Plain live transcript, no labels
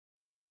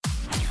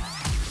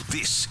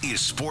This is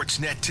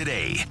Sportsnet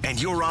Today,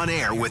 and you're on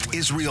air with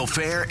Israel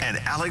Fair and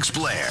Alex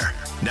Blair.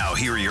 Now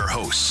here are your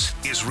hosts,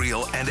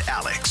 Israel and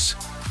Alex.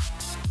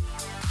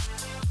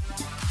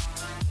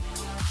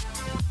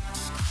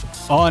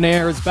 On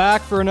Air is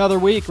back for another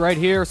week right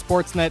here,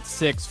 Sportsnet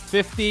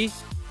 650.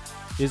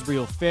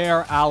 Israel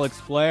Fair, Alex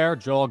Blair,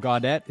 Joel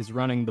Gaudet is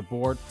running the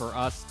board for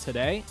us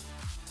today.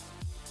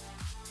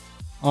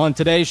 On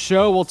today's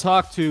show, we'll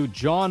talk to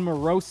Jon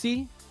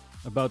Morosi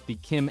about the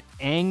Kim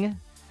Ng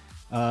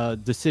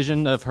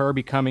decision of her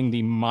becoming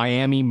the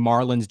Miami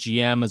Marlins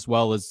GM, as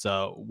well as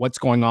what's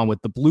going on with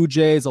the Blue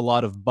Jays. A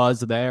lot of buzz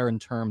there in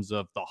terms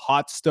of the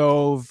hot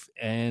stove,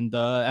 and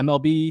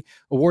MLB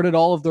awarded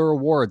all of their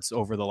awards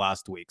over the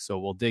last week. So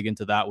we'll dig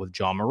into that with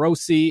Jon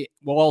Morosi.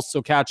 We'll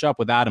also catch up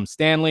with Adam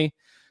Stanley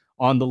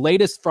on the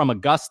latest from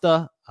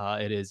Augusta.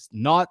 It is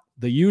not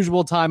the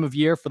usual time of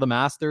year for the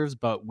Masters,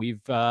 but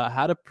we've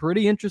had a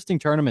pretty interesting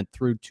tournament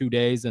through 2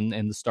 days and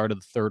the start of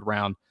the third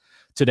round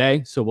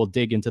today. So we'll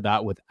dig into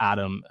that with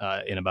Adam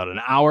in about an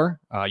hour.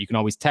 You can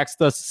always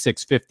text us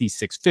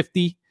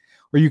 650-650,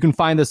 or you can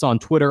find us on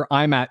Twitter.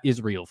 I'm at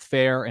Israel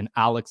Fair and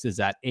Alex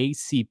is at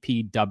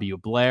ACPW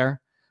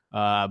Blair.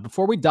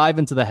 Before we dive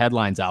into the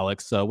headlines,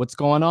 Alex, what's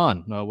going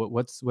on?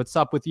 What's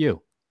up with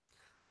you?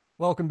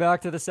 Welcome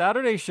back to the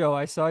Saturday show.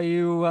 I saw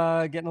you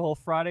getting a little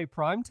Friday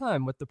prime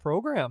time with the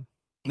program.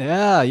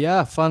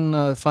 Yeah. Fun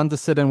to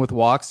sit in with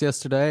Walks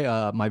yesterday.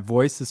 My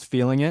voice is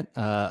feeling it,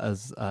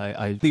 as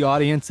the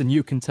audience and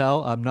you can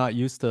tell. I'm not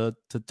used to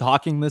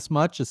talking this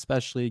much,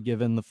 especially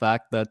given the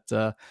fact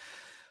that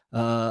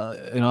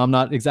I'm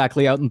not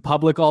exactly out in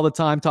public all the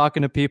time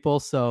talking to people.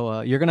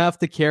 So you're gonna have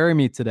to carry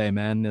me today,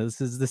 man.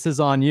 This is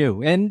on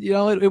you. And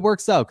it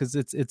works out because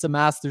it's a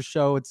Masters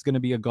show. It's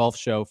gonna be a golf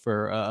show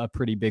for a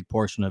pretty big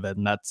portion of it,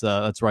 and that's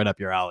right up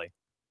your alley.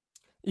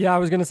 Yeah, I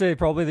was going to say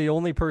probably the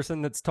only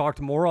person that's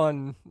talked more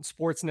on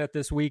Sportsnet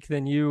this week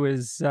than you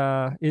is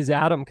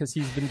Adam, because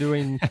he's been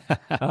doing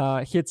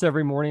hits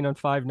every morning on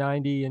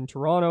 590 in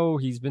Toronto.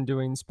 He's been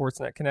doing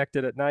Sportsnet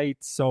Connected at night.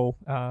 So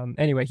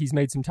anyway, he's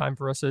made some time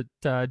for us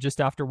at just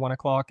after 1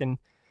 o'clock, and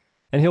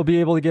he'll be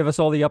able to give us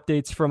all the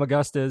updates from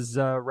Augusta as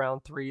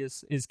round 3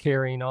 is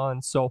carrying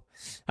on. So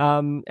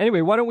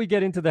anyway, why don't we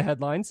get into the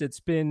headlines? It's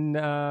been,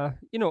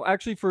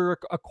 actually for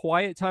a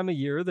quiet time of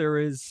year, there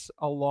is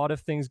a lot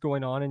of things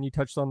going on, and you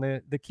touched on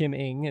the Kim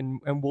Ng,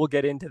 and we'll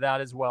get into that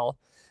as well.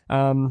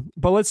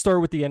 But let's start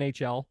with the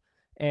NHL,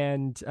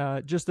 and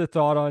just a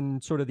thought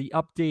on sort of the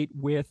update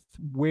with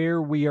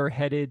where we are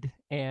headed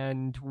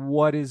and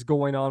what is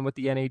going on with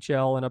the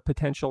NHL and a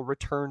potential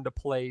return to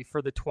play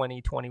for the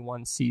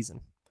 2021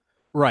 season.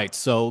 Right.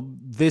 So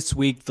this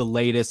week, the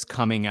latest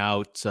coming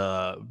out,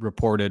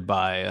 reported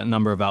by a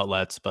number of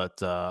outlets,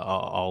 but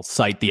I'll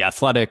cite The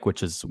Athletic,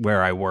 which is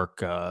where I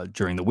work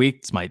during the week.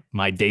 It's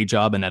my day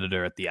job, an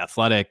editor at The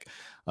Athletic.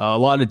 A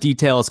lot of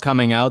details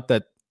coming out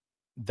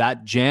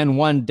that Jan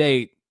 1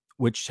 date,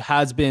 which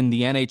has been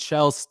the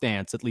NHL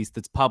stance, at least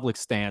its public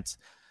stance,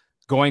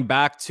 going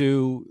back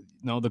to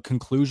the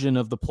conclusion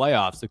of the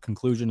playoffs, the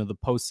conclusion of the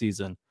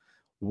postseason,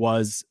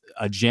 was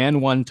a Jan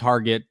 1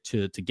 target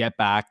to get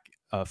back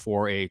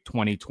for a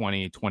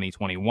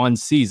 2020-2021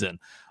 season.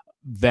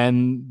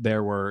 Then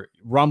there were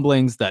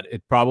rumblings that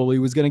it probably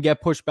was going to get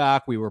pushed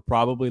back. We were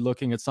probably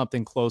looking at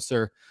something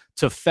closer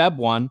to Feb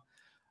 1.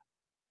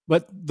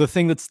 But the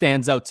thing that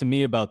stands out to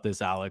me about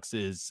this, Alex,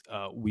 is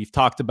we've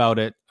talked about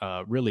it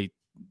really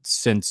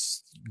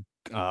since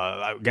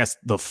I guess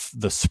the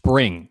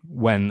spring,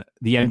 when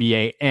the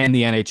NBA and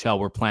the NHL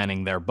were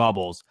planning their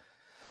bubbles,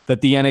 that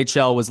the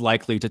NHL was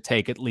likely to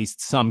take at least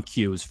some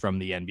cues from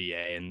the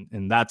NBA.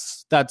 And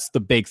that's the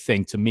big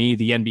thing to me.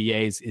 The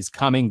NBA is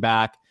coming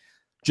back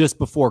just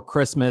before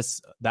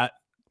Christmas. That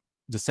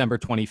December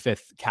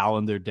 25th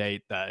calendar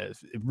date, that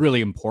is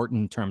really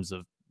important in terms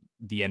of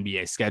the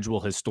NBA schedule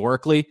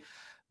historically.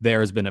 There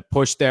has been a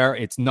push there.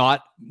 It's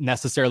not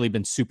necessarily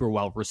been super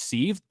well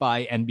received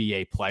by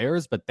NBA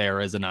players, but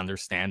there is an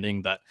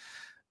understanding that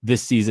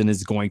this season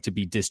is going to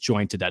be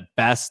disjointed at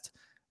best,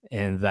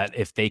 and that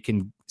if they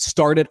can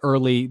start it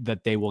early,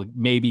 that they will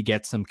maybe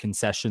get some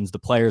concessions. The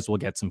players will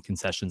get some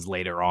concessions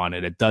later on.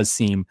 And it does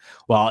seem,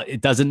 while it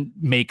doesn't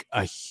make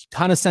a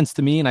ton of sense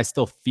to me, and I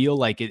still feel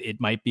like it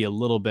might be a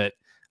little bit,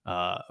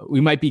 we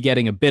might be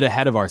getting a bit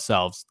ahead of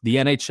ourselves. The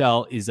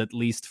NHL is, at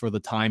least for the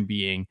time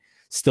being,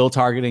 still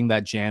targeting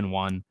that Jan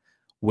 1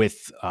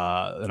 with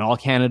an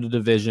all-Canada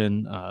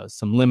division,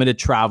 some limited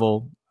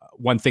travel.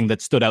 One thing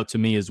that stood out to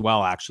me as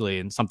well, actually,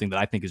 and something that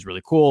I think is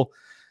really cool,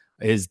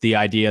 is the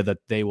idea that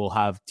they will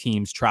have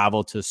teams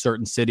travel to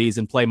certain cities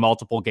and play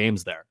multiple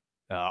games there,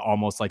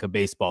 almost like a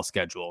baseball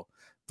schedule,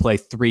 play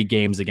 3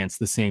 games against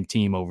the same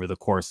team over the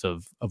course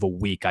of a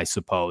week, I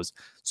suppose.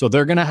 So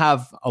they're going to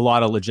have a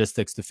lot of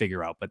logistics to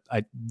figure out. But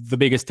the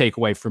biggest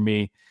takeaway for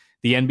me,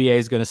 the NBA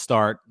is going to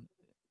start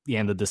the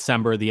end of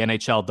December. The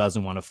NHL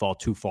doesn't want to fall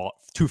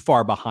too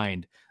far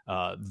behind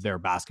their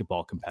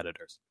basketball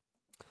competitors.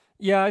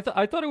 Yeah,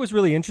 I thought it was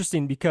really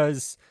interesting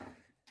because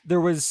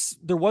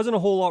wasn't a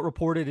whole lot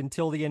reported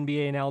until the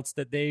NBA announced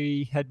that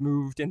they had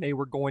moved and they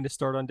were going to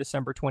start on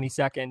December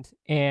 22nd.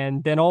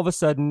 And then all of a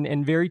sudden,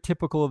 and very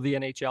typical of the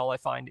NHL, I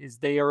find, is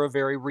they are a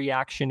very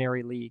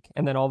reactionary league.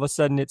 And then all of a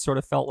sudden it sort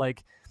of felt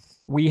like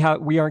we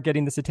aren't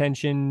getting this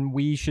attention.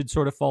 We should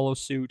sort of follow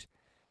suit.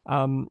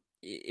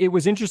 It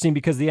was interesting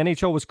because the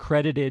NHL was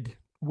credited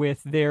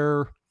with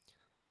their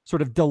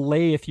sort of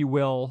delay, if you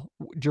will,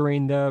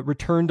 during the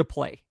return to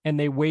play. And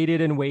they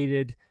waited and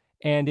waited.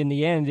 And in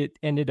the end, it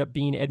ended up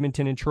being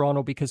Edmonton and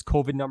Toronto because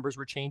COVID numbers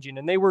were changing,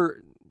 and they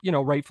were,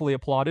 rightfully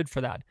applauded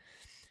for that.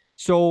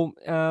 So,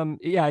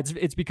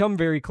 it's become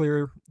very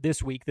clear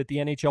this week that the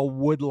NHL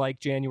would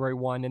like January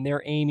 1, and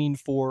they're aiming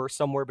for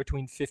somewhere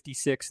between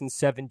 56 and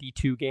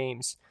 72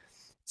 games.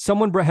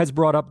 Someone has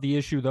brought up the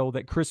issue, though,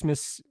 that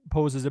Christmas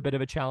poses a bit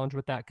of a challenge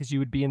with that because you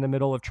would be in the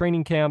middle of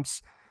training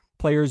camps.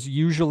 Players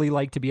usually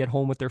like to be at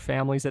home with their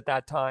families at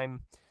that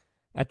time.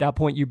 At that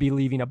point, you'd be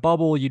leaving a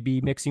bubble. You'd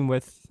be mixing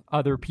with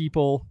other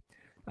people.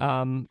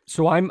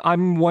 So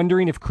I'm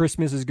wondering if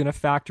Christmas is going to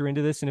factor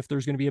into this, and if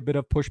there's going to be a bit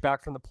of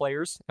pushback from the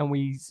players, and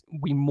we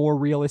more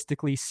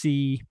realistically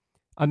see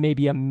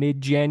maybe a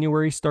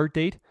mid-January start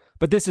date.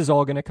 But this is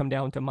all going to come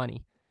down to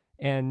money.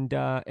 And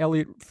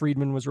Elliot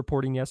Friedman was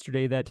reporting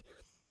yesterday that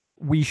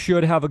we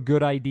should have a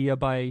good idea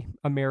by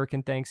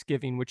American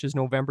Thanksgiving, which is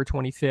November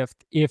 25th,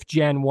 if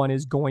Jan 1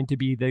 is going to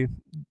be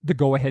the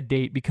go-ahead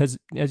date, because,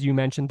 as you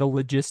mentioned, the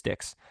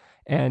logistics.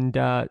 And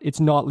it's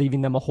not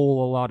leaving them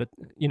a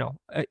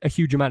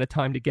huge amount of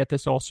time to get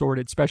this all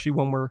sorted, especially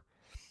when we're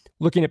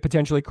looking at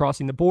potentially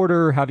crossing the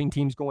border, having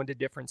teams go into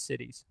different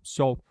cities.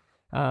 So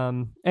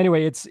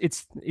anyway,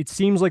 it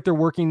seems like they're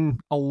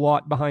working a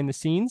lot behind the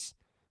scenes,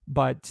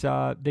 but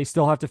they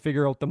still have to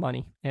figure out the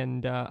money.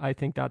 And I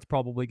think that's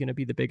probably going to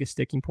be the biggest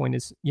sticking point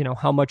is,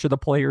 how much are the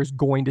players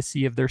going to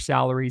see of their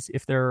salaries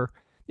if there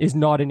is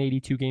not an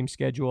 82-game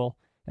schedule.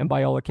 And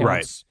by all accounts,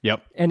 right.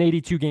 Yep. An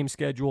 82-game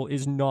schedule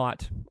is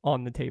not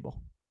on the table.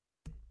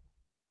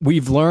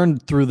 We've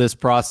learned through this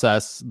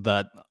process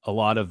that a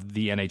lot of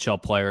the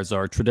NHL players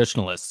are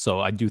traditionalists. So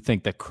I do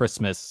think that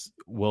Christmas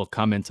will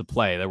come into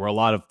play. There were a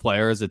lot of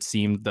players, it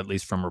seemed, at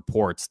least from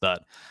reports,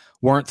 that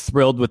weren't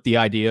thrilled with the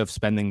idea of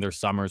spending their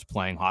summers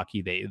playing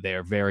hockey. They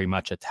are very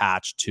much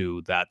attached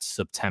to that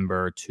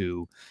September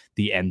to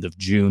the end of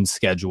June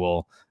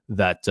schedule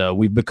that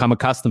we've become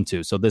accustomed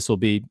to. So this will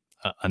be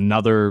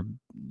another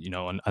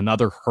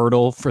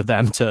hurdle for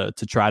them to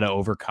try to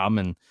overcome.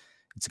 And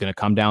it's going to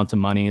come down to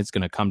money. It's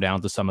going to come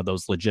down to some of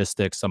those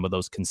logistics, some of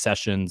those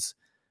concessions.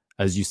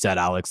 As you said,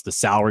 Alex, the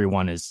salary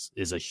one is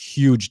a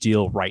huge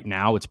deal right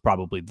now. It's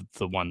probably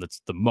the one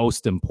that's the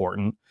most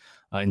important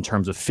in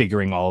terms of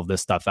figuring all of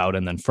this stuff out.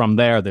 And then from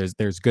there,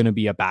 there's going to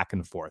be a back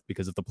and forth,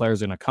 because if the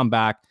players are going to come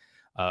back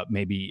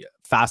maybe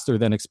faster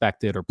than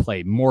expected or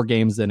play more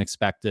games than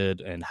expected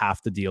and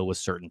have to deal with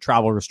certain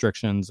travel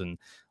restrictions, and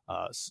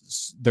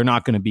they're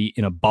not going to be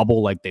in a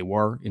bubble like they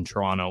were in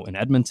Toronto and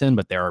Edmonton,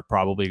 but there are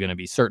probably going to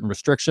be certain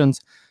restrictions.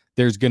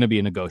 There's going to be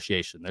a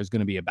negotiation. There's going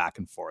to be a back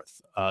and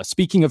forth.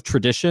 Speaking of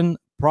tradition,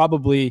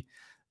 probably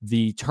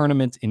the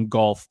tournament in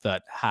golf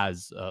that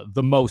has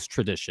the most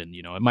tradition.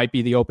 It might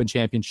be the Open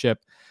Championship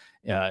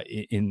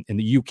in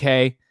the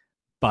UK,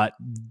 but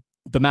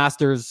the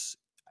Masters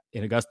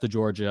in Augusta,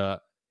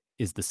 Georgia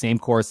is the same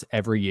course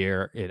every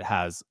year. It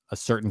has a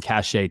certain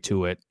cachet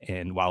to it.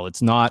 And while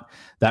it's not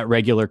that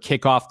regular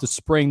kickoff to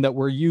spring that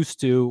we're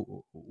used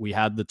to, we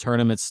had the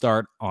tournament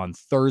start on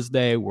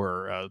Thursday.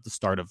 We're the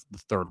start of the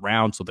third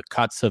round. So the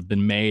cuts have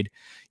been made.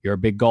 You're a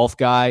big golf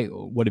guy.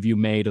 What have you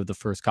made of the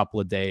first couple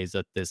of days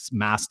at this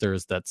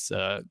Masters that's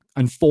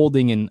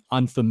unfolding in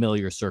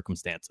unfamiliar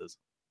circumstances?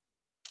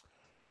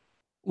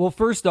 Well,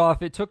 first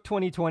off, it took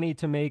 2020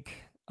 to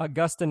make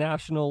Augusta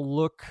National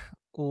look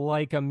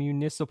like a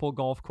municipal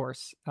golf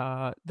course.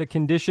 The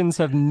conditions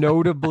have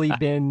notably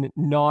been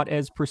not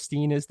as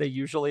pristine as they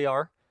usually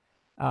are.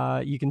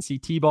 You can see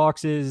tee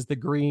boxes, the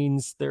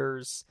greens.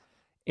 There's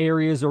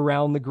areas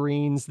around the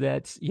greens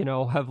that,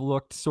 have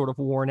looked sort of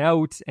worn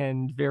out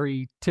and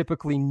very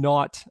typically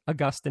not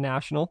Augusta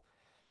National.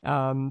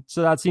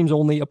 So that seems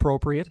only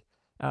appropriate.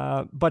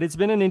 But it's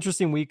been an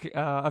interesting week.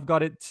 I've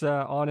got it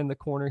on in the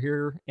corner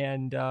here,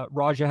 and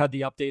Raja had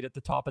the update at the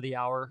top of the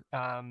hour.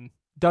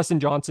 Dustin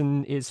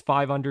Johnson is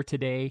 5 under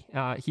today.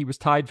 He was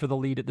tied for the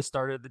lead at the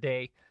start of the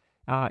day.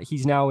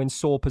 He's now in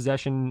sole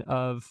possession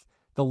of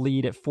the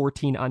lead at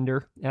 14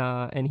 under,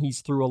 and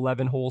he's through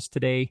 11 holes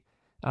today.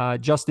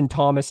 Justin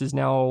Thomas is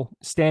now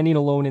standing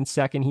alone in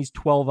second. He's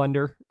 12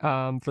 under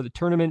for the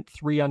tournament,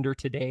 3 under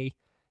today,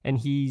 and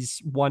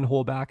he's 1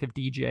 hole back of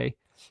DJ.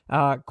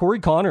 Corey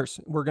Connors,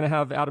 we're going to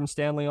have Adam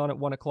Stanley on at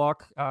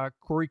 1:00.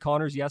 Corey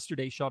Connors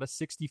yesterday shot a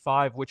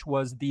 65, which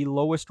was the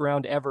lowest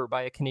round ever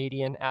by a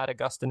Canadian at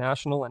Augusta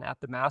National and at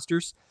the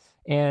Masters.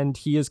 And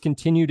he has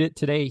continued it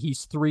today.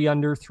 He's 3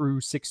 under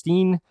through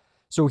 16.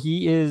 So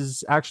he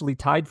is actually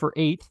tied for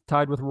 8th,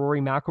 tied with Rory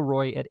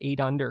McIlroy at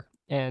 8 under.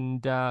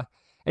 And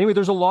anyway,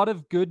 there's a lot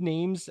of good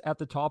names at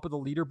the top of the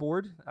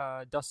leaderboard.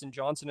 Dustin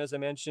Johnson, as I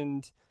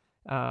mentioned,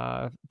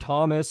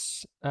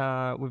 Thomas.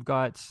 We've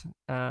got,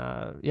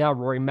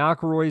 Rory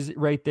McIlroy's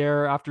right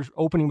there. After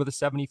opening with a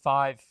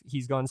 75,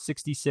 he's gone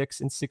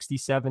 66 and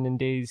 67 in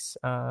days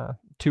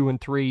 2 and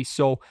 3.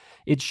 So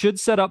it should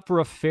set up for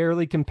a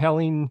fairly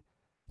compelling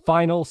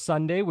final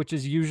Sunday, which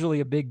is usually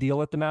a big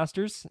deal at the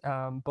Masters.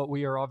 But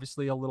we are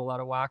obviously a little out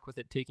of whack with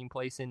it taking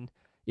place in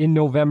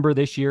November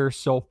this year.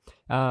 So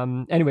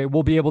anyway,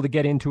 we'll be able to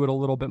get into it a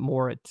little bit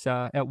more at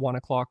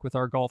 1:00 with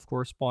our golf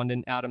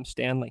correspondent, Adam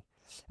Stanley.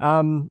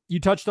 You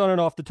touched on it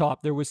off the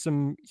top. There was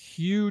some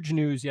huge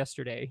news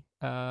yesterday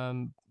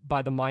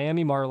by the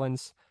Miami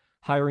Marlins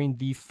hiring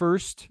the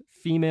first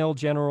female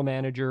general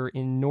manager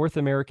in North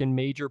American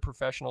major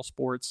professional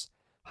sports,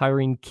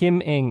 hiring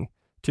Kim Ng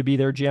to be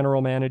their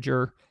general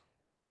manager.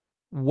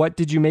 What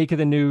did you make of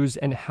the news,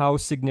 and how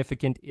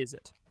significant is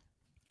it?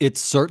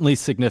 It's certainly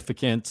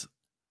significant.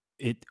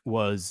 It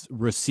was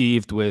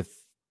received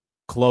with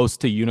close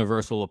to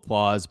universal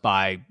applause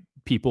by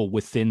people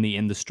within the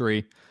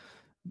industry.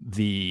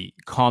 The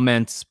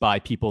comments by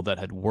people that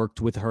had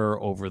worked with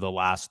her over the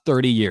last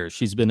 30 years.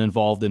 She's been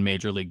involved in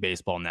Major League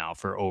Baseball now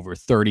for over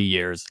 30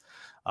 years.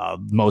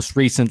 Most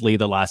recently,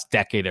 the last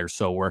decade or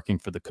so, working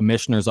for the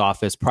commissioner's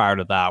office. Prior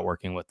to that,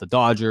 working with the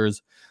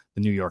Dodgers,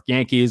 the New York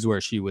Yankees,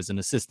 where she was an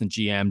assistant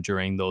GM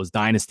during those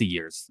dynasty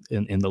years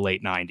in the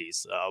late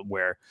 90s,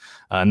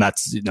 and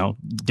that's,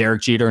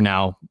 Derek Jeter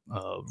now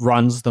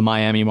runs the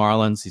Miami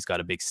Marlins. He's got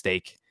a big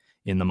stake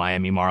in the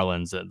Miami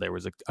Marlins. There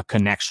was a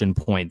connection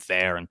point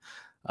there. And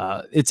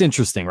it's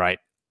interesting, right?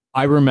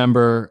 I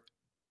remember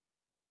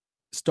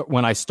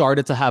when I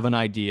started to have an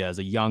idea as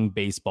a young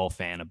baseball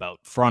fan about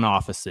front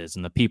offices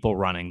and the people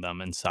running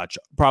them and such,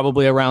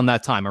 probably around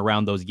that time,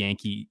 around those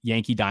Yankee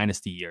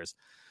dynasty years.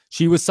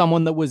 She was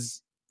someone that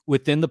was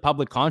within the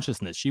public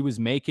consciousness. She was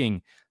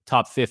making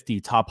top 50,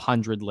 top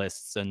 100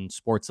 lists and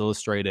Sports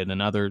Illustrated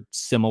and other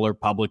similar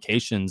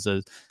publications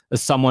as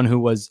someone who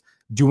was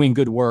doing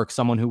good work,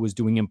 someone who was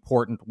doing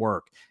important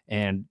work.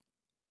 And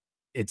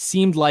it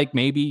seemed like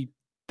maybe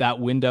that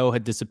window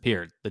had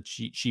disappeared, that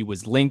she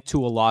was linked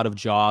to a lot of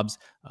jobs.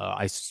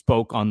 I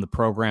spoke on the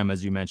program,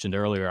 as you mentioned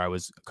earlier. I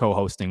was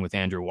co-hosting with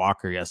Andrew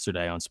Walker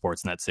yesterday on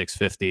Sportsnet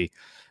 650.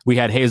 We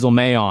had Hazel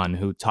May on,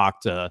 who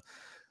talked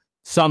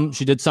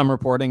she did some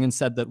reporting and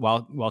said that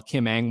while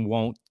Kim Ng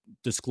won't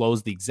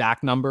disclose the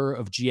exact number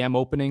of GM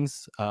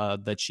openings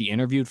that she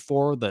interviewed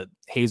for, that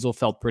Hazel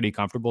felt pretty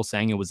comfortable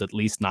saying it was at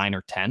least 9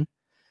 or 10.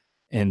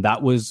 And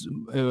that was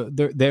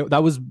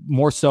that was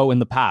more so in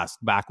the past,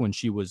 back when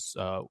she was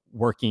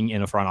working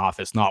in a front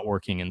office, not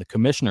working in the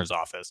commissioner's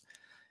office.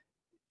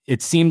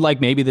 It seemed like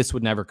maybe this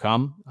would never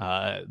come.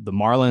 The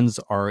Marlins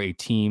are a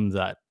team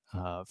that,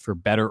 for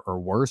better or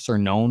worse, are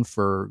known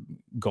for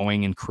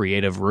going in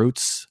creative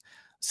routes.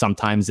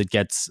 Sometimes they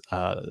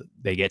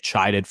get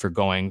chided for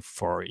going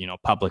for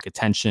public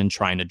attention,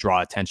 trying to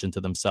draw attention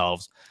to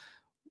themselves.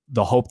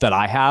 The hope that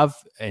I have,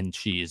 and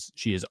she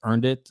has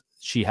earned it.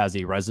 She has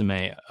a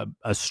resume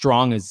as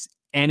strong as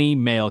any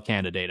male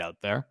candidate out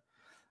there,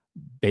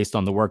 based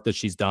on the work that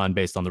she's done,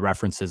 based on the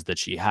references that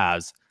she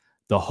has.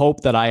 The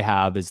hope that I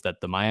have is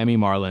that the Miami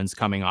Marlins,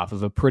 coming off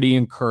of a pretty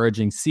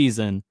encouraging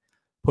season,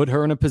 put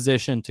her in a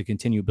position to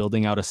continue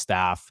building out a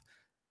staff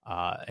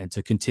and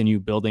to continue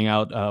building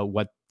out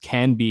what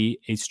can be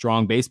a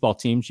strong baseball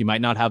team. She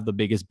might not have the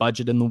biggest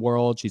budget in the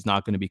world. She's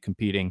not going to be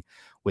competing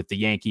with the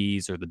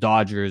Yankees or the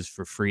Dodgers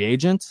for free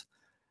agents.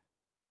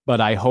 But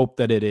I hope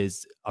that it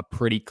is a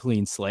pretty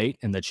clean slate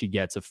and that she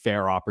gets a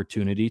fair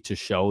opportunity to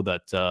show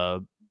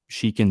that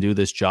she can do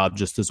this job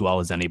just as well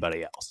as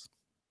anybody else.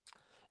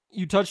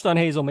 You touched on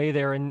Hazel May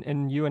there,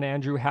 and you and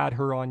Andrew had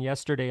her on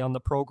yesterday on the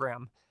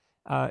program.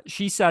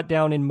 She sat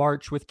down in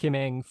March with Kim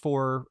Ng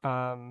for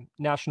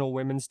National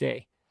Women's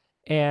Day.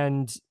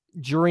 And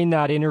during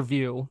that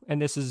interview,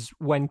 and this is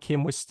when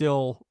Kim was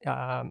still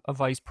a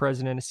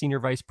senior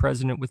vice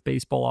president with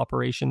baseball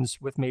operations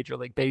with Major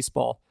League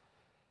Baseball,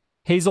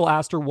 Hazel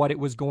asked her what it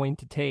was going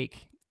to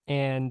take.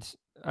 And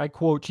I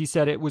quote, she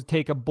said it would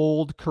take a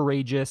bold,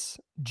 courageous,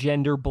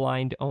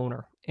 gender-blind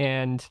owner.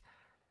 And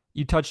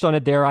you touched on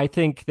it there. I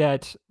think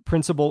that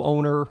principal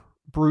owner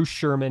Bruce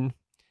Sherman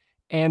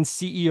and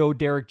CEO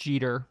Derek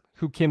Jeter,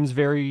 who Kim's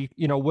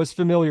was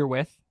familiar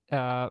with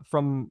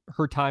from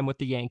her time with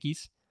the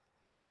Yankees,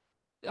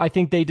 I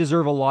think they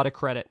deserve a lot of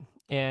credit.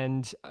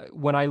 And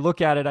when I look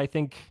at it, I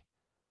think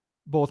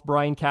both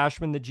Brian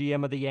Cashman, the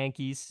GM of the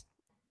Yankees,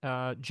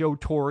 Joe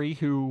Torre,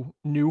 who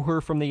knew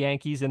her from the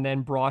Yankees and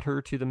then brought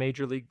her to the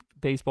Major League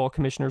Baseball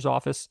commissioner's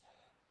office,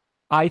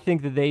 I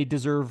think that they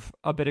deserve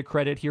a bit of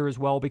credit here as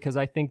well, because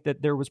I think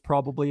that there was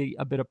probably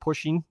a bit of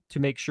pushing to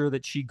make sure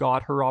that she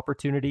got her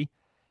opportunity.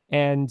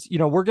 And,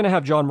 we're going to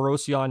have John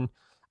Morosi on.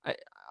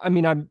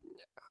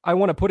 I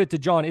want to put it to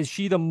John, is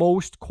she the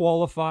most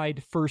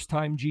qualified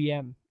first-time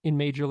GM in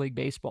Major League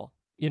Baseball?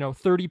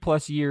 30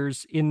 plus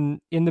years in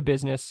the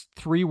business,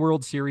 3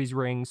 World Series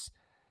rings.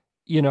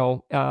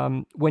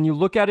 When you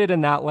look at it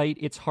in that light,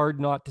 it's hard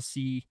not to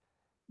see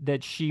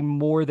that she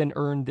more than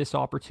earned this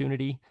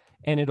opportunity,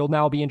 and it'll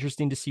now be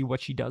interesting to see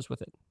what she does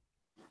with it.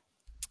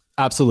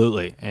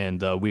 Absolutely,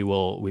 and we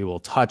will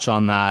touch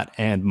on that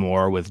and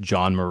more with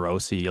John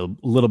Morosi a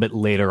little bit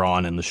later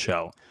on in the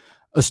show.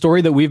 A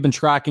story that we've been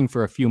tracking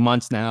for a few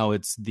months now.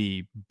 It's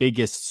the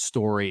biggest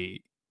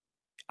story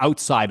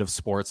outside of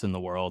sports in the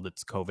world.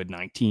 It's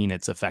COVID-19.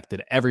 It's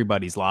affected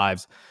everybody's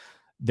lives.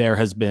 There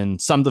has been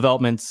some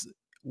developments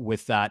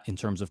with that in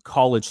terms of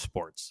college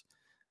sports.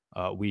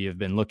 We have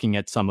been looking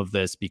at some of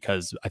this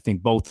because I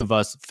think both of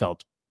us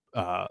felt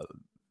uh,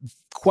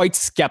 quite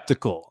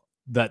skeptical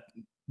that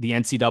the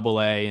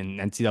NCAA and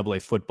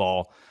NCAA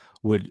football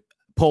would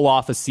pull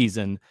off a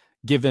season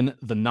given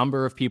the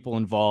number of people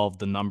involved,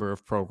 the number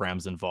of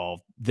programs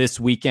involved. This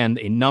weekend,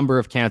 a number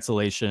of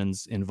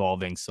cancellations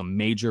involving some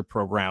major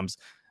programs.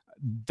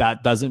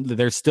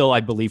 There's still,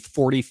 I believe,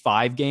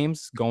 45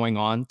 games going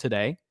on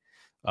today,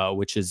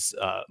 which is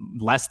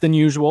less than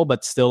usual,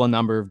 but still a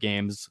number of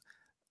games.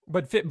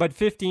 But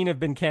 15 have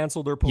been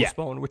canceled or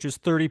postponed, which is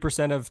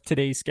 30% of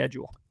today's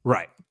schedule.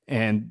 Right.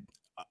 And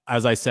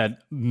as I said,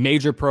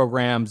 major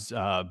programs,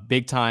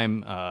 big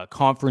time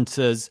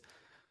conferences.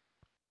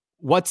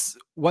 What's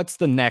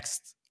the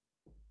next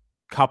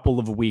couple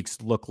of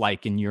weeks look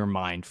like in your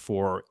mind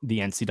for the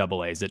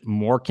NCAA? Is it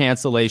more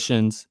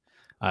cancellations?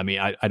 I mean,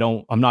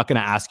 I'm not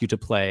going to ask you to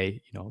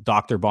play,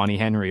 Dr. Bonnie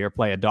Henry or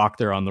play a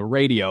doctor on the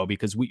radio,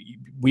 because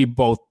we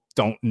both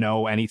don't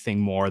know anything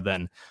more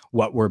than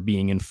what we're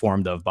being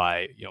informed of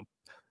by,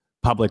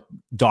 public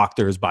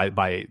doctors, by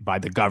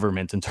the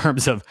government in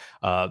terms of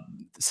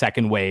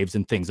second waves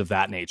and things of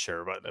that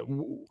nature. But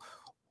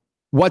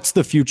what's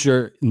the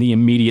future in the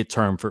immediate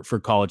term for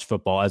college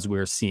football as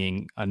we're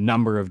seeing a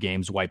number of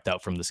games wiped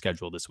out from the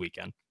schedule this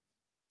weekend?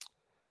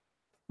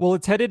 Well,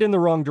 it's headed in the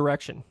wrong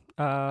direction.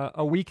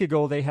 A week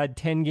ago, they had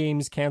 10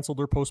 games canceled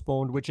or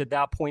postponed, which at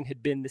that point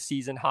had been the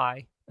season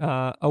high.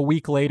 A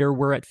week later,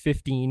 we're at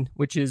 15,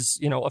 which is,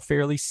 a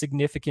fairly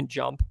significant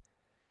jump.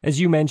 As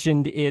you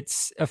mentioned,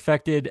 it's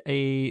affected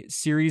a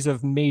series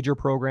of major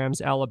programs: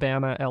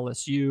 Alabama,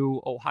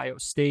 LSU, Ohio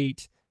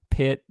State,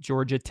 Pitt,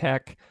 Georgia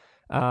Tech,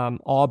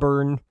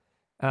 Auburn.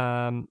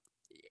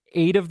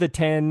 8 of the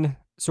 10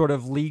 sort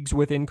of leagues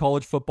within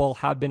college football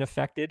have been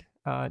affected.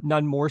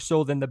 None more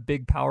so than the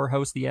big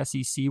powerhouse, the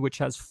SEC, which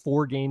has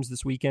 4 games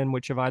this weekend,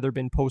 which have either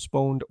been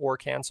postponed or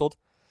canceled.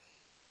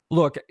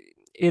 Look,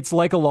 it's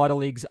like a lot of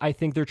leagues. I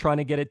think they're trying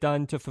to get it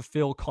done to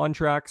fulfill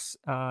contracts,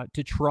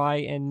 to try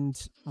and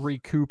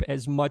recoup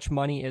as much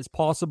money as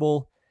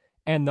possible.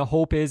 And the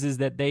hope is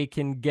that they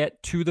can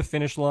get to the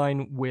finish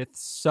line with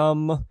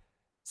some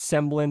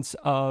semblance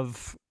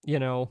of,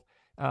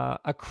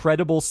 a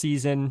credible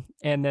season,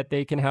 and that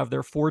they can have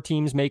their 4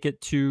 teams make it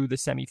to the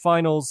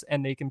semifinals,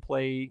 and they can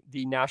play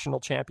the national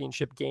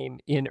championship game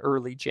in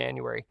early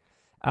January.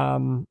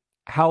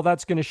 How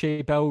that's going to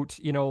shape out,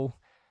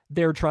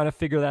 they're trying to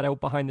figure that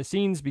out behind the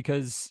scenes,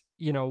 because,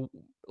 a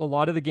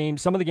lot of the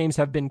games, some of the games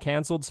have been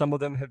canceled. Some of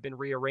them have been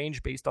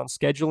rearranged based on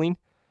scheduling,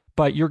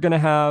 but you're going to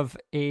have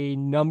a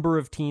number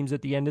of teams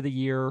at the end of the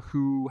year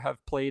who have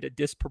played a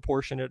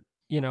disproportionate,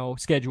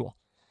 schedule,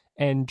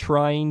 and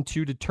trying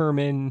to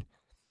determine,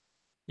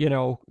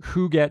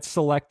 who gets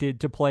selected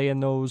to play in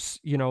those,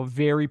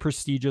 very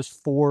prestigious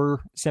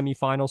 4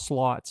 semifinal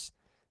slots,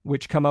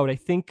 which come out, I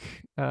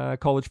think,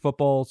 college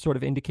football sort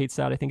of indicates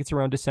that. I think it's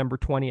around December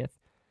 20th.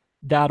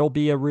 That'll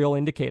be a real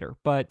indicator.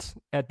 But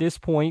at this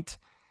point,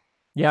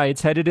 yeah,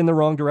 it's headed in the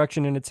wrong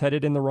direction, and it's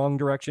headed in the wrong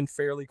direction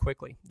fairly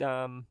quickly.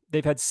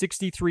 They've had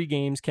 63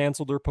 games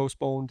canceled or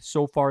postponed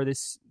so far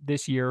this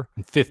year.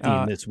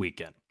 15 this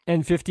weekend.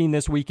 And 15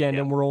 this weekend,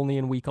 yeah. And we're only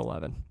in week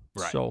 11.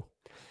 Right. So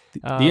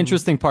the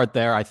interesting part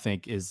there, I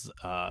think, is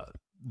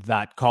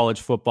that college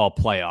football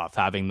playoff,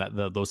 having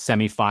those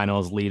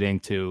semifinals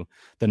leading to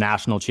the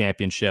national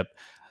championship.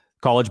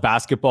 College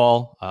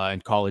basketball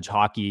and college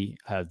hockey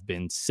have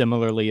been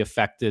similarly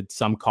affected.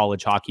 Some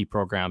college hockey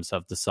programs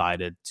have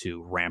decided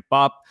to ramp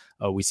up.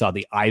 We saw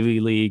the Ivy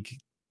League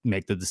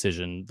make the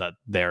decision that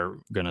they're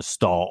going to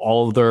stall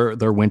all of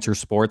their winter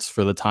sports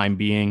for the time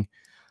being.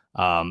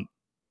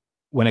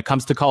 When it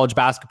comes to college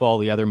basketball,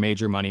 the other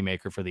major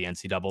moneymaker for the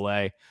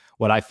NCAA,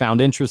 what I found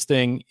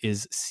interesting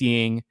is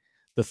seeing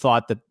the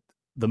thought that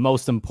the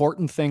most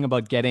important thing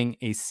about getting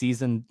a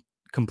season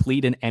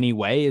complete in any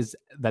way is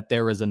that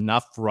there is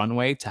enough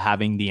runway to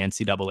having the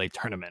NCAA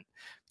tournament,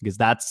 because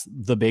that's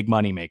the big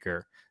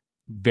moneymaker,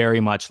 very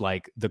much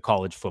like the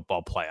college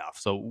football playoff.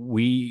 So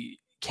we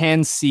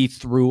can see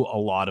through a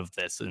lot of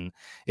this, and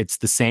it's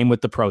the same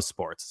with the pro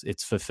sports.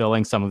 It's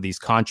fulfilling some of these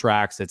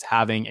contracts. It's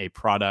having a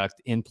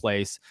product in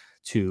place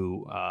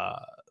to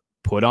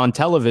put on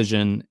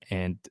television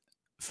and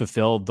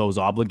fulfill those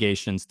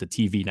obligations to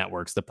TV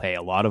networks to pay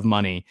a lot of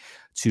money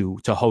to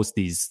host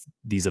these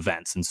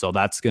events. And so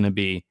that's going to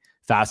be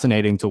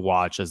fascinating to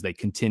watch as they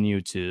continue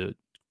to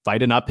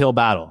fight an uphill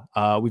battle.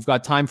 We've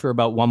got time for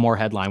about one more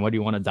headline. What do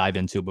you want to dive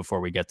into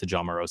before we get to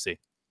John Morosi?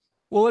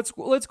 Well,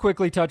 let's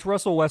quickly touch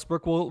Russell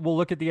Westbrook. We'll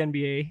look at the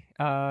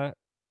NBA.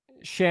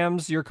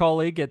 Shams, your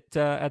colleague at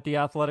the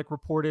Athletic,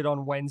 reported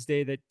on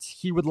Wednesday that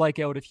he would like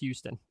out of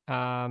Houston.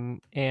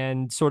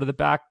 And sort of the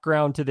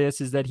background to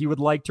this is that he would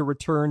like to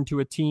return to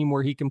a team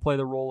where he can play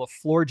the role of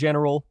floor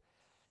general.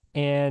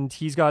 And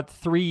he's got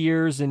 3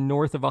 years and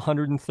north of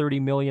 130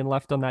 million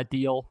left on that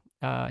deal.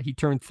 He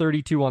turned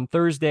 32 on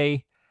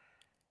Thursday.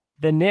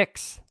 The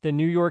Knicks, the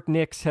New York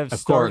Knicks, have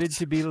started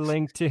to be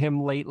linked to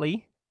him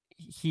lately.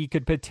 He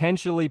could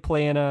potentially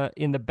play in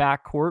the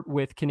backcourt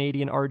with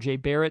Canadian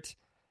RJ Barrett.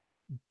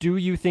 Do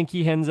you think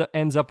he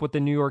ends up with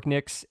the New York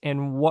Knicks,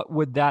 and what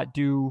would that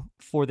do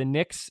for the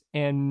Knicks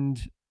and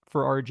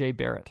for RJ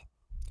Barrett?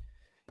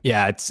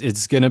 Yeah,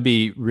 it's going to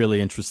be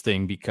really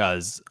interesting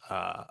because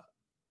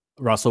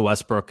Russell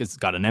Westbrook has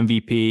got an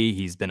MVP.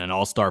 He's been an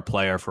all-star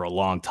player for a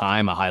long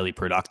time, a highly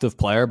productive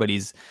player, but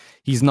he's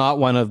not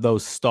one of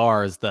those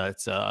stars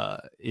that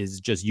is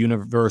just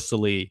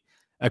universally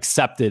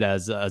accepted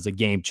as a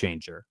game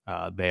changer.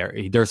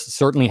 There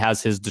certainly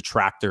has his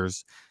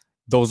detractors.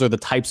 Those are the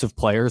types of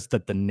players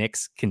that the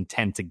Knicks can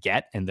tend to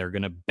get, and they're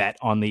going to bet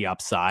on the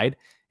upside,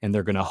 and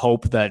they're going to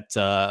hope that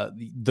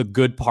the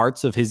good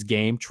parts of his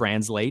game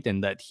translate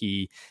and that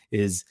he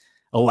is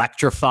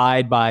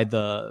electrified by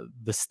the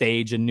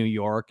stage in New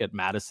York at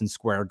Madison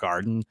Square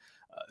Garden.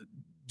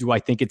 Do I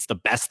think it's the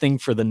best thing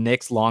for the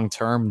Knicks long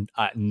term?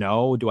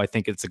 No. Do I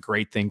think it's a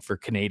great thing for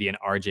Canadian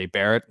RJ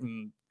Barrett?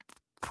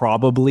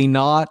 Probably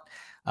not.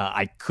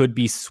 I could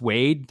be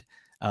swayed.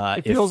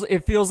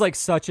 It feels like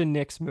such a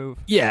Knicks move.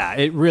 Yeah,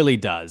 it really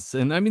does.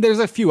 And I mean, there's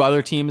a few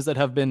other teams that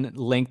have been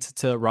linked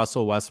to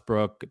Russell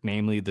Westbrook,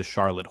 namely the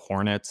Charlotte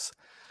Hornets.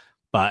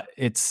 But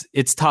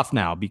it's tough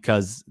now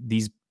because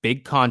these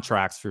big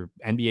contracts for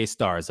NBA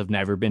stars have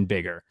never been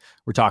bigger.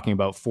 We're talking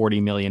about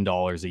 $40 million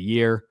a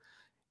year.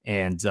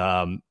 And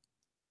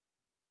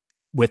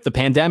with the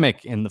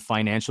pandemic and the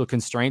financial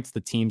constraints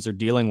the teams are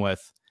dealing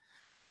with,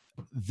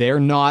 they're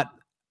not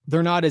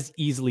as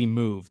easily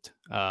moved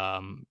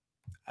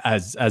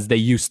as they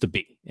used to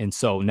be. And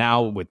so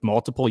now with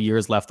multiple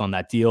years left on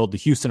that deal, the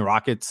Houston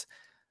Rockets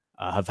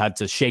have had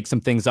to shake some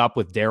things up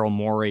with Daryl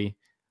Morey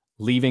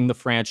leaving the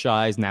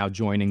franchise, now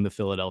joining the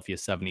Philadelphia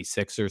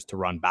 76ers to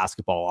run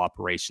basketball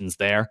operations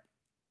there.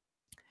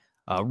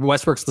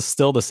 Westbrook's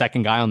still the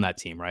second guy on that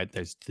team, right?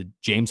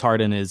 James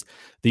Harden is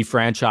the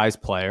franchise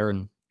player,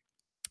 and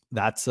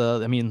that's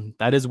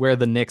that is where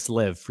the Knicks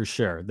live for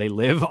sure. They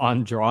live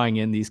on drawing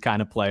in these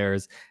kind of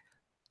players.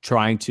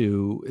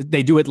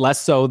 They do it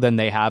less so than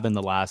they have in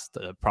the last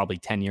probably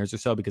 10 years or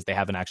so, because they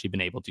haven't actually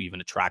been able to even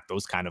attract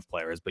those kind of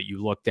players. But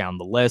you look down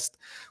the list,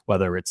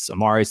 whether it's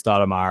Amari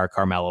Stoudemire,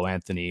 Carmelo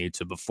Anthony,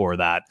 to before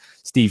that,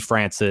 Steve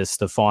Francis,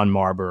 Stephon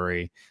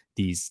Marbury,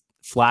 these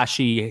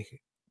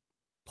flashy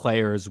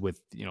players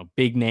with,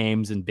 big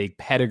names and big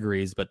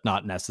pedigrees, but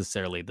not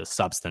necessarily the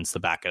substance to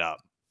back it up.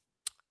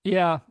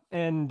 Yeah,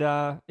 and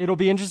it'll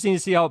be interesting to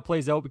see how it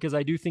plays out, because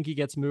I do think he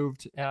gets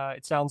moved.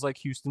 It sounds like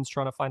Houston's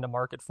trying to find a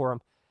market for him.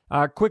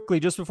 Quickly,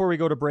 just before we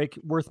go to break,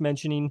 worth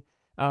mentioning,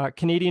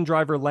 Canadian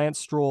driver Lance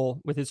Stroll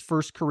with his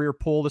first career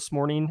pole this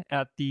morning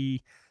at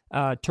the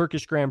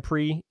Turkish Grand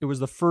Prix. It was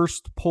the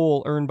first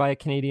pole earned by a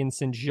Canadian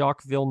since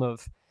Jacques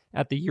Villeneuve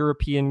at the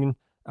European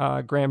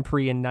Grand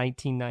Prix in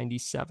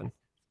 1997.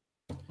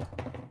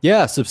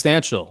 Yeah,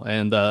 substantial,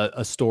 and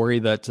a story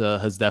that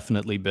has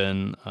definitely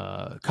been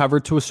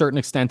covered to a certain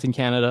extent in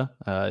Canada.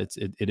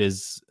 It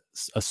is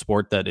a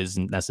sport that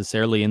isn't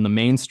necessarily in the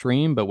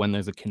mainstream, but when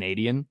there's a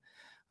Canadian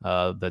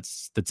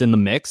that's in the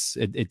mix,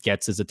 it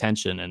gets his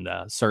attention, and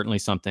certainly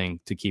something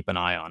to keep an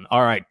eye on.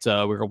 All right,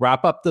 we're gonna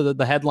wrap up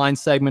the headline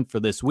segment for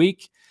this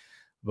week,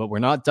 but we're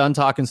not done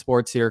talking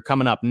sports here.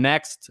 Coming up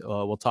next,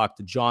 we'll talk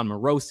to Jon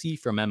Morosi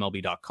from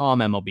MLB.com,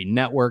 MLB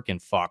Network,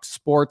 and Fox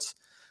Sports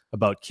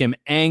about Kim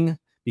Ng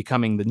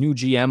becoming the new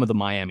GM of the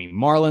Miami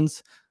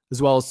Marlins,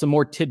 as well as some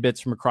more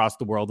tidbits from across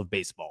the world of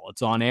baseball.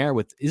 It's On Air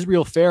with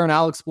Israel Fair and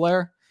Alex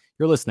Blair.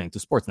 You're listening to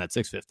Sportsnet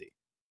 650.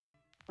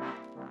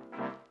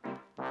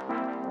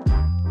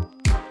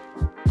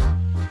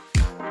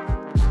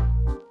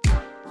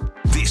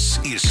 This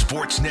is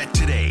Sportsnet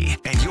Today,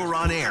 and you're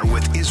on air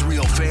with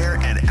Israel Fair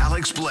and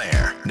Alex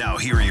Blair. Now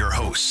here are your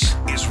hosts,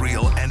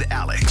 Israel and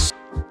Alex.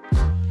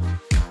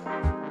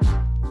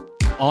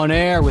 On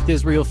Air with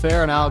Israel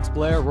Fair and Alex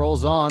Blair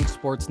rolls on.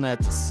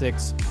 Sportsnet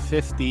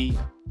 650.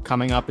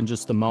 Coming up in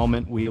just a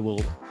moment, we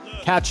will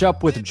catch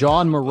up with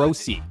Jon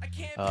Morosi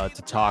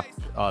to talk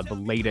the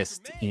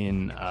latest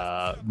in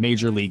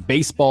Major League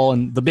Baseball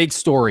and the big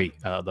story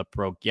that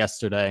broke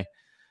yesterday,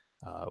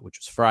 which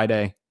was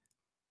Friday.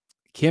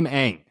 Kim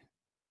Ng,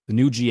 the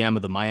new GM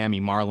of the Miami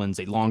Marlins,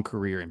 a long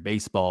career in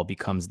baseball,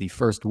 becomes the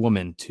first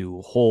woman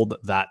to hold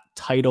that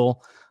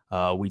title.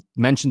 We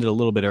mentioned it a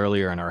little bit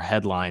earlier in our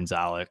headlines,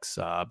 Alex,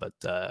 but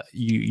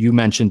you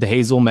mentioned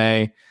Hazel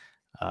May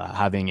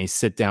having a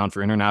sit down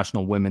for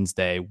International Women's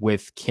Day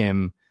with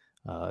Kim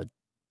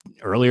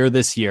earlier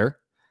this year.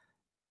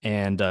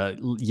 And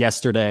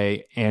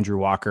yesterday, Andrew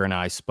Walker and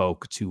I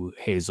spoke to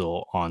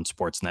Hazel on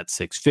Sportsnet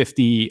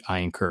 650. I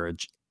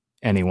encourage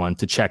anyone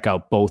to check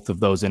out both of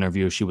those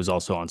interviews. She was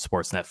also on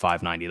Sportsnet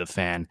 590 The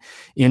Fan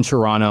in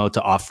Toronto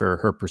to offer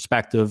her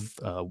perspective.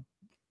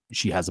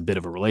 She has a bit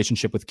of a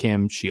relationship with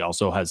Kim. She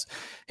also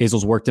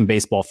Hazel's worked in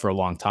baseball for a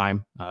long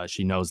time.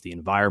 She knows the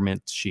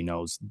environment. She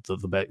knows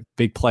the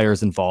big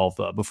players involved.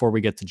 Before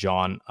we get to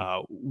John,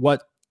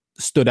 what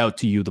stood out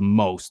to you the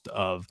most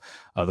of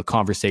the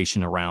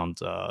conversation around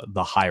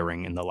the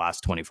hiring in the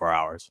last 24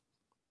 hours?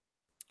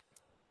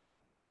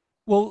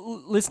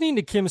 Well, listening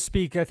to Kim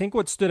speak, I think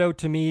what stood out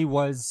to me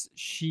was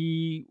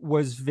she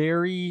was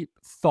very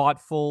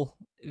thoughtful,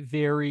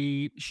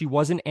 she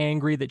wasn't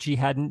angry that she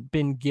hadn't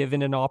been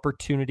given an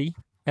opportunity,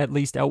 at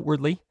least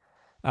outwardly.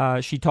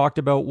 She talked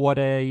about what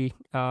a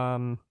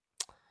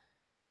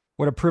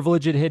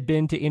privilege it had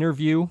been to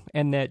interview,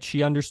 and that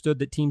she understood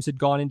that teams had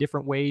gone in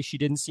different ways. She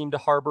didn't seem to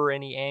harbor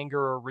any anger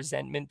or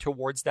resentment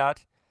towards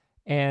that.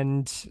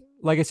 And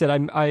like I said,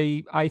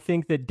 I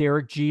think that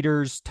Derek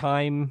Jeter's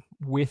time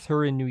with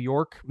her in New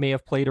York may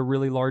have played a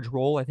really large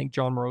role. I think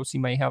Jon Morosi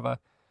may have a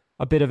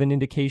bit of an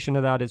indication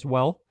of that as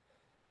well.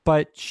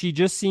 But she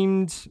just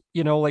seemed,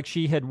 like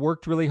she had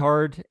worked really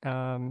hard,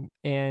 and,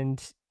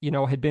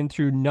 had been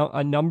through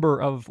a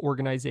number of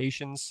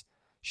organizations.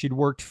 She'd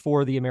worked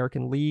for the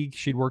American League.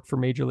 She'd worked for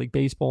Major League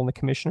Baseball in the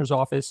commissioner's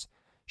office.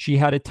 She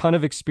had a ton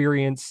of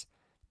experience,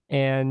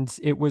 and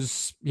it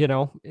was,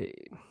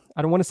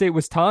 I don't want to say it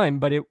was time,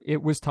 but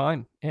it was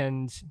time.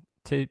 And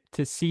to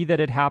see that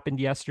it happened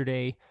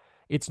yesterday,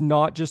 it's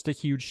not just a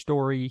huge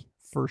story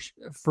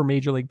for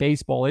Major League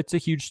Baseball. It's a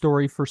huge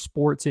story for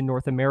sports in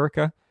North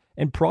America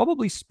and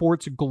probably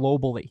sports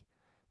globally,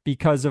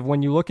 because of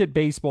when you look at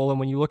baseball and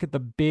when you look at the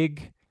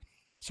big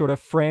sort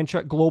of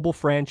global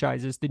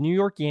franchises, the New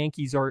York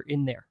Yankees are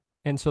in there.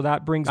 And so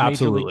that brings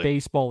Major League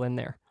Baseball in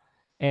there.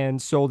 And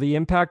so the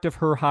impact of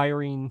her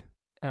hiring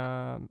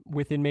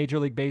within Major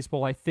League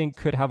Baseball, I think,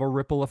 could have a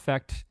ripple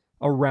effect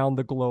around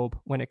the globe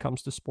when it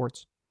comes to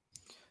sports.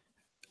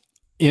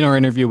 In our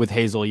interview with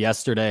Hazel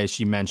yesterday,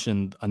 she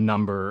mentioned a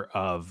number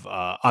of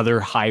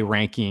other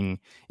high-ranking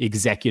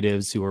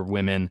executives who are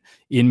women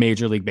in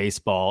Major League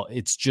Baseball.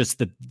 It's just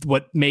that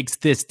what makes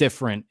this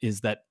different is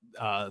that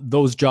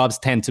those jobs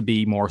tend to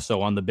be more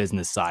so on the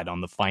business side,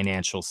 on the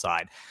financial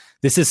side.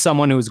 This is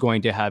someone who is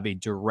going to have a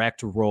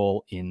direct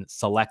role in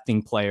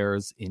selecting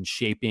players, in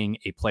shaping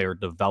a player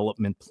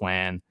development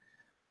plan.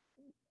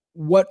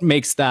 What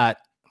makes that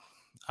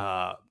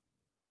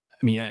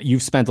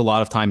you've spent a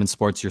lot of time in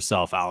sports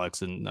yourself,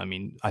 Alex, and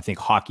I think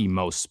hockey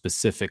most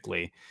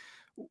specifically.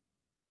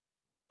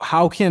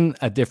 How can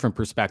a different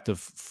perspective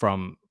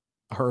from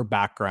her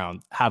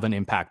background have an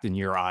impact in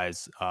your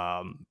eyes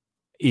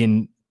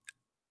in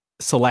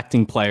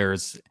selecting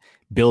players,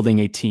 building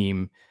a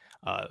team,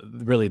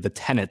 really the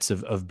tenets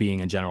of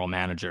being a general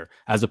manager,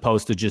 as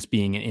opposed to just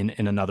being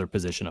in another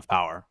position of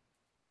power?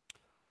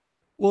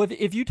 Well,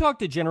 if you talk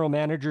to general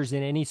managers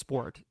in any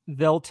sport,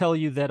 they'll tell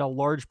you that a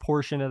large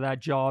portion of that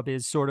job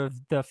is sort of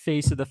the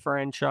face of the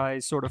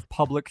franchise, sort of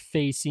public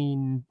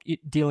facing,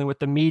 dealing with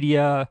the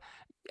media.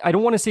 I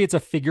don't want to say it's a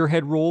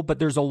figurehead role, but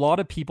there's a lot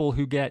of people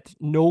who get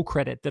no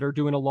credit that are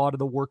doing a lot of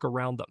the work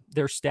around them,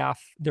 their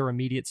staff, their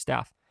immediate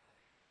staff.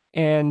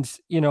 And,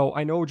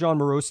 I know Jon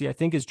Morosi, I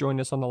think, has joined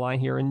us on the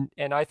line here.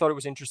 And I thought it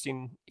was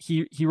interesting.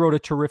 He wrote a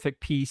terrific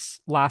piece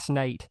last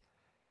night,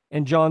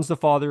 and John's the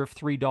father of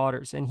 3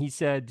 daughters. And he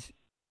said,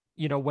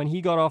 when he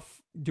got off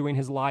doing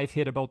his live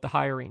hit about the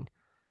hiring,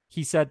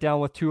 he sat down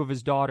with 2 of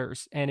his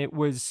daughters, and it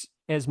was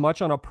as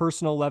much on a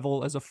personal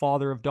level as a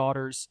father of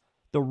daughters,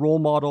 the role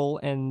model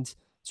and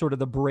sort of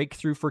the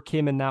breakthrough for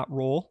Kim in that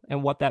role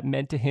and what that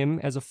meant to him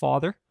as a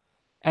father,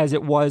 as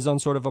it was on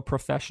sort of a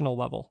professional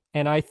level.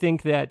 And I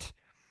think that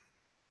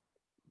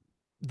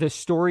the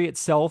story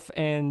itself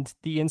and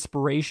the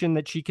inspiration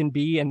that she can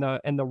be and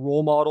the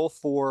role model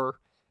for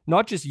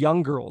not just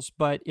young girls,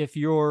 but if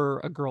you're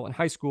a girl in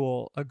high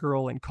school, a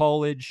girl in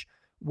college,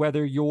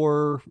 whether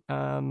you're,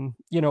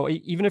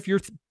 even if you're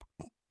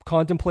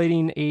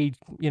contemplating a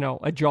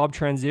job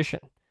transition,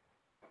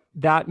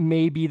 that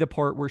may be the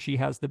part where she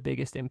has the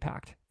biggest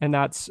impact. And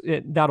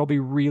that'll be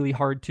really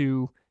hard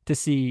to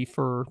see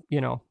for,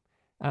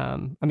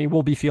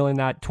 we'll be feeling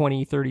that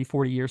 20, 30,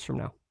 40 years from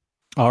now.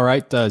 All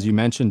right. As you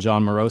mentioned,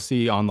 Jon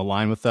Morosi on the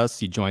line with us.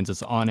 He joins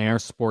us on air,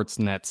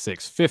 Sportsnet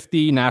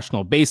 650,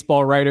 national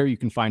baseball writer. You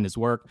can find his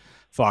work,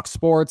 Fox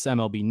Sports,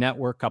 MLB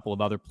Network, a couple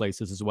of other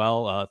places as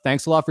well.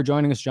 Thanks a lot for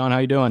joining us, John. How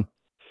you doing?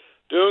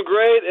 Doing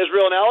great,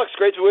 Israel and Alex.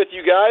 Great to be with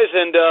you guys,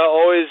 and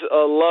always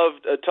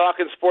loved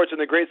talking sports in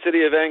the great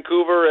city of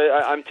Vancouver.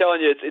 I'm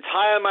telling you, it's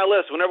high on my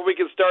list. Whenever we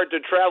can start to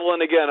traveling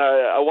again,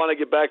 I want to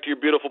get back to your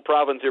beautiful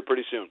province here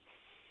pretty soon.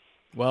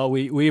 Well,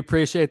 we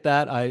appreciate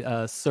that.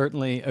 I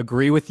certainly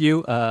agree with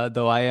you,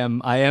 though I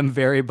am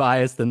very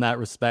biased in that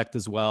respect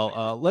as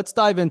well. Let's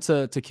dive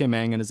into Kim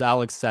Ng, and as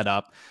Alex set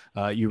up,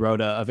 you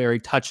wrote a very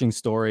touching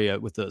story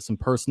with some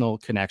personal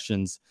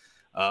connections.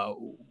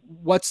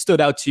 What stood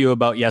out to you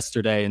about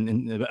yesterday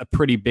and a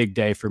pretty big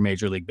day for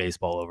Major League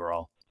Baseball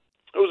overall?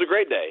 It was a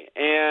great day,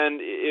 and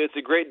it's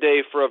a great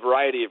day for a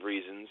variety of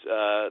reasons.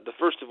 The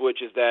first of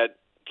which is that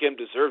Kim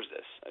deserves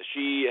this.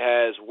 She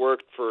has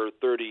worked for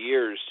 30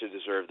 years to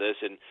deserve this,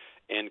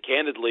 and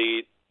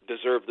candidly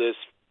deserved this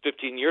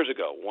 15 years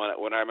ago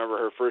when I remember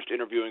her first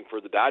interviewing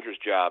for the Dodgers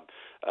job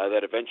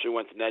that eventually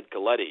went to Ned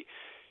Colletti.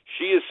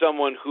 She is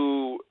someone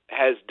who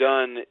has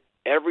done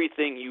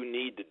everything you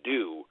need to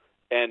do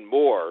and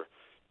more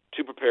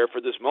to prepare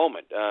for this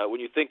moment. When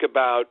you think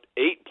about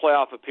 8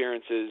 playoff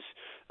appearances,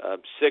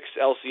 6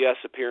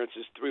 LCS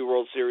appearances, 3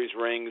 World Series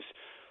rings,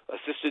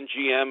 assistant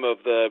GM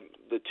of the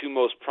 2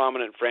 most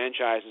prominent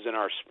franchises in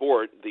our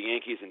sport, the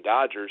Yankees and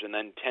Dodgers, and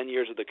then 10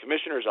 years at the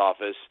commissioner's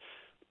office,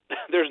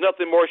 there's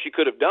nothing more she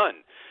could have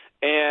done.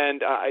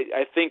 And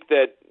I think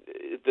that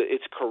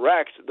it's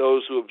correct,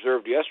 those who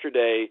observed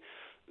yesterday,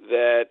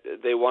 that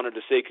they wanted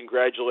to say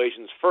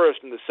congratulations first,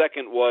 and the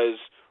second was,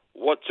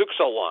 what took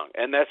so long?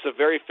 And that's a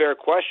very fair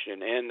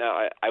question, and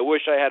I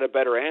wish I had a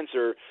better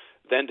answer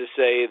than to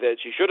say that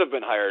she should have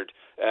been hired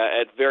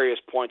at various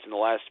points in the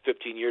last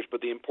 15 years.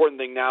 But the important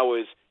thing now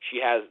is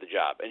she has the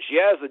job. And she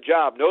has the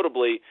job,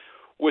 notably,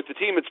 with the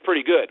team that's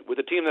pretty good, with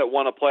a team that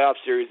won a playoff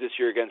series this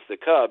year against the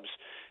Cubs,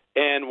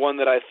 and one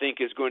that I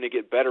think is going to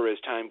get better as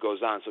time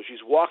goes on. So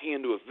she's walking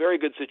into a very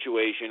good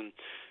situation.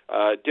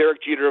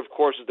 Derek Jeter, of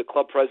course, is the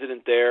club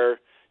president there.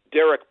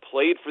 Derek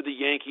played for the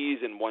Yankees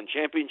and won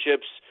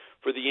championships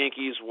for the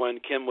Yankees when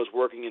Kim was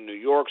working in New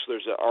York, so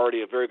there's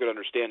already a very good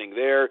understanding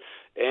there.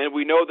 And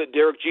we know that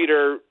Derek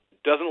Jeter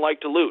doesn't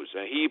like to lose.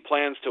 He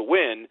plans to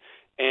win,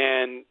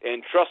 and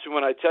trust me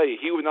when I tell you,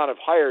 he would not have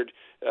hired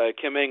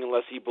Kim Ng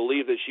unless he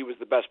believed that she was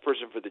the best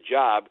person for the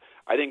job.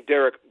 I think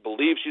Derek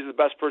believes she's the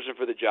best person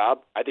for the job.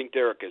 I think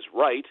Derek is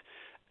right,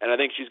 and I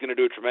think she's going to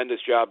do a tremendous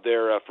job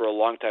there for a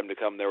long time to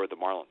come there with the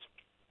Marlins.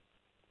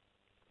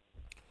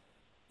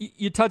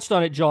 You touched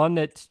on it, John,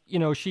 that,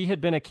 she had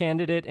been a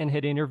candidate and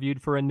had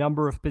interviewed for a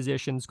number of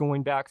positions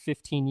going back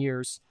 15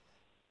 years.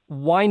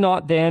 Why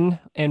not then,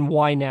 and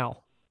why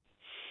now?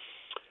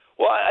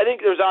 Well, I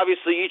think there's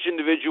obviously each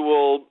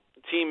individual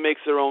team makes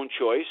their own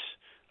choice,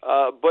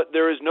 but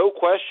there is no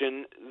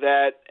question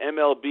that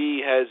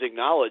MLB has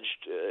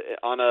acknowledged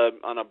on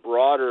a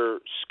broader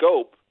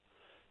scope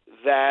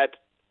that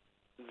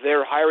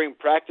their hiring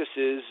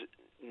practices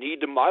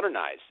need to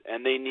modernize,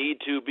 and they need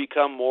to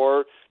become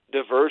more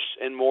diverse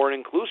and more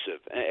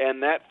inclusive.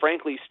 And that,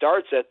 frankly,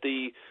 starts at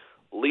the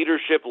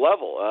leadership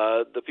level,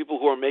 the people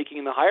who are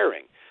making the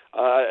hiring.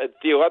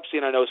 Theo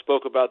Epstein, I know,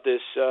 spoke about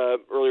this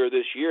earlier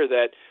this year,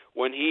 that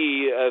when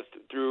he,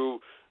 through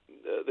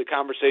the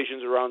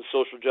conversations around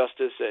social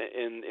justice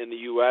in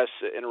the U.S.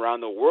 and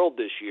around the world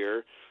this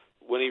year,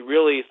 when he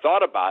really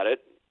thought about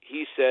it,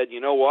 he said,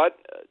 you know what,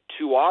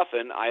 too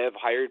often I have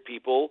hired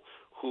people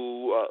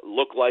who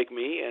look like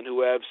me and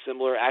who have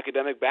similar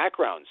academic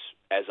backgrounds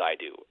as I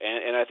do.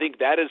 And I think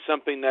that is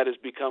something that has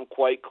become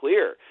quite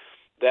clear,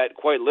 that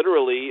quite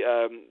literally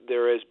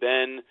there has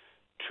been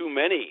too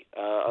many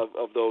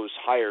of those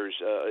hires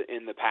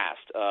in the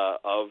past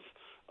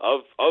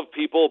of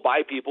people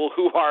by people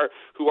who are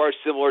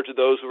similar to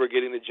those who are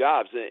getting the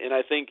jobs. And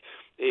I think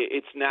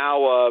it's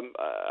now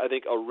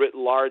a writ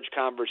large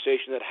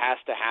conversation that has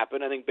to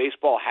happen. I think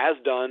baseball has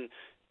done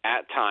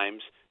at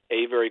times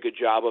a very good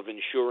job of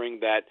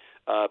ensuring that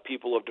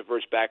people of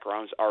diverse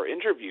backgrounds are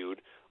interviewed,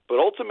 but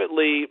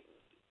ultimately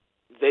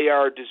they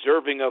are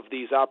deserving of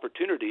these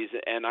opportunities,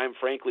 and I'm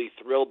frankly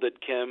thrilled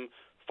that Kim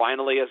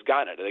finally has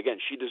gotten it. And again,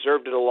 she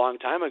deserved it a long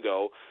time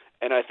ago,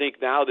 and I think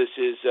now this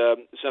is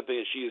something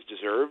that she has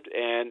deserved,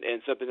 and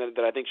something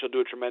that I think she'll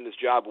do a tremendous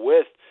job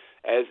with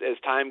as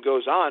time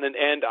goes on.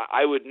 And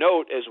I would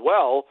note as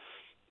well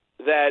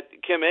that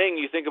Kim Ng,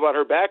 you think about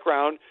her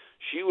background,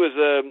 she was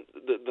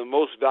the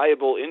most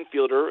valuable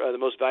infielder, the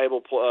most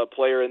valuable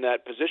player in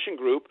that position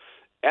group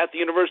at the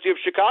University of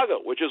Chicago,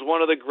 which is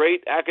one of the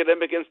great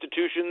academic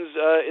institutions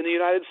in the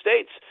United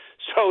States.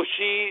 So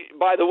she,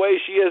 by the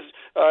way, she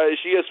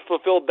has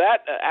fulfilled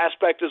that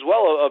aspect as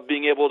well of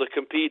being able to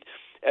compete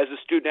as a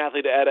student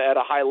athlete at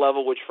a high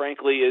level, which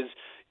frankly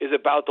is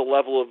about the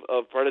level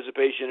of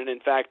participation, and in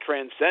fact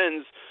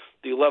transcends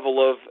the level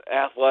of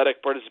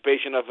athletic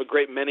participation of a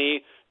great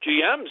many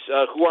GMs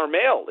who are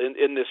male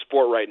in this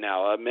sport right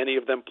now. Many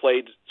of them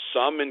played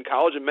some in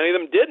college, and many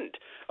of them didn't.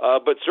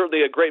 But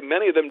certainly a great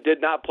many of them did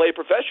not play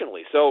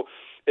professionally. So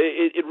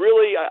it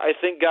really, I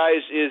think,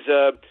 guys, is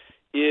a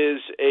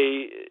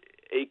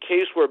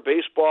case where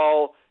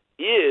baseball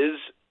is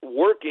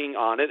working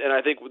on it, and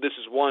I think this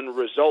is one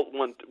result,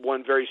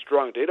 one very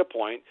strong data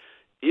point,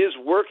 is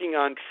working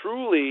on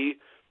truly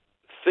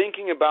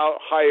thinking about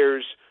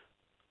hires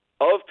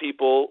of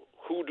people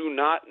who do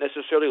not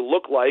necessarily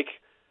look like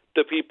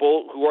the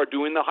people who are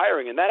doing the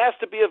hiring. And that has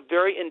to be a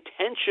very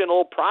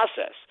intentional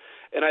process.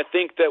 And I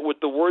think that with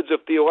the words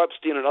of Theo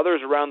Epstein and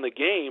others around the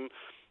game,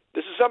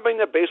 this is something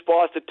that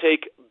baseball has to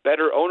take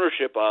better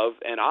ownership of.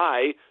 And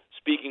I,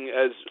 speaking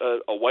as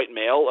a white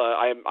male,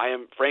 I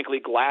am frankly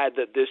glad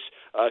that this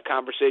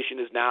conversation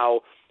is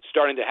now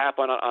starting to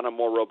happen on a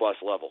more robust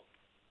level.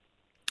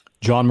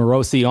 Jon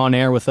Morosi on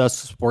air with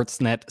us,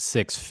 Sportsnet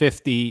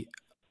 650.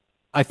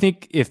 I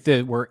think if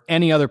there were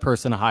any other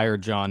person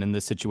hired, John, in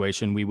this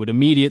situation, we would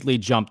immediately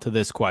jump to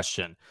this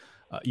question.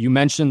 You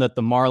mentioned that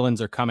the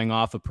Marlins are coming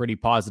off a pretty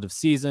positive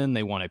season.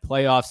 They won a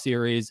playoff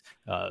series.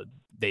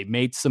 They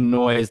made some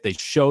noise. They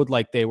showed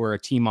like they were a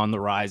team on the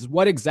rise.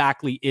 What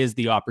exactly is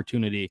the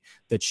opportunity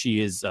that she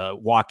is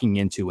walking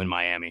into in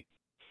Miami?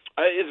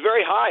 It's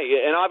very high.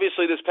 And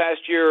obviously this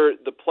past year,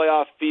 the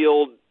playoff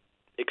field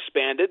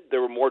expanded.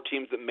 There were more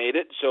teams that made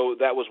it. So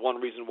that was one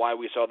reason why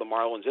we saw the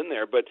Marlins in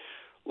there. But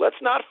let's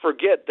not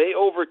forget, they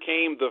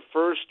overcame the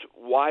first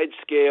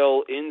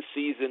wide-scale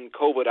in-season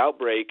COVID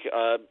outbreak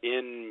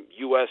in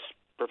U.S.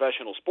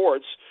 professional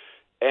sports.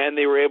 And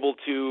they were able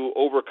to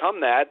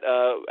overcome that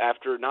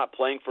after not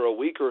playing for a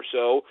week or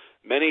so.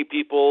 Many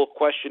people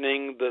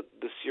questioning the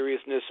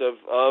seriousness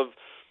of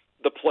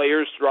the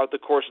players throughout the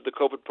course of the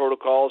COVID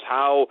protocols.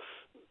 How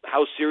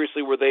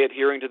seriously were they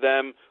adhering to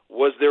them?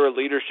 Was there a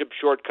leadership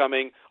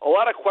shortcoming? A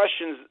lot of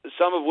questions,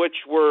 some of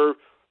which were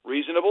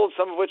reasonable, and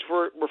some of which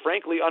were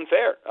frankly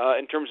unfair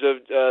in terms of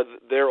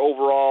their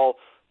overall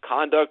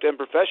conduct and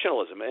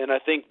professionalism. And I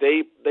think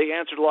they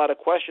answered a lot of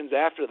questions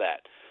after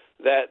that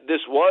this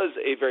was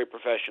a very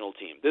professional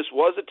team. This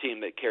was a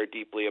team that cared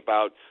deeply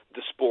about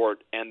the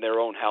sport and their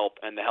own health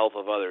and the health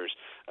of others.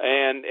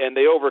 And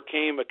they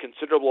overcame a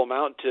considerable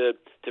amount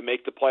to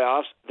make the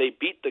playoffs. They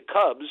beat the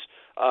Cubs,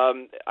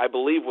 I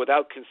believe,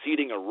 without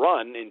conceding a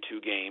run in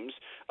 2 games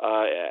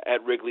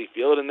at Wrigley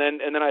Field, and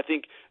then I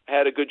think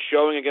had a good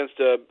showing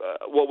against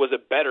what was a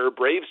better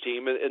Braves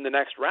team in the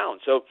next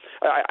round. So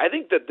I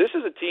think that this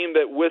is a team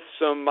that, with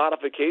some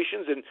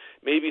modifications and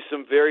maybe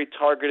some very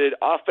targeted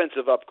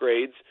offensive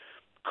upgrades,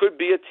 could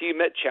be a team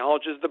that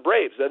challenges the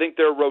Braves. I think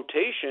their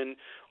rotation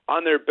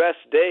on their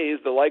best days,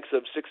 the likes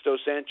of Sixto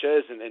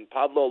Sanchez and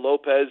Pablo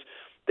Lopez,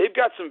 they've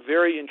got some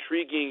very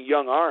intriguing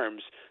young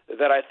arms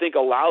that I think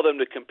allow them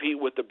to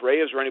compete with the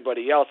Braves or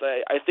anybody else.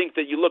 I think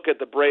that you look at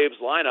the Braves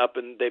lineup,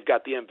 and they've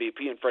got the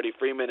MVP in Freddie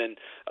Freeman, and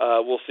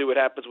we'll see what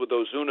happens with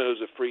Ozuna,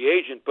 who's a free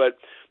agent. But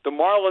the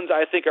Marlins,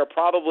 I think, are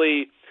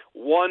probably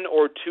 1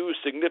 or 2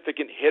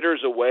 significant hitters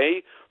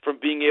away from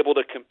being able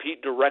to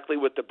compete directly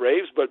with the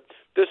Braves. But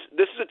this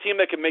is a team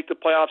that can make the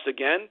playoffs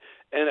again.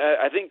 And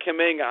I think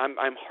Kim Ng,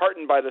 I'm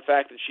heartened by the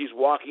fact that she's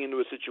walking into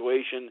a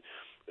situation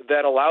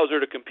that allows her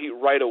to compete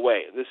right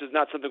away. This is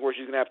not something where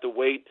she's going to have to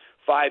wait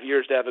 5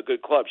 years to have a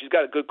good club. She's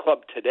got a good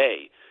club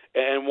today,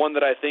 and one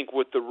that I think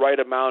with the right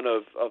amount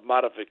of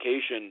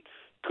modification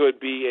could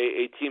be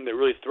a team that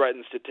really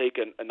threatens to take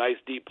a nice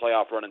deep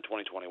playoff run in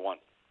 2021.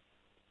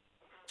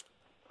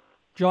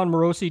 Jon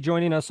Morosi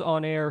joining us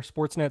on air,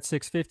 Sportsnet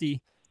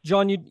 650.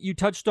 John, you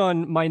touched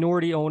on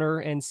minority owner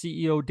and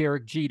CEO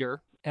Derek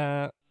Jeter.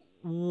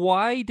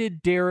 Why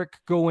did Derek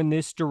go in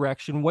this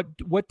direction?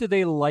 What do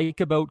they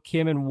like about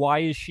Kim, and why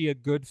is she a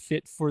good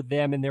fit for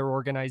them and their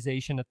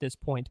organization at this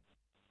point?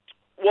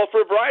 Well,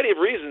 for a variety of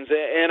reasons,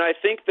 and I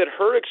think that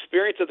her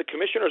experience at the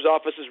commissioner's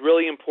office is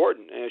really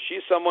important. She's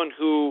someone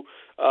who,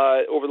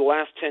 over the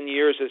last 10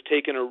 years, has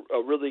taken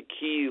a really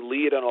key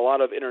lead on a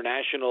lot of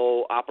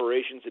international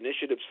operations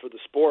initiatives for the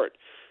sport.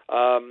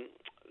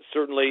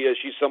 Certainly,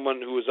 she's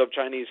someone who is of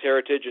Chinese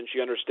heritage, and she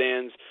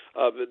understands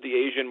the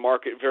Asian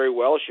market very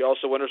well. She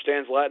also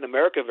understands Latin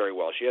America very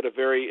well. She had a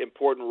very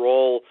important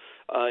role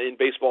in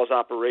baseball's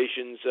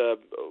operations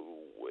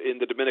in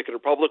the Dominican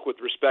Republic with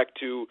respect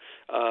to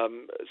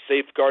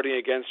safeguarding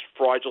against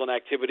fraudulent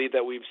activity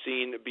that we've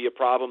seen be a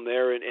problem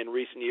there in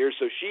recent years.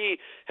 So she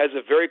has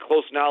a very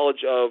close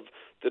knowledge of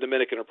the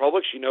Dominican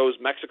Republic. She knows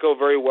Mexico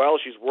very well.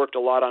 She's worked a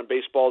lot on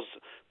baseball's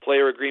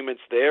player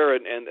agreements there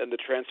and the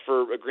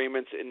transfer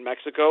agreements in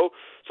Mexico.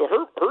 So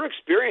her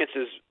experience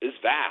is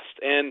vast.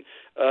 And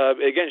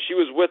again, she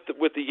was with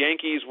the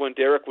Yankees when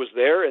Derek was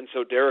there, and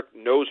so Derek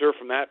knows her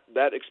from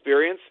that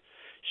experience.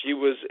 She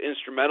was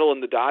instrumental in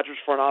the Dodgers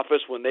front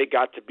office when they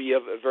got to be a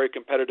very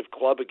competitive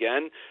club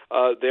again.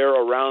 There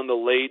around the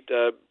late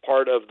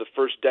part of the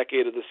first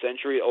decade of the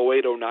century,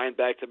 08-09,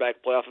 back-to-back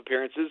playoff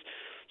appearances.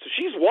 So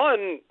she's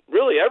won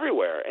really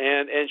everywhere,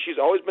 and she's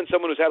always been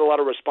someone who's had a lot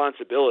of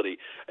responsibility.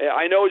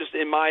 I know just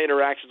in my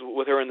interactions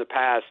with her in the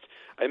past,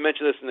 I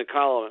mentioned this in the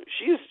column,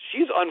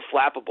 she's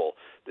unflappable.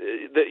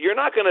 You're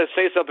not going to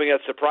say something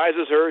that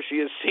surprises her. She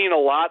has seen a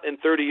lot in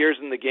 30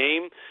 years in the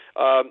game.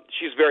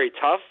 She's very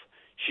tough.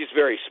 She's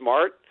very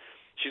smart.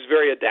 She's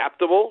very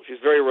adaptable.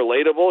 She's very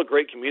relatable, a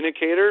great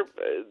communicator.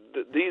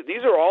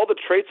 These are all the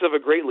traits of a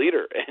great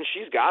leader, and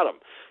she's got them.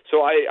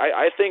 So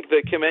I think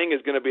that Kim Ng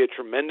is going to be a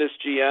tremendous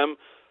GM.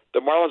 The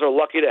Marlins are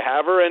lucky to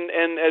have her, and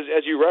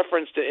as you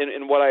referenced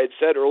in what I had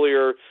said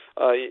earlier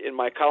in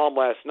my column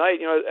last night,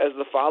 as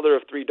the father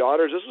of 3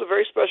 daughters, this was a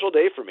very special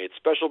day for me. It's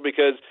special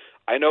because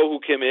I know who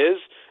Kim is.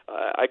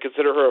 I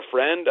consider her a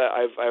friend.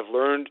 I've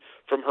learned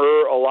from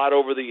her a lot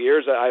over the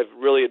years. I've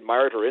really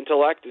admired her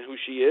intellect and who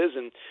she is,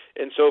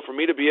 and so for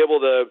me to be able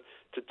to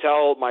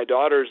tell my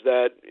daughters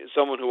that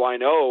someone who I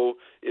know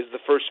is the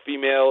first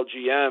female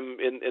GM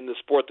in the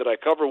sport that I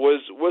cover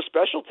was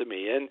special to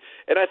me. And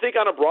I think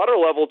on a broader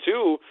level,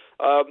 too,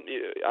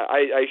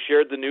 I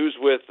shared the news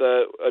with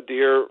a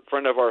dear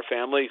friend of our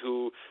family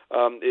who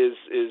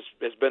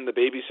has been the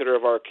babysitter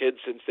of our kids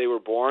since they were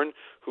born,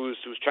 who's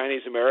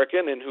Chinese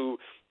American and who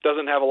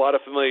doesn't have a lot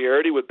of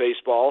familiarity with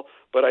baseball,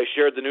 but I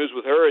shared the news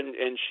with her,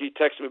 and she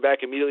texted me back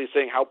immediately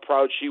saying how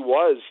proud she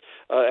was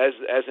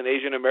as an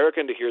Asian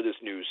American to hear this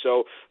news.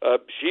 So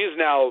she's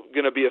now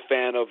going to be a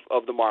fan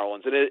of the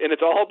Marlins, and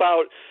it's all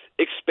about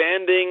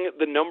expanding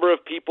the number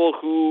of people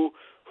who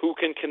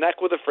can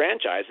connect with a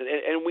franchise.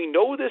 And we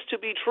know this to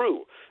be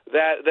true,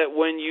 that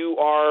when you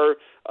are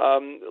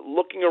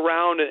looking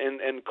around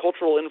and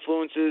cultural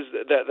influences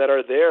that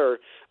are there,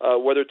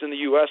 whether it's in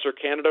the U.S. or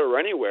Canada or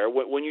anywhere,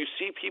 when you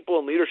see people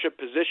in leadership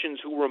positions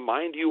who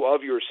remind you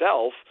of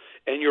yourself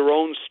and your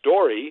own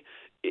story,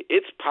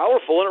 it's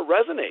powerful and it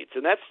resonates.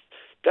 And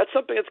that's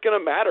something that's going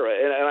to matter,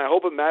 and I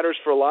hope it matters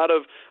for a lot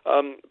of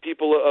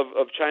people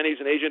of Chinese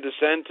and Asian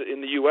descent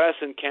in the U.S.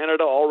 and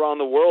Canada, all around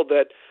the world,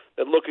 that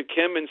look at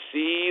Kim and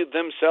see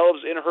themselves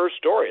in her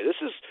story.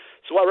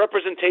 It's why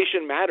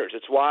representation matters.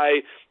 It's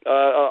why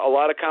a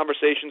lot of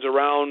conversations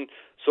around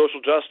social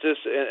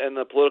justice and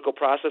the political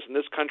process in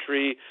this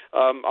country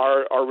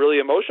are really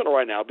emotional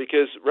right now,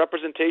 because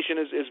representation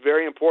is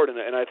very important.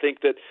 And I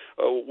think that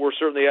we're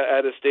certainly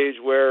at a stage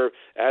where,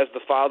 as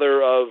the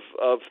father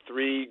of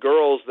three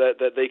girls,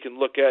 that they can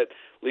look at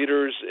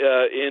leaders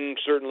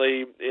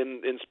certainly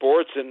in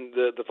sports and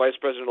the vice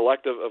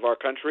president-elect of our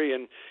country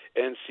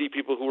and see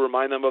people who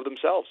remind them of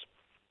themselves.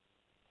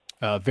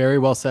 Very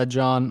well said,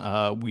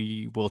 John.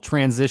 We will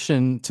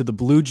transition to the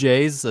Blue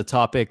Jays, a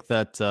topic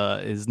that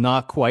is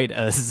not quite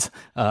as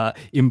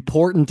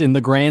important in the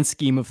grand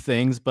scheme of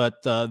things,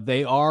 but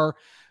they are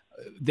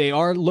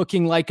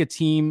looking like a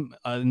team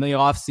in the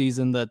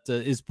offseason that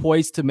is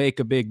poised to make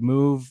a big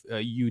move.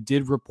 You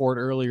did report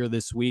earlier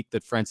this week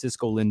that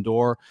Francisco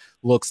Lindor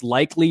looks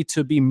likely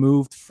to be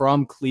moved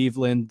from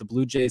Cleveland. The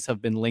Blue Jays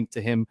have been linked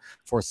to him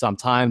for some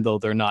time, though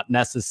they're not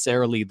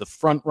necessarily the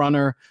front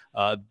runner.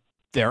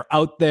 They're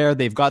out there.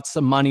 They've got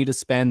some money to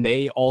spend.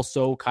 They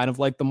also, kind of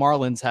like the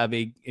Marlins, have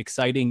a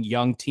exciting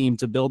young team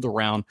to build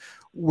around.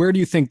 Where do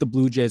you think the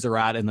Blue Jays are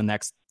at in the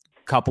next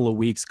couple of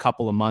weeks,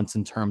 couple of months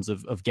in terms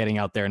of getting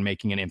out there and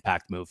making an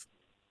impact move?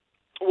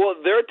 Well,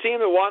 they're a team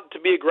that want to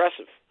be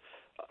aggressive.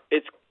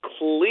 It's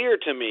clear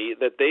to me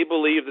that they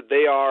believe that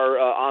they are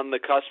on the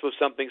cusp of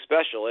something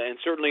special, and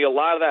certainly a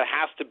lot of that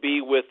has to be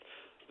with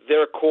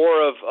their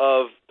core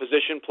of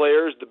position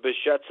players, the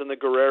Bichetts and the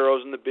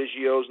Guerreros and the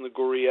Biggios and the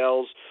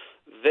Gurriels.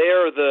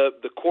 They're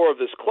the core of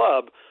this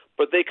club,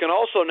 but they can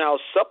also now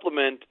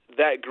supplement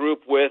that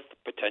group with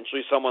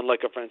potentially someone like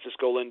a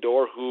Francisco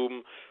Lindor,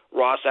 whom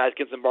Ross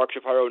Atkins and Mark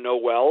Shapiro know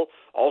well.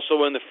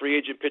 Also in the free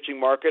agent pitching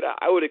market,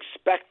 I would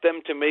expect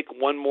them to make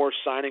one more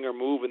signing or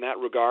move in that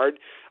regard.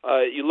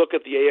 You look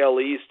at the AL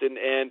East,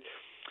 and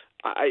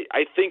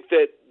I think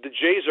that the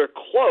Jays are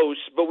close,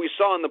 but we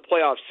saw in the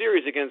playoff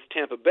series against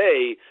Tampa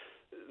Bay,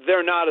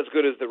 they're not as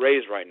good as the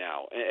Rays right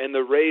now. And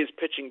the Rays'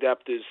 pitching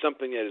depth is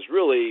something that is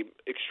really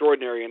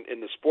extraordinary in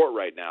the sport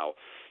right now.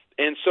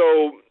 And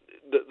so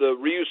the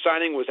Ryu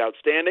signing was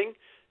outstanding.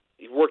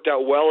 He worked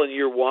out well in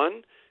year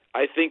one.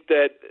 I think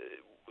that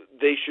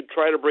they should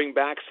try to bring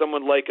back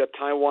someone like a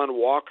Taijuan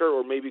Walker,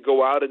 or maybe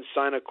go out and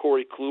sign a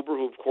Corey Kluber,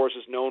 who, of course,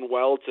 is known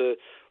well to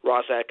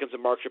Ross Atkins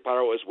and Mark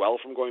Shapiro as well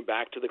from going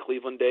back to the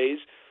Cleveland days.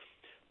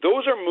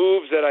 Those are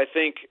moves that I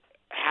think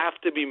have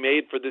to be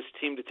made for this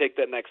team to take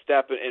that next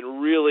step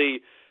and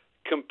really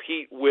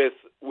compete with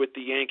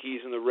the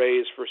Yankees and the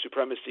Rays for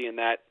supremacy in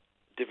that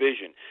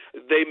division.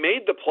 They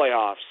made the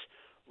playoffs,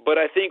 but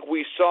I think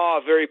we saw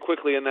very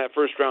quickly in that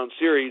first-round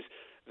series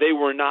they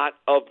were not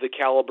of the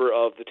caliber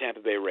of the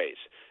Tampa Bay Rays.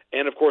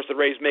 And, of course, the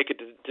Rays make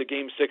it to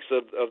Game 6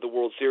 of the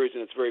World Series,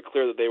 and it's very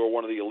clear that they were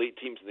one of the elite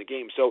teams in the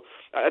game. So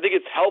I think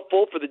it's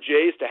helpful for the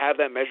Jays to have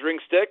that measuring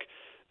stick.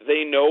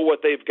 They know what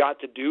they've got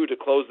to do to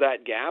close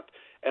that gap.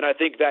 And I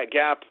think that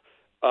gap,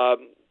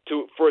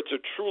 for it to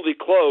truly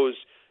close,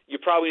 you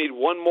probably need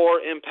one more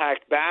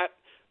impact bat.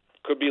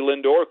 Could be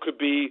Lindor, could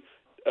be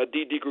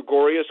Didi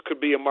Gregorius, could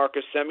be a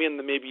Marcus Semien,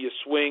 then maybe you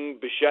swing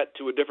Bichette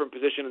to a different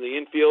position in the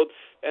infield.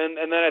 And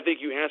then I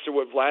think you answer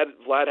what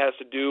Vlad has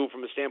to do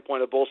from a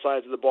standpoint of both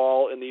sides of the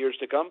ball in the years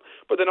to come.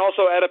 But then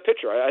also add a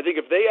pitcher. I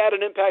think if they add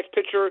an impact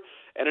pitcher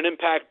and an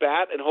impact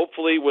bat, and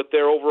hopefully with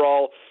their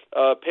overall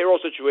payroll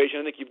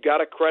situation, I think you've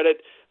got to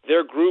credit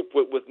their group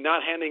with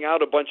not handing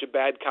out a bunch of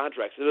bad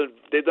contracts.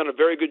 They've done a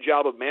very good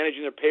job of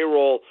managing their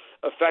payroll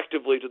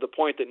effectively, to the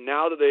point that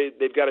now that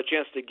they've got a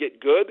chance to get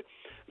good,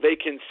 they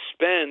can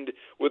spend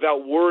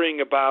without worrying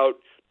about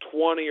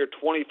 $20 or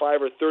 $25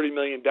 or $30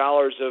 million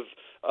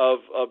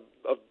of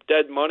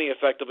dead money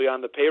effectively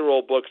on the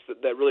payroll books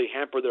that really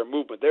hamper their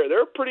movement.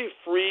 They're a pretty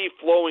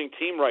free-flowing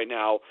team right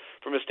now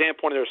from a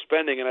standpoint of their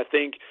spending, and I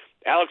think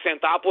Alex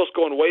Anthopoulos,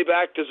 going way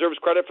back, deserves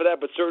credit for that,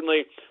 but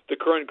certainly the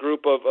current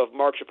group of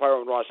Mark Shapiro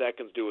and Ross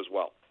Atkins do as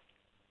well.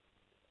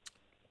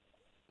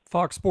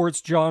 Fox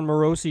Sports' John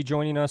Morosi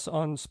joining us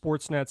on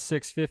Sportsnet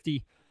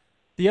 650.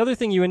 The other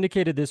thing you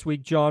indicated this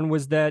week, John,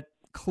 was that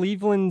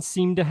Cleveland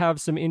seemed to have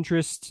some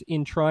interest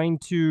in trying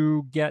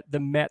to get the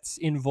Mets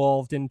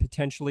involved in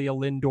potentially a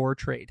Lindor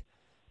trade.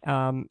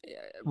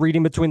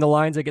 Reading between the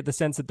lines, I get the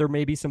sense that there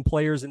may be some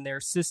players in their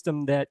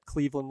system that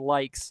Cleveland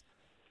likes.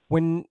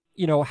 When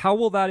how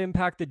will that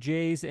impact the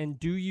Jays? And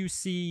do you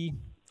see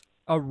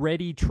a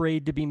ready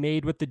trade to be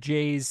made with the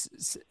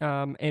Jays?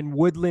 And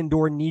would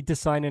Lindor need to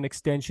sign an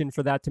extension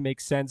for that to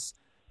make sense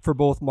for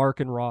both Mark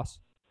and Ross?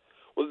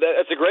 Well,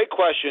 that's a great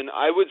question.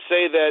 I would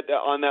say that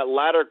on that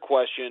latter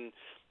question,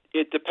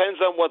 it depends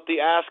on what the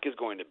ask is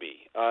going to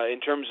be in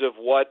terms of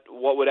what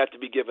would have to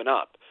be given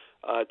up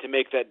to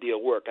make that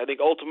deal work. I think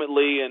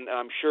ultimately, and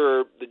I'm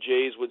sure the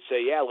Jays would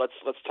say, yeah, let's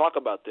talk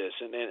about this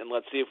and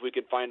let's see if we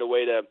could find a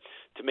way to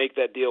make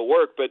that deal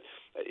work. But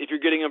if you're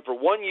getting him for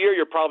 1 year,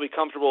 you're probably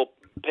comfortable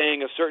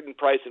paying a certain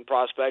price in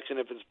prospects, and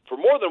if it's for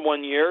more than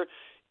 1 year,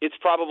 it's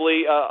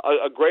probably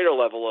a greater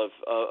level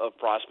of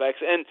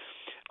prospects. And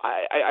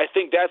I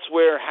think that's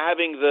where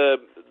having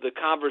the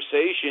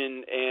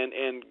conversation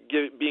and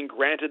being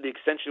granted the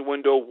extension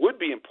window would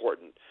be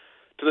important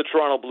to the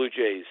Toronto Blue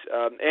Jays.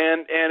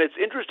 And it's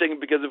interesting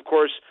because, of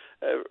course,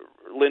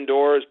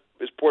 Lindor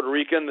is Puerto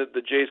Rican.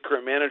 The Jays'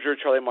 current manager,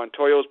 Charlie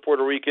Montoyo, is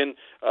Puerto Rican.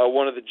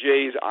 One of the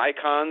Jays'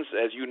 icons,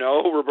 as you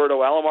know, Roberto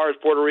Alomar, is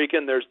Puerto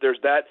Rican. There's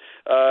that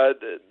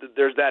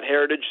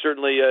heritage.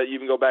 Certainly, you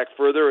can go back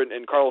further,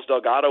 and Carlos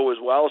Delgado as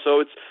well.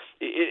 So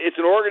it's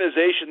an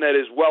organization that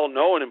is well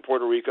known in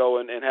Puerto Rico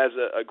and has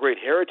a great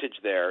heritage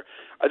there.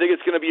 I think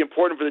it's going to be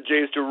important for the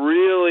Jays to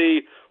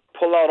really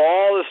pull out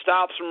all the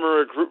stops from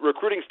a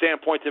recruiting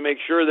standpoint to make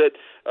sure that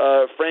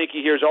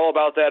Frankie hears all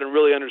about that and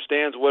really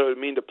understands what it would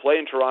mean to play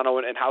in Toronto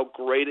and how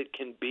great it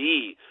can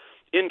be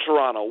in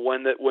Toronto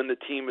when the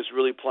team is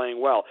really playing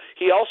well.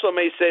 He also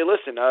may say,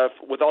 listen,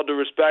 with all due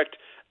respect,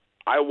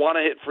 I want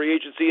to hit free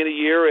agency in a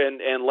year,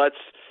 and let's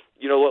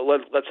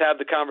have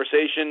the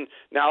conversation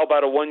now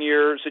about a 1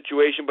 year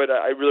situation, but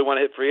I really want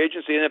to hit free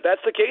agency. And if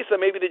that's the case, then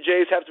maybe the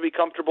Jays have to be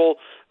comfortable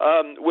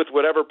with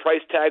whatever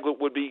price tag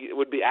would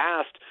be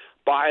asked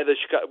by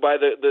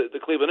the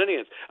Cleveland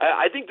Indians.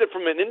 I think that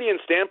from an Indian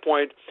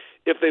standpoint,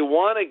 if they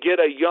want to get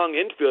a young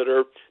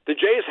infielder, the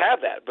Jays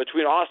have that.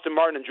 Between Austin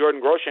Martin and Jordan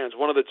Groshans,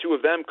 one of the two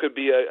of them could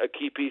be a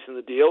key piece in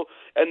the deal.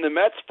 And the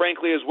Mets,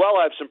 frankly, as well,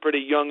 have some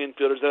pretty young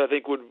infielders that I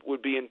think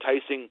would be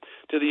enticing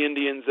to the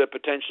Indians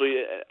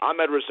potentially.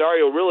 Ahmed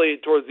Rosario really,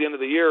 towards the end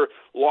of the year,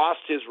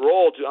 lost his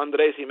role to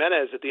Andres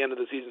Jimenez at the end of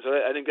the season. So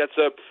I think that's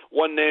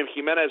one name.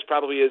 Jimenez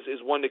probably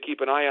is one to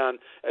keep an eye on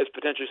as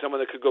potentially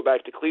someone that could go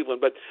back to Cleveland.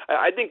 But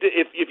I think that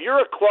if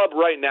you're a club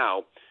right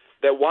now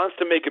that wants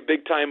to make a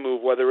big-time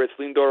move, whether it's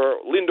Lindor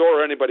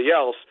or anybody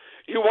else,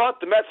 you want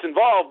the Mets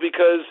involved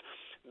because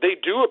they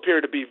do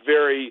appear to be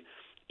very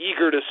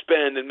eager to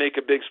spend and make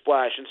a big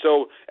splash. And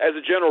so, as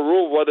a general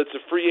rule, whether it's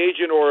a free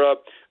agent or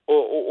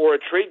a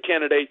trade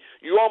candidate,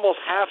 you almost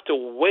have to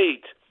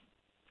wait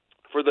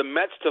for the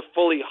Mets to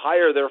fully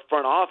hire their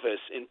front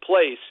office in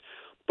place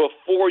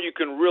before you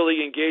can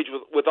really engage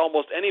with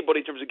almost anybody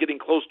in terms of getting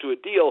close to a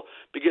deal,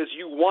 because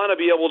you want to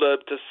be able to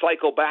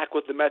cycle back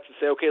with the Mets and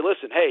say, okay,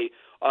 listen, hey,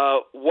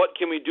 what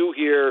can we do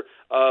here?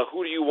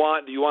 Who do you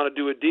want? Do you want to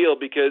do a deal?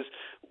 Because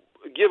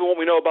given what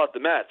we know about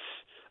the Mets,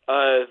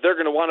 they're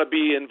going to want to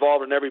be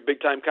involved in every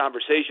big-time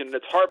conversation, and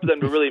it's hard for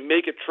them to really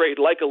make a trade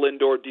like a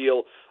Lindor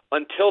deal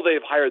until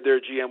they've hired their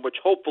GM, which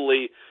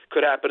hopefully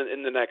could happen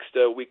in the next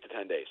week to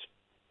 10 days.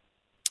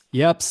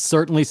 Yep,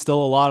 certainly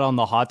still a lot on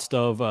the hot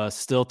stove,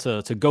 still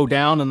to go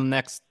down in the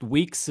next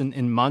weeks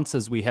and months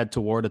as we head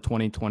toward a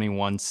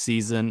 2021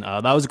 season.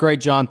 That was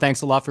great, John.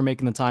 Thanks a lot for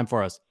making the time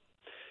for us.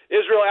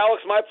 Israel,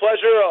 Alex, my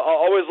pleasure. I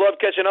always love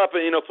catching up,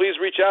 and please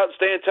reach out and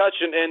stay in touch.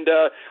 And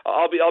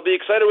I'll be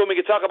excited when we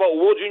can talk about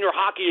World Junior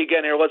Hockey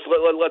again here. Let's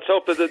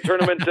hope that the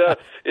tournament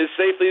is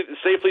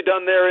safely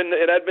done there in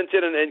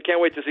Edmonton, and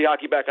can't wait to see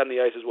hockey back on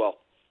the ice as well.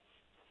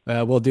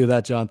 We'll do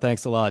that, John.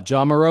 Thanks a lot.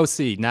 John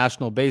Morosi,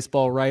 national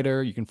baseball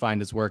writer. You can find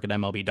his work at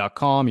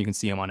MLB.com. You can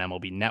see him on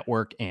MLB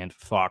Network and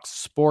Fox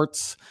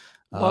Sports.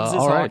 Loves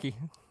his hockey.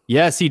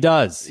 Yes, he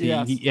does.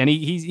 Yes.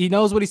 He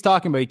knows what he's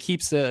talking about.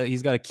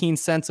 He's got a keen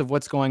sense of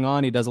what's going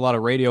on. He does a lot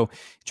of radio.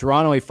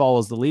 Toronto, he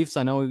follows the Leafs.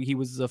 I know he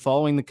was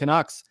following the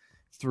Canucks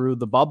through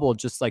the bubble,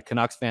 just like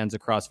Canucks fans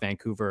across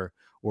Vancouver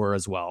were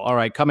as well. All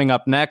right, coming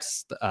up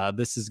next,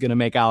 this is going to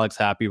make Alex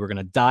happy. We're going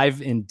to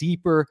dive in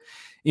deeper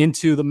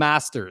into the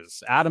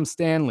Masters. Adam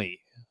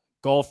Stanley,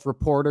 golf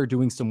reporter,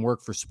 doing some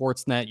work for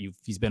Sportsnet.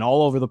 He's been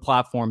all over the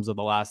platforms of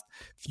the last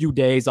few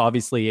days.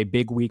 Obviously, a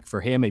big week for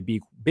him, a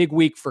big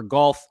week for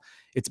golf.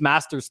 It's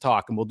Masters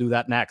Talk, and we'll do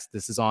that next.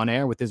 This is On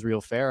Air with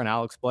Israel Fair and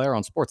Alex Blair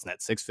on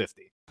Sportsnet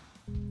 650.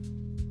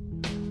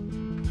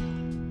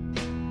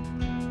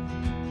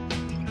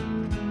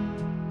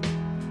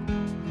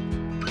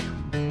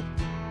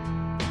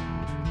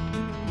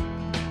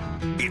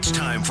 It's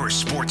time for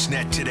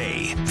Sportsnet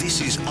Today.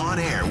 This is On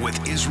Air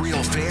with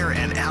Israel Fair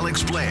and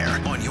Alex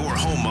Blair on your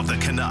home of the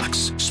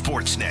Canucks,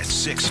 Sportsnet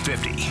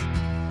 650.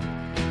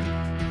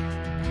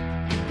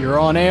 You're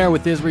on air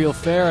with Israel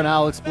Fair and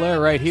Alex Blair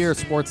right here,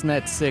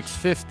 Sportsnet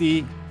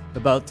 650.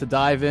 About to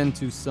dive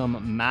into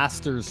some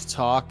Masters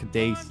talk,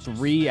 day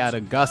 3 at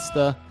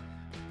Augusta.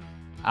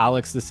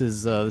 Alex, this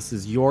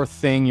is your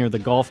thing. You're the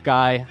golf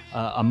guy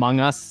among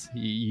us.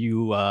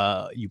 You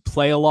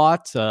play a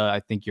lot. I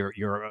think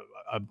you're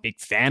a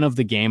big fan of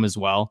the game as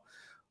well.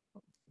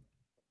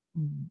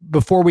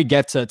 before we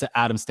get to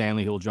Adam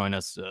Stanley, who will join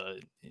us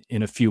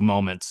in a few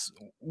moments,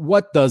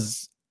 what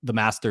does the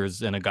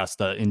Masters in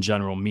Augusta in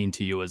general mean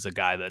to you as a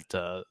guy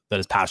that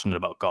is passionate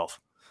about golf?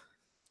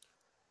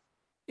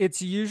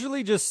 It's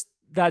usually just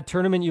that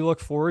tournament you look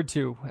forward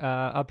to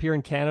up here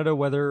in Canada,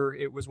 whether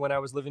it was when I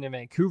was living in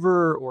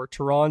Vancouver or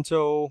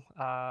Toronto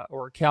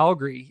or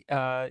Calgary.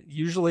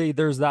 Usually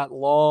there's that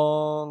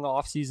long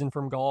off season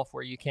from golf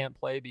where you can't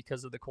play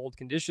because of the cold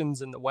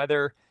conditions and the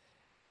weather.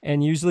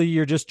 And usually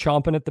you're just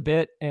chomping at the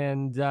bit.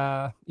 And,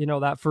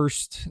 that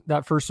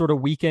first sort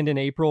of weekend in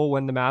April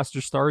when the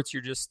Masters starts,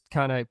 you're just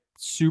kind of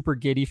super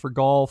giddy for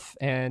golf,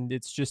 and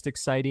it's just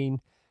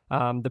exciting.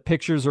 The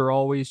pictures are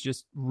always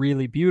just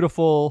really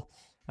beautiful.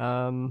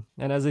 And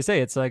as I say,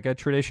 it's like a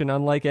tradition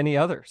unlike any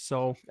other.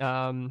 So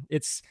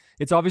it's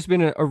obviously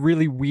been a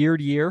really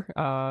weird year.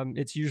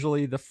 It's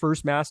usually the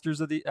first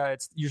Masters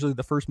it's usually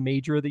the first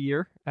major of the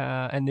year.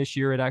 And this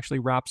year it actually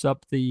wraps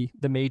up the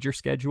major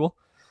schedule.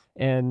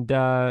 And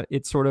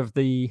it's sort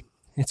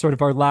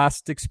of our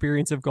last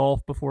experience of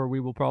golf before we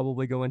will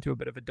probably go into a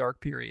bit of a dark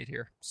period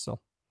here. So.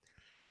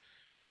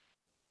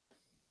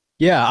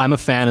 Yeah, I'm a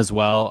fan as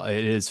well.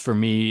 It is for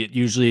me. It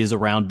usually is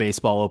around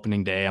baseball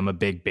opening day. I'm a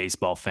big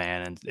baseball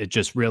fan, and it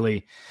just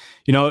really,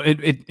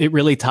 it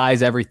really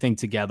ties everything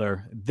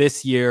together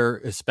this year,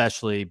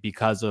 especially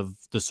because of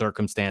the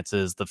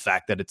circumstances, the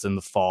fact that it's in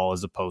the fall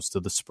as opposed to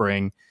the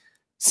spring.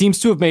 Seems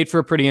to have made for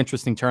a pretty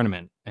interesting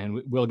tournament,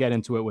 and we'll get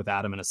into it with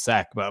Adam in a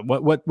sec. But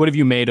what have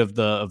you made of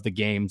the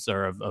games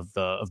or of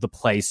the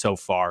play so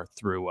far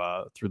through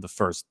the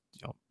first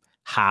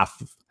half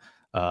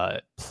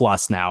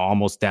plus now,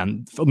 almost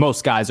done?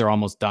 Most guys are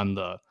almost done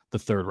the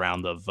third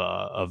round of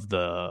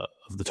the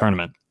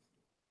tournament.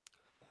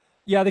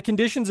 Yeah, the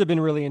conditions have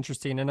been really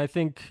interesting, and I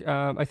think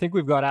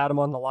we've got Adam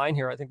on the line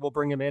here. I think we'll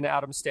bring him in,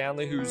 Adam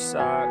Stanley, who's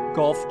a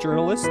golf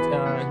journalist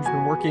who's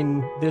been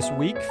working this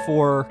week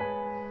for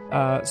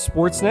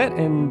Sportsnet,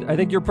 and I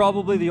think you're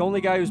probably the only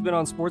guy who's been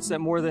on Sportsnet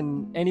more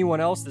than anyone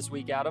else this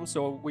week, Adam.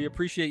 So we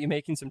appreciate you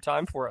making some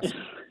time for us.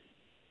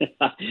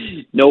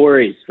 No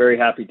worries. Very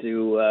happy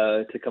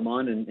to come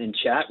on and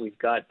chat. We've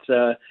got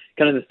kind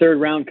of the third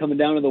round coming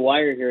down to the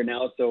wire here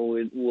now, so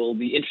we'll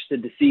be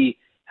interested to see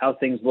how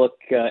things look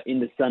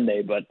into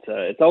Sunday. But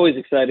it's always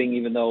exciting,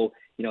 even though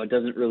it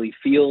doesn't really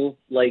feel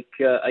like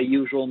a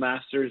usual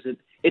Masters.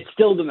 It's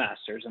still the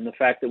Masters, and the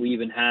fact that we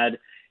even had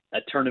a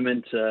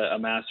tournament, a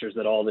Masters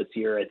at all this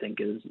year, I think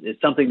is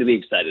something to be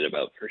excited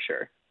about for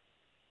sure.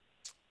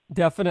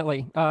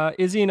 Definitely.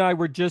 Izzy and I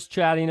were just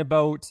chatting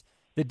about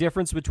the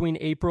difference between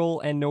April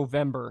and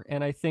November.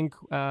 And I think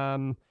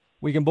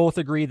we can both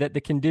agree that the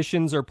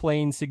conditions are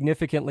playing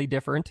significantly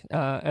different.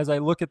 As I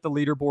look at the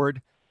leaderboard,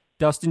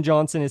 Dustin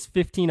Johnson is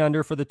 15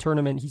 under for the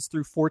tournament. He's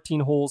through 14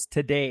 holes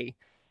today.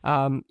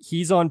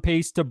 He's on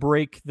pace to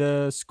break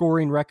the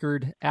scoring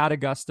record at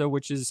Augusta,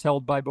 which is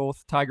held by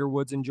both Tiger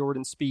Woods and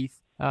Jordan Spieth.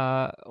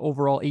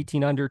 Overall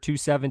 18 under,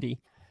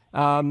 270.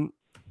 How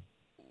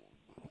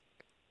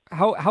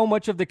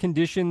much of the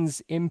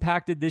conditions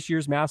impacted this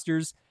year's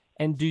Masters?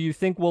 And do you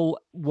think we'll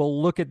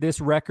look at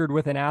this record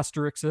with an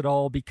asterisk at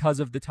all because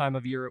of the time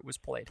of year it was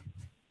played?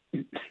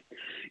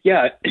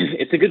 Yeah,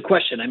 it's a good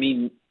question. I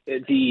mean,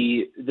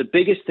 the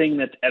biggest thing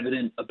that's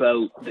evident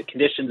about the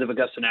conditions of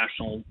Augusta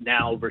National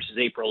now versus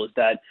April is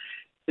that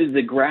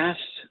the grass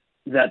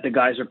that the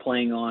guys are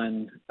playing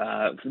on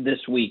this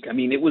week. I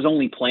mean, it was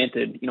only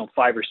planted,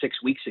 5 or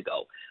 6 weeks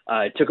ago.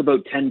 It took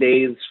about 10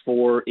 days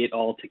for it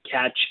all to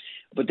catch.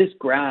 But this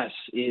grass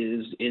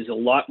is a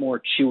lot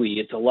more chewy.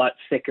 It's a lot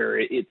thicker.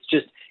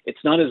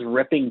 It's not as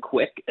ripping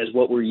quick as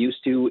what we're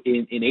used to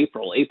in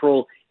April.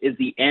 April is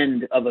the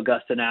end of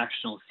Augusta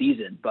National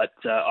season, but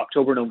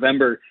October,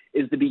 November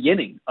is the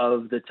beginning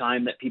of the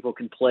time that people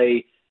can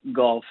play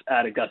golf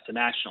at Augusta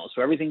National.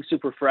 So everything's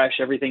super fresh.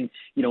 Everything,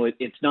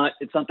 it's not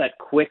that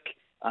quick.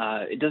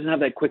 It doesn't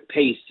have that quick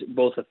pace,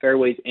 both the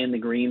fairways and the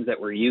greens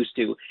that we're used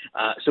to.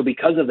 So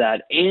because of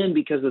that, and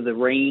because of the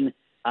rain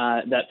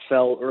that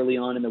fell early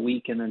on in the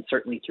week, and then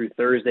certainly through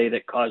Thursday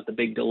that caused the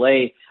big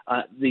delay,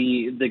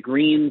 the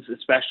greens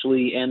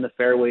especially and the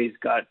fairways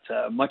got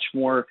much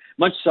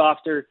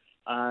softer.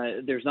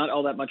 There's not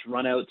all that much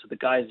run out. So the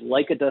guys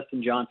like a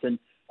Dustin Johnson,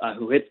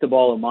 who hits the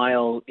ball a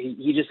mile,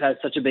 he just has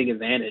such a big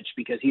advantage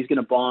because he's going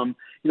to bomb,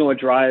 a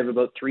drive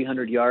about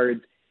 300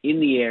 yards in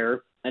the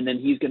air, and then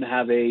he's going to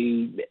have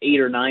a 8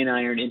 or 9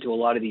 iron into a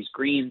lot of these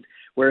greens,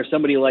 where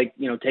somebody like,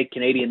 take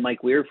Canadian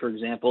Mike Weir, for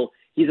example,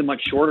 he's a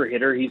much shorter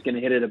hitter. He's going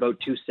to hit it about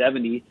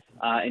 270,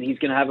 and he's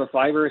going to have a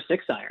 5 or a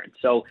 6 iron.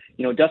 So,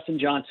 Dustin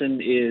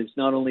Johnson is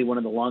not only one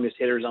of the longest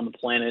hitters on the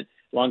planet,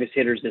 longest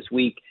hitters this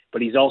week,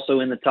 but he's also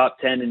in the top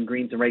 10 in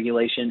greens and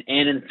regulation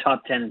and in the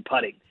top 10 in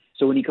putting.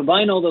 So when you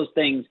combine all those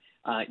things,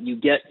 you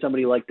get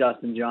somebody like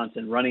Dustin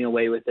Johnson running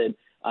away with it,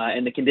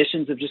 and the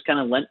conditions have just kind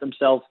of lent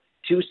themselves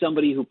to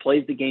somebody who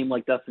plays the game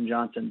like Dustin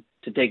Johnson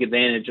to take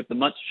advantage of the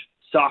much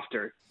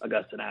softer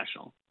Augusta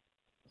National.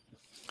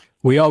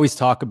 We always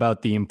talk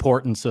about the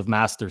importance of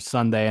Masters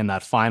Sunday and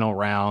that final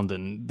round,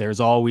 and there's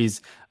always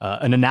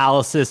an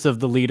analysis of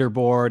the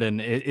leaderboard.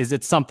 And is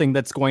it something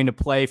that's going to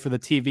play for the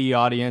TV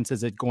audience?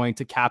 Is it going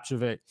to capture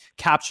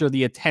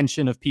the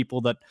attention of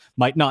people that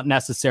might not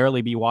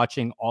necessarily be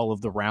watching all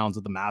of the rounds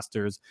of the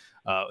Masters?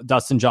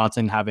 Dustin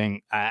Johnson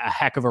having a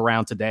heck of a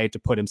round today to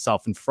put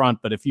himself in front.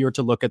 But if you were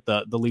to look at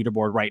the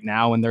leaderboard right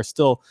now, and there's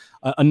still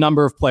a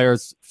number of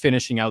players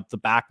finishing out the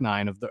back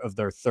nine of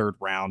their third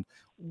round,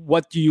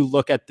 what do you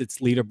look at this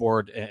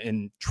leaderboard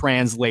and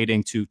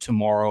translating to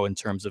tomorrow in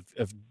terms of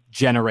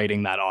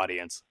generating that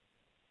audience?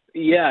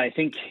 Yeah, I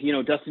think,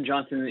 Dustin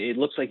Johnson, it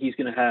looks like he's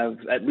going to have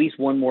at least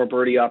one more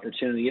birdie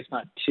opportunity, if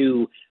not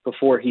two,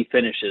 before he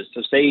finishes.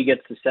 So say he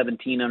gets to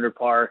 17 under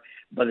par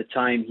by the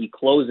time he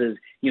closes,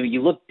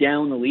 you look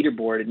down the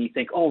leaderboard and you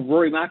think, oh,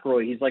 Rory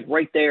McIlroy, he's like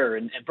right there.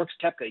 And Brooks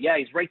Koepka, yeah,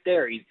 he's right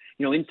there. He's,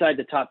 inside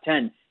the top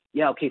 10.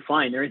 Yeah, okay,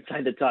 fine. They're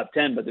inside the top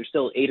 10, but there's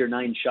still 8 or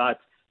 9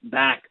 shots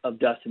back of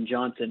Dustin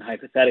Johnson,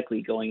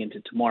 hypothetically, going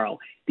into tomorrow.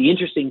 The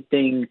interesting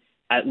thing,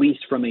 at least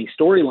from a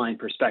storyline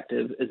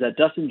perspective, is that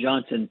Dustin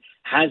Johnson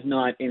has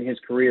not in his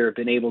career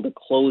been able to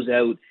close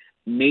out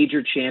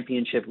major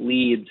championship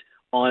leads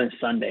on a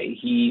Sunday.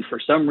 He,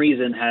 for some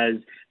reason, has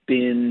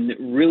been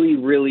really,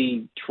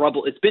 really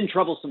it's been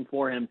troublesome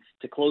for him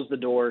to close the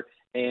door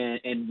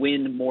and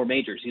win more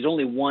majors. He's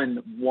only won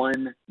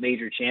one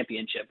major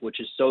championship, which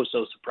is so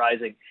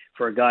surprising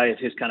for a guy of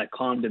his kind of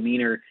calm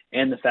demeanor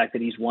and the fact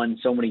that he's won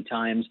so many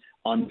times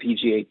on the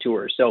PGA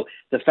Tour. So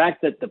the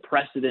fact that the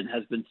precedent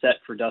has been set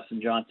for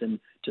Dustin Johnson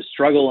to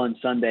struggle on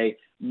Sunday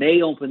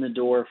may open the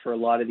door for a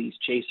lot of these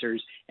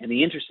chasers. And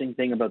the interesting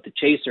thing about the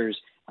chasers,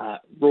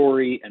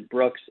 Rory and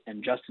Brooks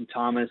and Justin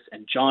Thomas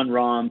and Jon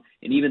Rahm,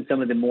 and even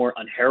some of the more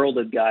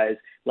unheralded guys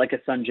like a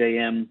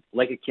Sungjae Im,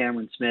 like a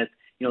Cameron Smith,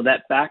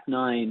 that back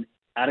nine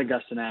at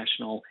Augusta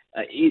National,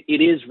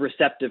 it is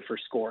receptive for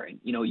scoring.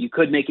 You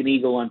could make an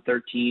eagle on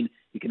 13.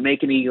 You can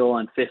make an eagle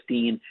on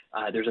 15.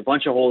 There's a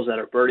bunch of holes that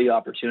are birdie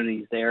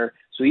opportunities there.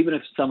 So even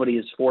if somebody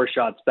is 4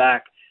 shots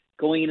back,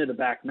 going into the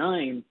back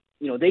nine,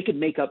 they could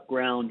make up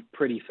ground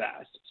pretty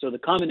fast. So the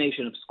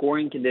combination of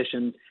scoring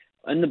conditions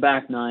in the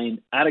back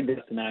nine at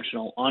Augusta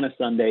National on a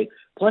Sunday,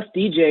 plus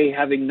DJ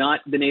having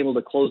not been able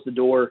to close the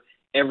door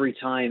every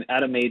time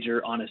at a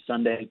major on a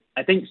Sunday,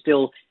 I think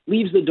still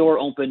leaves the door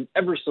open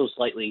ever so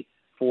slightly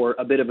for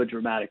a bit of a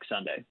dramatic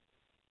Sunday.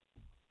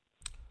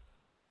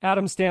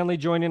 Adam Stanley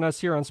joining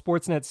us here on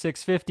Sportsnet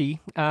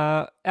 650.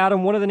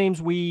 Adam, one of the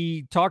names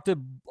we talked a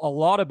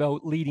lot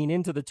about leading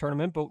into the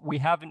tournament, but we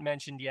haven't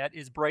mentioned yet,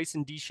 is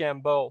Bryson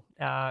DeChambeau,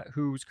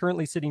 who's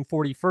currently sitting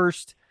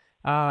 41st.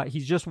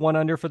 He's just 1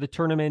 under for the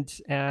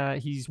tournament.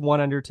 He's 1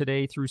 under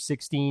today through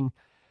 16.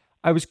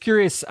 I was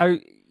curious.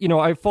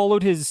 I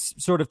followed his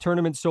sort of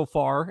tournament so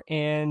far,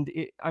 and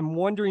I'm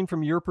wondering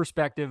from your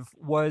perspective,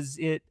 was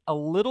it a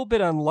little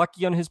bit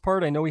unlucky on his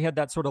part? I know he had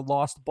that sort of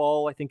lost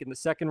ball, I think, in the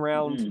second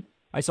round. Mm-hmm.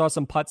 I saw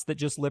some putts that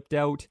just lipped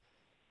out.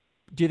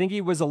 Do you think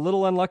he was a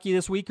little unlucky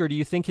this week, or do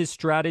you think his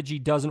strategy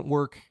doesn't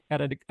work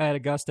at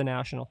Augusta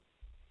National?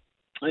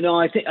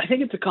 I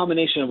think it's a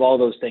combination of all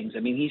those things.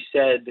 I mean, he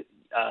said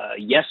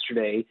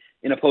yesterday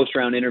in a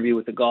post-round interview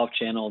with the Golf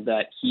Channel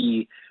that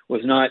he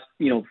was not,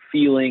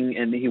 feeling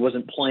and he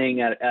wasn't playing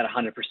at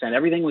 100%.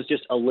 Everything was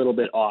just a little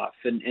bit off,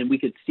 and we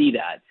could see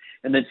that.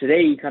 And then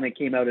today he kind of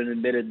came out and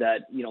admitted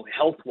that,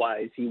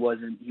 health-wise he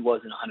wasn't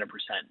 100%.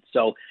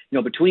 So,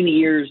 between the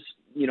years,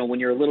 when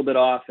you're a little bit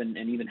off and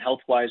even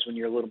health-wise when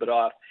you're a little bit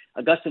off,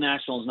 Augusta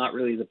National is not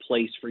really the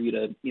place for you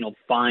to,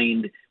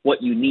 find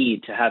what you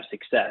need to have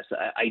success.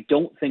 I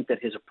don't think that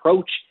his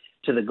approach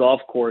to the golf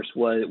course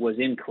was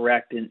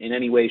incorrect in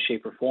any way,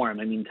 shape, or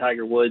form. I mean,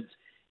 Tiger Woods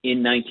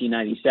in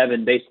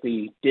 1997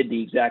 basically did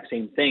the exact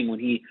same thing. When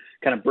he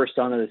kind of burst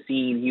onto the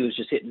scene, he was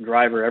just hitting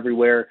driver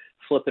everywhere,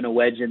 flipping a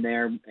wedge in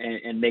there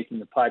and making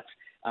the putts.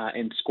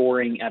 And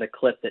scoring at a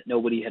clip that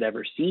nobody had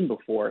ever seen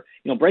before.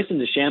 Bryson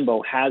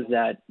DeChambeau has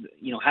that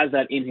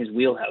in his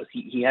wheelhouse.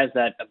 He has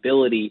that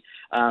ability.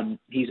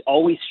 He's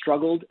always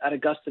struggled at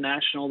Augusta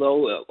National,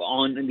 though,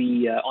 on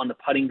the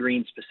putting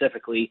green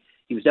specifically.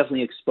 He was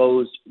definitely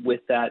exposed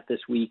with that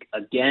this week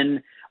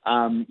again.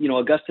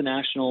 Augusta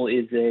National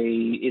is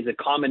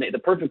the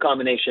perfect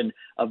combination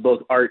of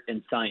both art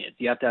and science.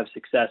 You have to have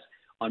success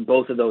on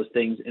both of those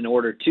things in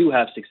order to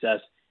have success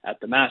at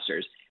the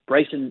Masters.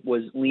 Bryson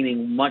was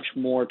leaning much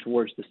more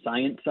towards the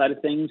science side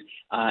of things,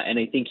 and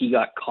I think he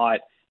got caught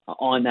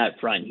on that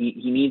front.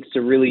 He needs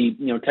to really,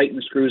 tighten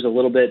the screws a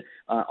little bit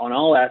on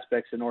all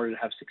aspects in order to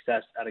have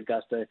success at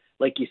Augusta.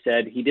 Like you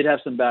said, he did have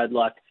some bad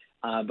luck,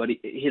 but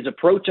his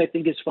approach, I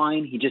think, is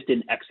fine. He just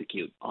didn't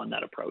execute on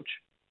that approach.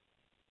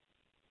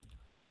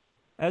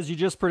 As you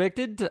just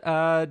predicted,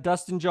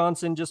 Dustin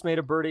Johnson just made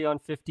a birdie on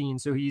 15,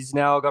 so he's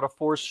now got a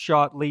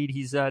 4-shot lead.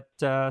 He's at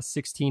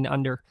 16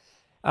 under.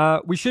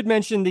 We should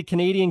mention the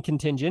Canadian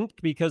contingent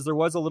because there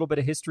was a little bit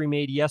of history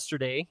made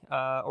yesterday,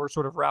 or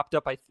sort of wrapped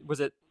up.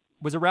 Was it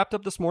wrapped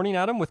up this morning,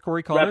 Adam, with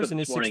Corey Conners in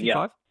his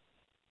 65?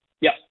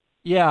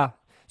 Yeah.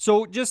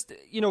 So just,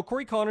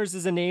 Corey Conners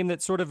is a name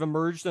that sort of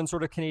emerged on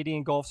sort of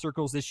Canadian golf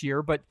circles this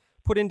year, but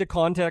put into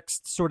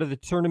context sort of the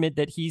tournament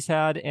that he's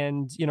had?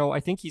 And, I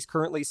think he's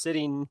currently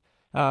sitting,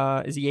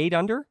 is he 8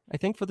 under, I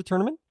think, for the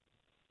tournament?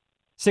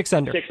 6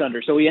 under. 6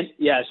 under. So we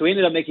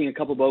ended up making a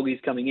couple bogeys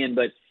coming in.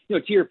 But,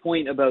 to your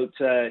point about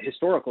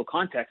historical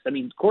context, I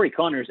mean, Corey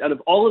Conners, out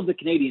of all of the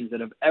Canadians that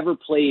have ever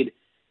played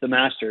the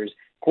Masters,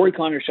 Corey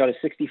Conners shot a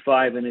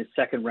 65 in his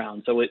second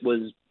round. So it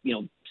was,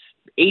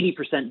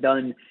 80%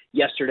 done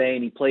yesterday,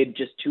 and he played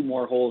just 2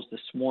 more holes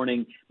this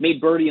morning, made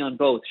birdie on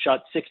both,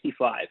 shot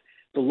 65.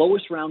 The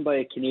lowest round by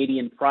a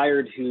Canadian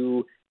prior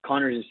to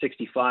Conners'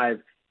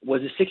 65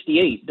 was a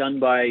 68 done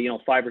by,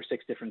 5 or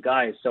 6 different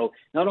guys. So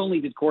not only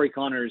did Corey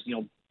Conners,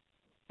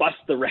 bust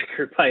the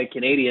record by a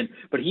Canadian,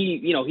 but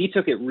he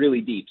took it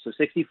really deep. So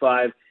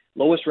 65,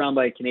 lowest round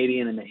by a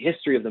Canadian in the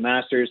history of the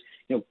Masters.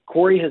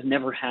 Corey has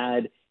never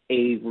had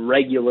a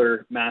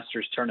regular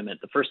Masters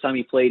tournament. The first time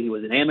he played, he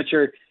was an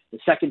amateur. The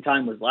second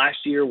time was last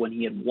year when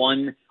he had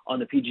won on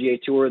the PGA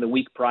Tour the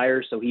week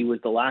prior, so he was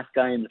the last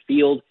guy in the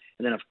field.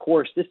 And then, of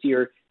course, this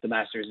year, the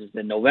Masters is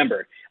in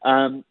November.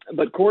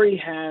 But Corey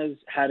has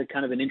had a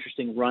kind of an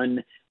interesting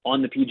run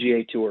on the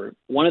PGA Tour.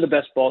 One of the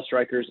best ball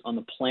strikers on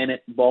the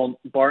planet,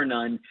 bar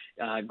none.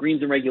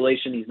 Greens and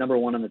regulation, he's number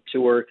 1 on the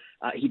tour.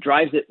 He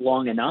drives it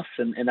long enough,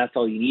 and that's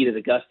all you need at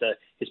Augusta.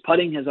 His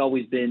putting has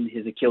always been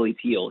his Achilles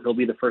heel. He'll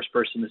be the first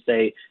person to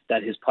say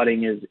that his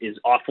putting is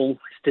awful.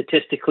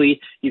 Statistically,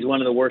 he's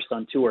one of the worst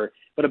on tour.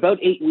 But about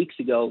 8 weeks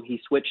ago,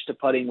 he switched to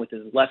putting with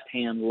his left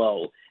hand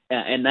low,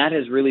 and that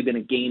has really been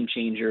a game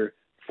changer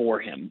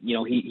for him.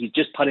 He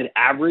just putted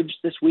average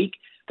this week,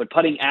 but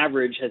putting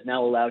average has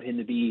now allowed him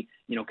to be,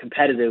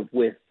 competitive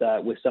with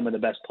some of the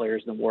best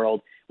players in the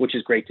world, which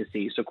is great to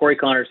see. So Corey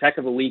Conners, heck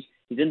of a week.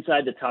 He's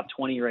inside the top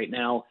 20 right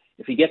now.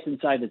 If he gets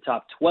inside the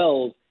top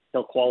 12,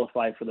 he'll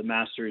qualify for the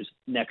Masters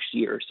next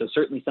year. So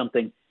certainly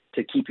something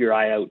to keep your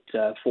eye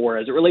out for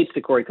as it relates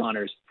to Corey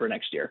Conners for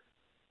next year.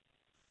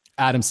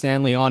 Adam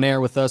Stanley on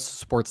air with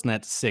us,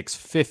 Sportsnet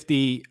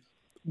 650.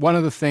 One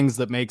of the things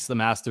that makes the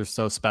Masters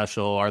so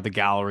special are the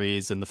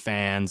galleries and the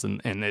fans,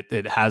 and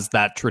it has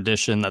that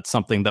tradition. That's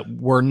something that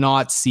we're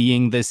not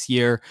seeing this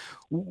year.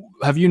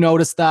 Have you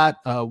noticed that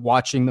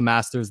watching the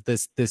Masters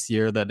this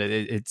year, that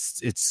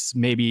it's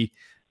maybe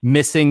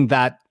missing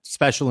that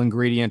special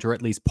ingredient, or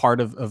at least part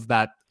of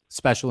that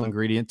special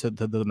ingredient to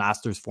the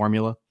Masters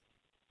formula?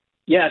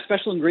 Yeah,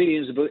 special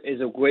ingredient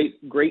is a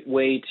great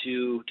way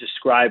to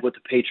describe what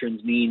the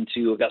patrons mean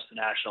to Augusta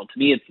National. To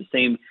me, it's the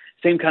same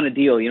kind of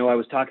deal. I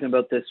was talking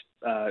about this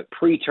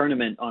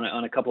pre-tournament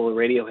on a couple of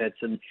radio hits,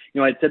 and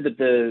I'd said that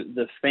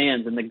the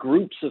fans and the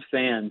groups of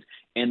fans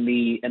and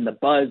the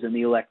buzz and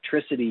the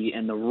electricity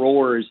and the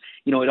roars,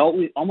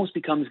 it almost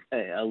becomes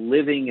a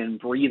living and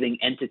breathing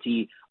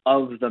entity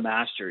of the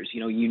Masters.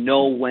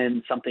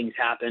 When something's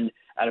happened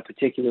at a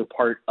particular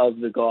part of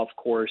the golf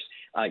course,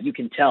 you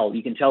can tell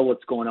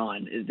what's going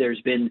on.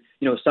 There's been,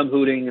 some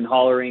hooting and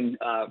hollering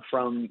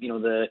from,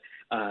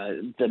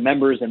 the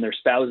members and their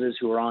spouses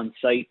who are on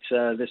site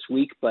this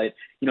week, but,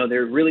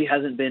 there really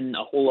hasn't been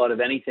a whole lot of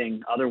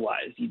anything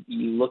otherwise.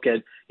 You look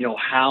at,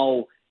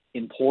 how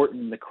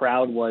important the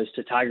crowd was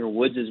to Tiger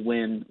Woods'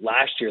 win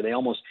last year. They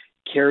almost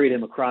carried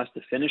him across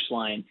the finish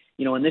line,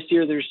 and this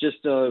year there's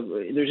just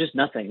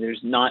nothing. There's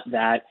not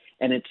that.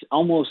 And it's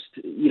almost,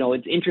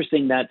 it's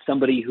interesting that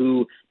somebody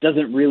who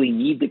doesn't really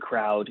need the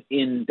crowd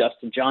in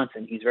Dustin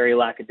Johnson, he's very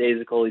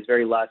lackadaisical, he's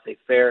very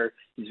laissez-faire,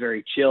 he's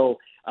very chill.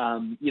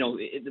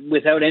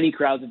 Without any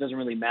crowds, it doesn't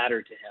really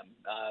matter to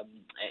him.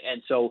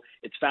 And so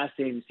it's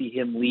fascinating to see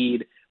him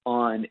lead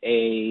on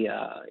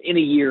in a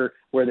year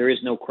where there is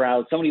no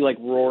crowd. Somebody like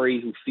Rory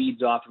who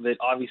feeds off of it,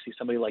 obviously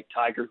somebody like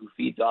Tiger who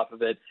feeds off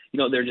of it.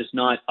 They're just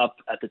not up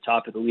at the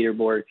top of the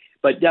leaderboard.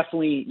 But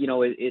definitely,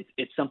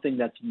 it's something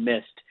that's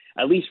missed,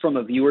 at least from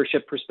a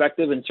viewership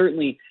perspective, and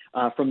certainly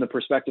from the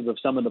perspective of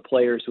some of the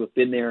players who have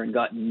been there and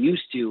gotten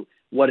used to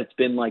what it's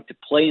been like to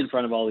play in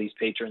front of all these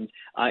patrons.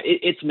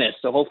 It's missed.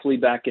 So hopefully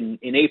back in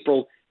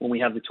April, when we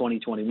have the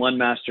 2021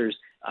 Masters,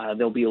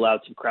 they'll be allowed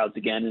some crowds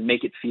again and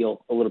make it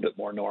feel a little bit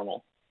more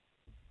normal.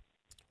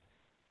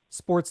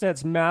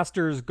 Sportsnet's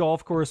Masters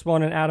golf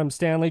correspondent Adam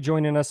Stanley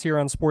joining us here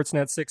on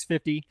Sportsnet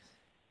 650.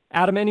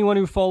 Adam, anyone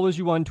who follows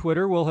you on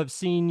Twitter will have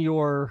seen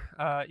your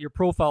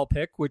profile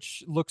pic,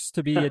 which looks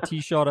to be a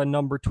tee shot on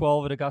number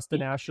 12 at Augusta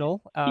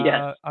National.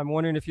 Yes. I'm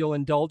wondering if you'll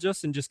indulge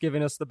us in just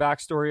giving us the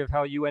backstory of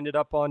how you ended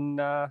up on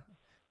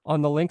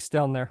the links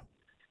down there.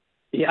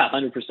 Yeah,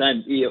 100%.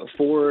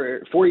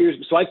 4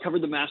 years. So I've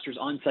covered the Masters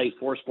on site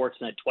for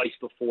Sportsnet twice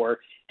before,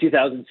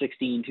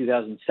 2016,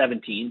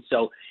 2017.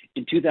 So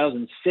in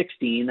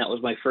 2016, that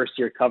was my first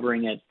year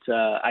covering it.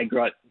 I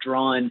got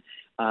drawn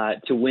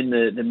to win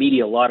the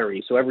media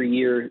lottery. So every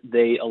year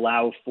they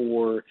allow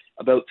for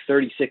about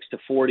 36 to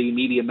 40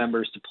 media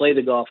members to play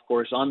the golf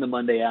course on the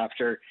Monday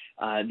after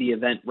the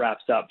event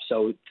wraps up.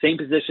 So same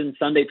positions,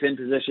 Sunday pin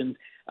positions.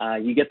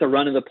 You get the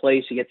run of the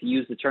place. You get to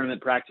use the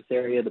tournament practice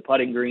area, the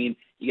putting green.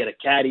 You get a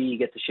caddy. You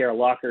get to share a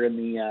locker in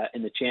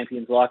the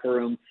champions locker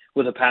room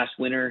with a past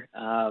winner.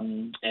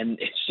 And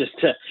it's just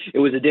it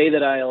was a day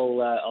that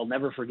I'll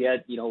never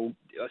forget.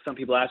 Some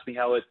people ask me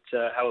how it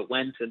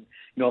went, and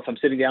if I'm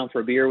sitting down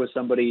for a beer with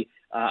somebody,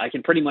 I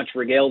can pretty much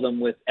regale them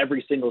with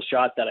every single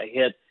shot that I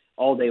hit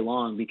all day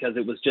long, because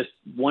it was just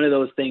one of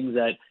those things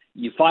that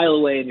you file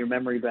away in your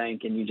memory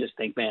bank, and you just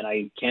think, man,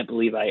 I can't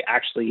believe I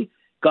actually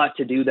got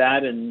to do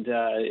that. And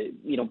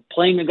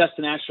playing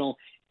Augusta National,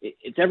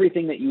 it's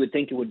everything that you would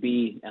think it would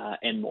be,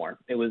 and more.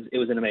 It was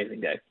an amazing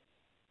day.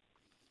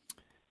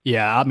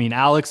 Yeah, I mean,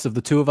 Alex, of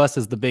the two of us,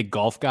 is the big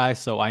golf guy,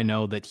 so I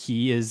know that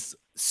he is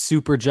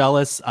super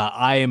jealous.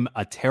 I am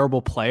a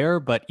terrible player,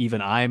 but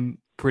even I'm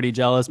pretty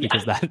jealous,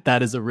 because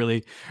that is a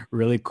really,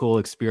 really cool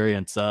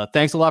experience.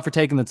 Thanks a lot for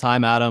taking the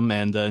time, Adam,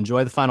 and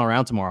enjoy the final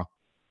round tomorrow.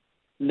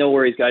 No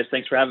worries, guys.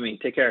 Thanks for having me.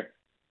 Take care.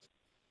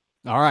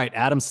 All right,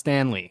 Adam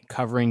Stanley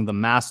covering the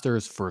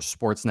Masters for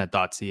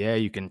Sportsnet.ca.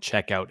 You can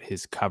check out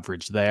his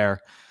coverage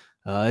there.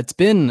 It's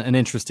been an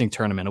interesting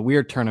tournament, a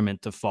weird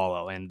tournament to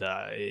follow, and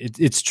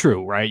it's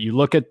true, right? You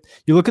look at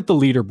the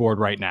leaderboard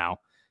right now,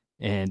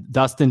 and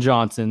Dustin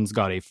Johnson's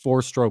got a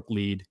 4-stroke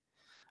lead.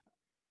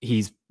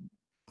 He's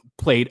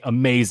played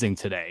amazing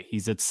today.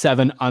 He's at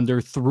 7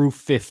 under through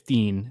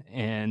 15,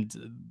 and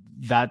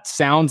that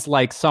sounds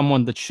like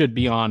someone that should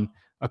be on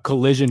a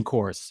collision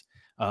course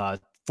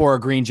for a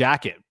green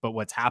jacket. But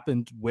what's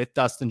happened with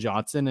Dustin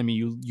Johnson, I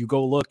mean, you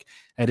go look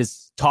at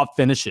his top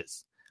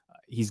finishes.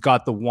 He's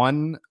got the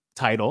one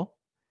title.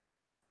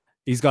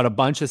 He's got a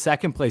bunch of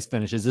second place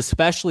finishes,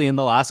 especially in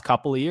the last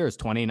couple of years,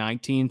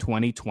 2019,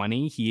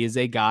 2020. He is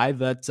a guy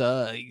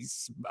that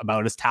he's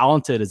about as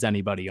talented as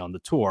anybody on the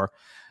tour.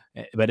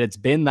 But it's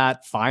been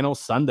that final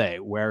Sunday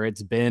where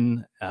it's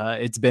been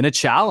a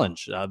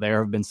challenge. There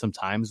have been some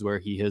times where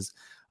he has.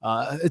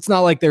 It's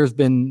not like there's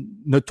been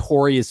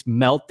notorious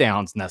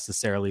meltdowns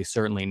necessarily.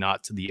 Certainly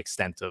not to the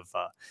extent of,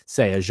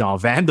 say, a Jean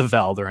Van de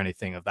Velde or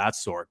anything of that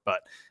sort.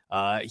 But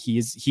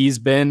he's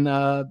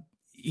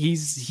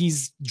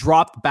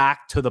dropped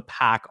back to the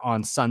pack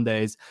on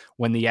Sundays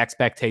when the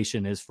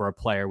expectation is for a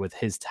player with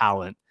his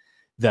talent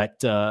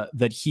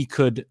that he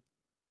could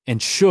and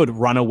should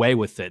run away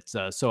with it.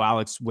 So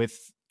Alex,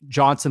 with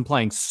Johnson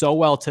playing so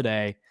well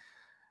today,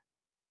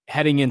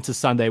 heading into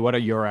Sunday, what are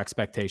your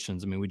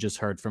expectations? I mean, we just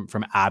heard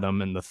from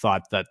Adam and the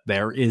thought that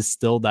there is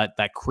still that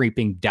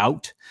creeping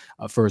doubt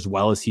for as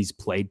well as he's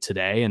played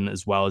today and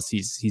as well as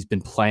he's been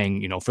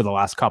playing, for the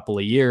last couple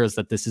of years,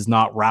 that this is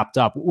not wrapped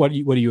up. What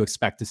do you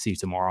expect to see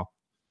tomorrow?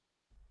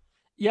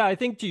 Yeah, I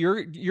think to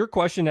your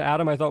question,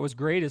 Adam, I thought was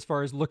great as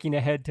far as looking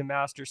ahead to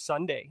Masters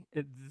Sunday.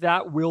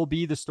 That will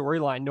be the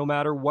storyline, no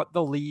matter what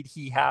the lead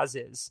he has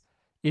is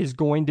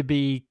going to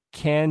be,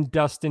 can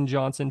Dustin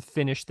Johnson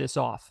finish this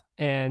off?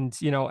 And,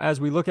 as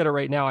we look at it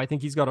right now, I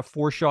think he's got a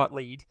 4-shot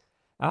lead,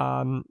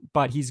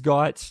 but he's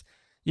got,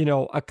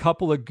 a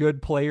couple of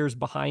good players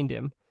behind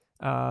him,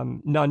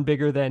 none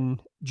bigger than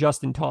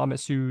Justin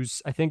Thomas,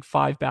 who's, I think,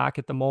 5 back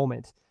at the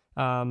moment.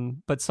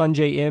 But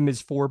Sungjae Im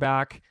is 4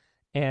 back.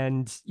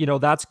 And,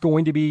 that's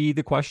going to be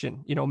the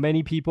question.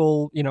 Many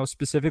people,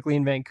 specifically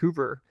in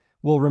Vancouver,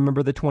 will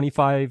remember the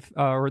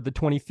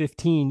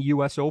 2015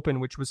 U.S. Open,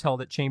 which was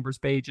held at Chambers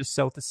Bay, just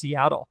south of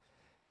Seattle.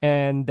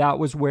 And that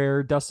was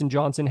where Dustin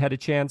Johnson had a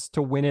chance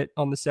to win it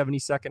on the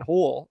 72nd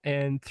hole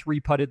and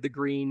 3-putted the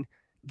green,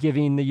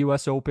 giving the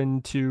U.S.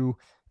 Open to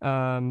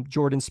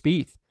Jordan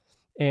Spieth.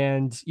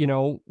 And,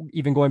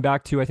 even going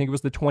back to, I think it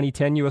was the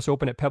 2010 U.S.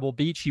 Open at Pebble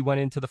Beach, he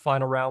went into the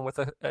final round with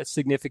a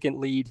significant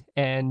lead,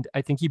 and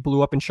I think he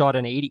blew up and shot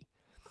an 80.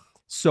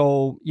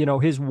 So,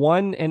 his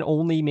one and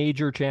only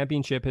major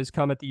championship has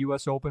come at the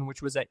U.S. Open,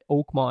 which was at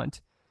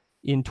Oakmont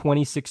in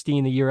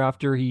 2016, the year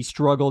after he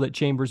struggled at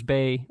Chambers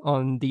Bay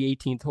on the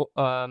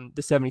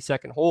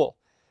 72nd hole.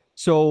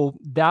 So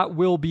that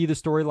will be the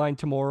storyline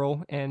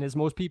tomorrow. And as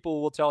most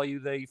people will tell you,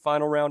 the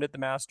final round at the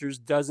Masters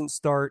doesn't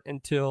start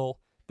until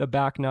the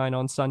back 9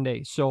 on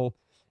Sunday. So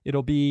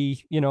it'll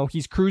be,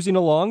 he's cruising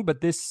along,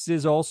 but this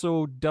is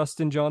also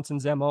Dustin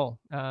Johnson's MO.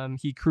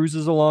 He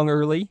cruises along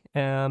early,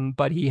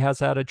 but he has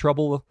had a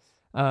trouble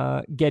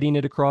getting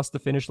it across the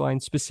finish line,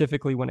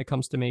 specifically when it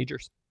comes to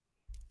majors.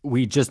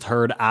 We just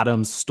heard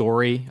Adam's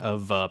story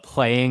of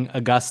playing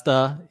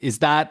Augusta. Is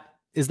that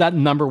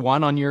number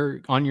one on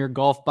your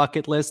golf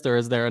bucket list, or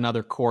is there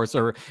another course,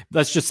 or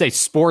let's just say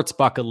sports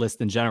bucket list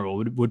in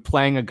general? Would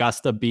playing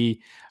Augusta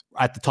be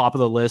at the top of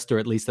the list, or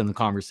at least in the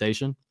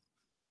conversation?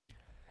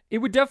 It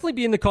would definitely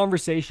be in the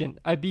conversation.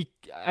 I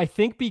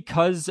think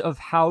because of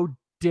how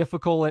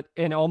difficult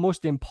and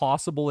almost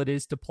impossible it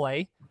is to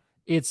play,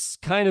 it's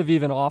kind of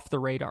even off the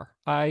radar.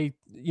 I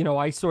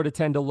sort of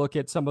tend to look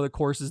at some of the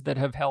courses that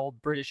have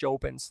held British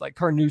Opens, like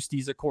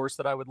Carnoustie's a course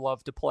that I would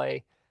love to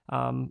play.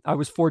 I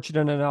was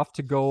fortunate enough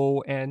to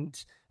go and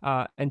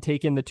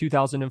take in the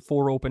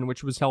 2004 Open,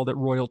 which was held at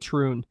Royal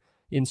Troon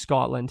in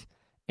Scotland.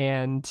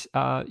 And,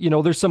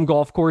 there's some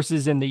golf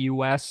courses in the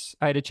US.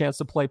 I had a chance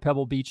to play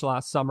Pebble Beach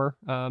last summer,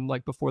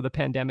 like before the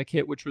pandemic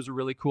hit, which was a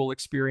really cool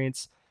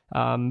experience.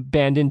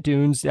 Bandon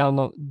Dunes down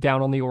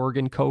on the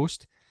Oregon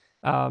coast.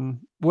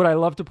 Would I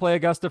love to play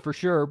Augusta for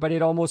sure, but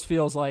it almost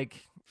feels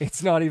like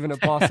it's not even a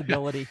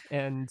possibility.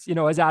 And,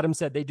 as Adam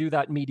said, they do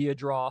that media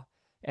draw.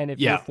 And if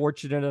you're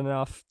fortunate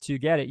enough to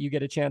get it, you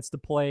get a chance to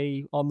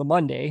play on the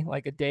Monday,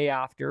 like a day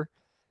after.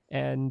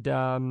 And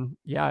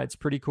it's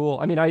pretty cool.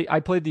 I mean, I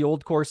played the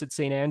old course at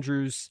St.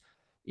 Andrews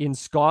in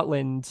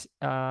Scotland.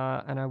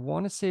 And I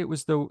want to say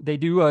they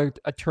do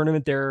a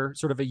tournament there,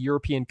 sort of a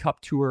European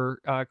Cup tour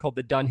called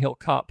the Dunhill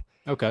Cup.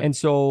 Okay. And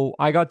so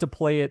I got to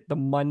play it the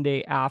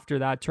Monday after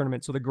that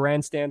tournament. So the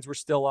grandstands were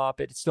still up.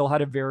 It still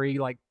had a very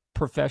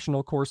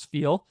professional course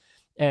feel.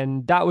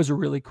 And that was a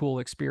really cool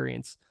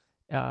experience.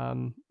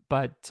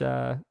 But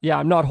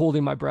I'm not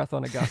holding my breath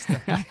on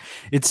Augusta.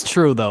 It's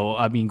true, though.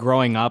 I mean,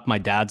 growing up, my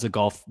dad's a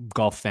golf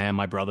fan.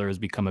 My brother has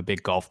become a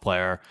big golf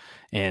player.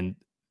 And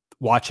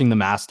watching the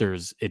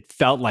Masters, it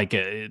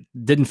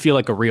didn't feel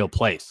like a real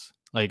place.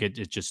 Like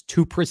it's just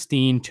too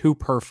pristine, too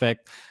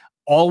perfect.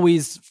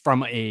 Always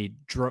from a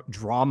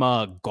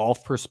drama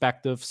golf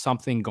perspective,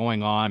 something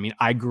going on. I mean,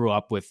 I grew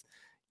up with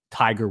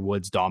Tiger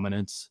Woods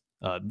dominance.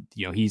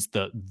 He's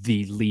the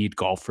lead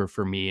golfer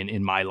for me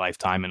in my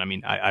lifetime. And I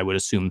mean, I would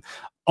assume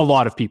a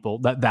lot of people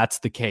that's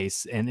the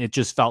case. And it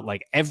just felt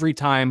like every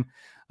time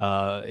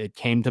it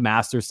came to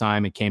Masters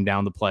time, it came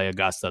down to play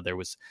Augusta, there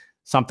was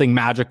something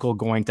magical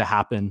going to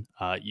happen.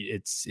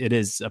 It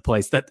is a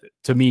place that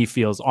to me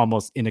feels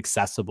almost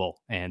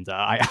inaccessible. And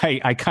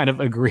I kind of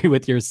agree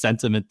with your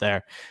sentiment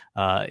there.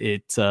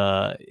 It's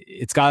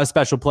got a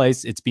special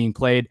place. It's being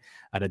played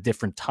at a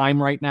different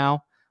time right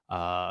now.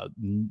 None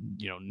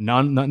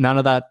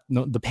of that.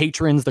 No, the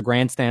patrons, the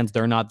grandstands,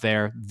 they're not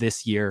there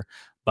this year.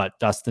 But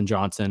Dustin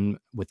Johnson,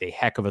 with a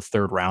heck of a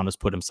third round, has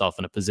put himself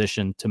in a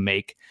position to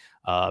make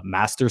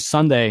Masters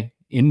Sunday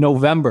in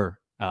November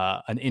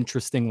an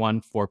interesting one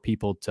for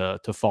people to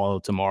follow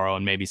tomorrow.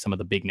 And maybe some of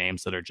the big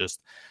names that are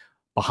just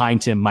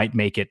behind him might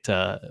make it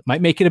a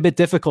bit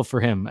difficult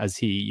for him as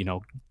he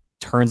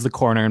turns the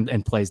corner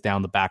and plays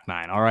down the back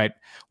nine. All right,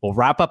 we'll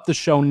wrap up the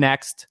show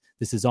next.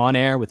 This is On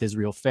Air with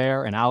Israel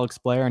Fair and Alex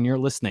Blair, and you're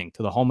listening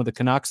to the home of the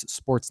Canucks,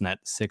 Sportsnet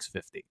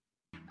 650.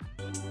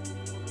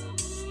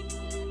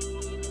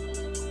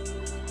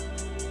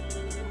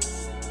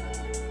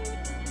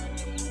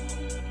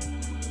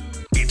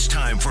 It's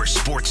time for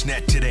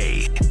Sportsnet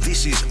Today.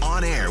 This is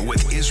On Air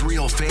with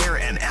Israel Fair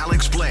and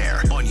Alex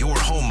Blair on your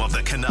home of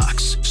the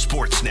Canucks,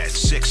 Sportsnet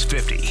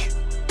 650.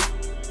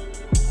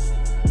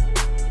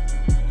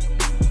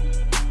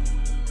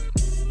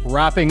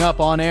 Wrapping up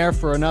On Air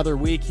for another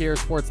week here,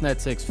 Sportsnet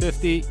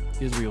 650.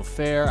 Israel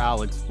Fair,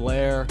 Alex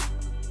Blair.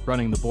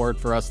 Running the board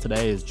for us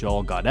today is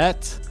Joel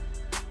Gaudette.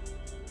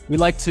 We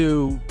like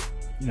to,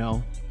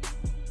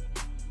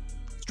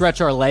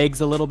 stretch our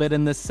legs a little bit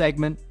in this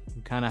segment.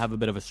 We kind of have a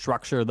bit of a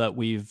structure that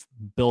we've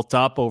built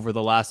up over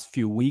the last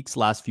few weeks,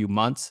 last few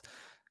months,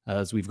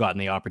 as we've gotten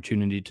the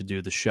opportunity to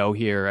do the show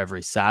here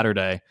every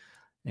Saturday.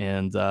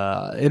 And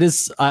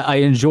I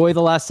enjoy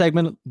the last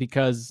segment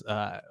because,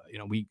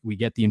 we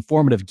get the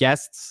informative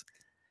guests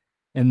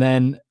and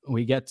then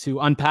we get to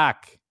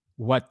unpack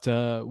what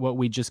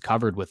we just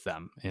covered with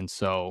them. And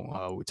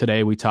so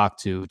today we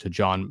talked to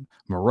John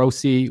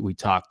Morosi. We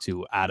talked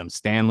to Adam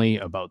Stanley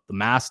about the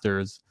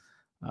Masters.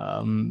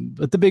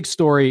 But the big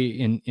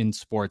story in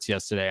sports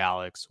yesterday,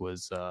 Alex,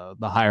 was the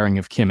hiring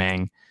of Kim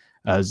Ng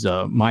as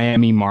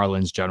Miami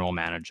Marlins general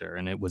manager.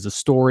 And it was a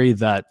story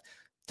that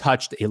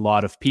touched a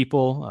lot of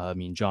people.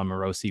 John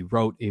Morosi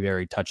wrote a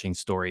very touching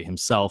story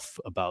himself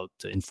about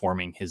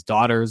informing his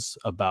daughters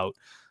about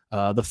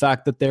the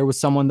fact that there was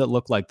someone that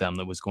looked like them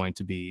that was going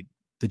to be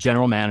the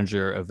general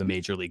manager of the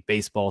Major League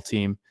Baseball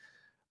team.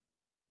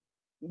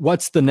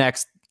 What's the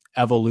next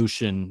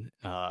evolution,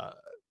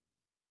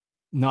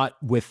 not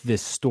with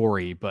this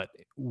story, but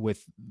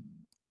with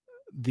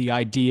the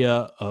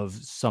idea of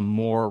some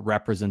more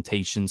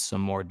representation, some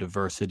more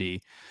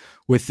diversity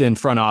within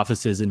front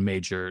offices in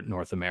major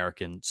North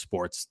American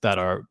sports that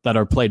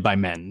are played by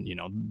men?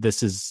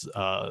 This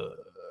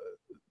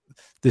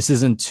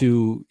isn't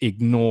to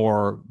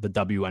ignore the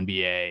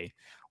WNBA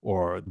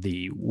or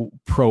the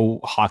pro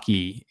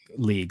hockey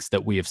leagues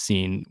that we have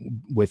seen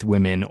with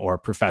women, or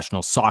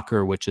professional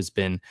soccer, which has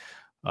been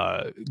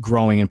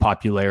growing in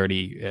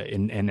popularity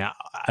in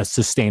a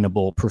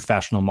sustainable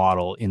professional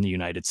model in the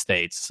United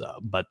States.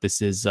 But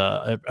this is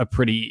a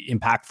pretty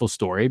impactful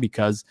story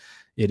because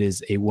it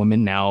is a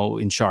woman now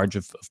in charge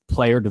of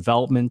player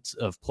development,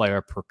 of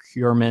player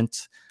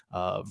procurement,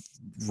 of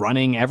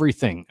running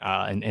everything,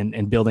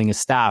 and building a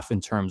staff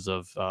in terms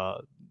of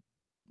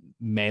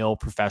male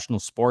professional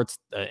sports,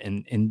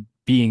 and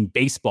being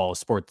baseball, a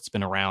sport that's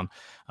been around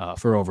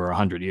for over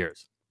 100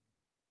 years.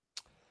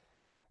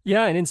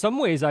 Yeah, and in some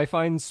ways, I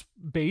find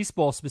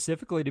baseball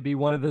specifically to be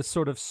one of the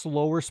sort of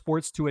slower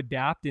sports to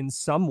adapt in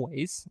some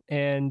ways.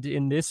 And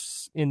in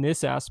this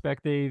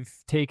aspect, they've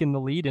taken the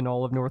lead in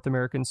all of North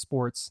American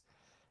sports.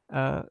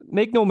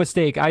 Make no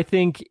mistake, I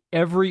think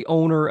every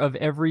owner of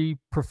every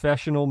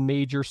professional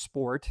major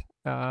sport,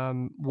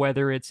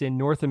 whether it's in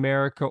North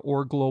America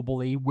or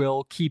globally,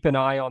 will keep an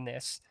eye on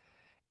this.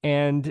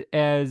 And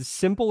as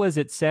simple as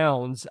it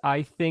sounds,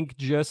 I think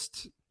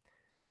just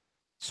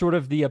sort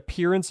of the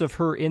appearance of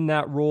her in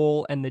that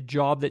role and the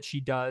job that she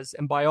does.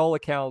 And by all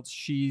accounts,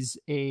 she's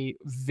a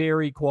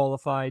very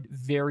qualified,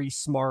 very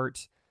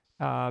smart,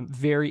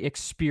 very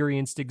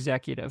experienced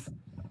executive.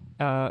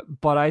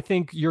 But I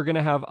think you're going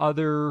to have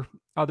other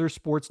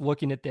sports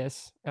looking at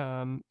this.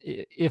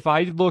 If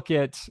I look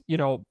at,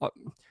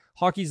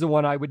 hockey's the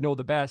one I would know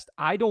the best.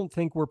 I don't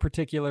think we're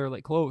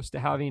particularly close to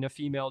having a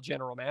female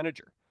general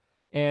manager.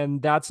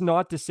 And that's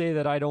not to say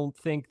that I don't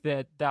think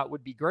that that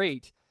would be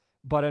great.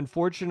 But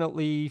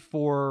unfortunately,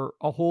 for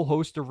a whole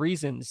host of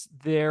reasons,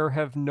 there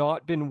have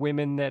not been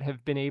women that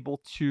have been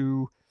able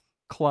to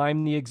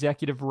climb the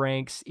executive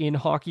ranks in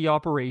hockey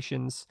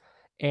operations.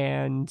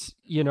 And,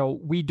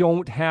 we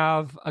don't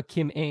have a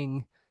Kim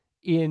Ng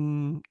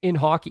in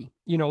hockey.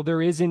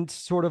 There isn't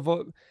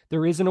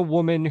a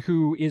woman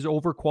who is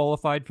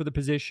overqualified for the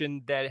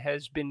position that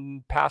has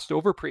been passed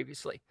over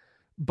previously.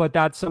 But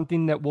that's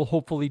something that will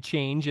hopefully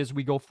change as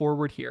we go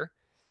forward here.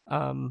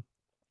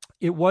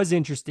 It was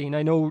interesting.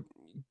 I know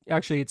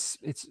actually it's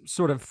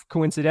sort of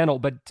coincidental,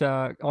 but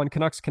on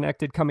Canucks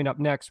Connected coming up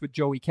next with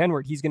Joey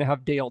Kenward, he's going to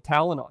have Dale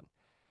Talon on.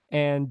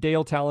 And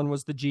Dale Talon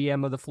was the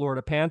GM of the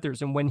Florida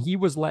Panthers. And when he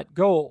was let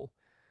go,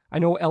 I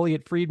know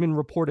Elliot Friedman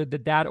reported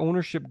that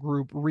ownership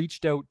group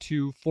reached out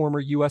to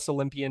former U.S.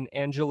 Olympian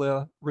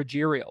Angela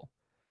Ruggiero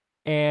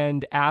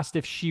and asked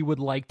if she would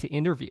like to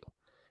interview.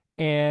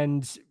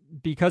 And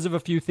because of a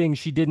few things,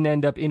 she didn't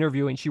end up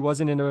interviewing. She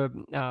wasn't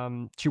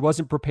she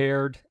wasn't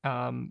prepared,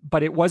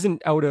 but it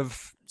wasn't out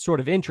of sort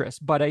of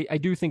interest. But I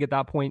do think at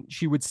that point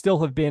she would still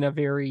have been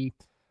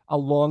a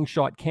long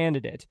shot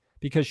candidate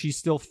because she's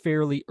still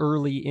fairly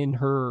early in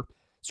her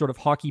sort of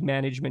hockey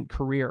management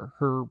career.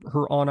 Her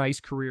on ice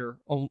career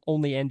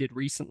only ended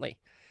recently.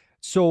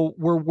 So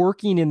we're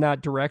working in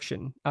that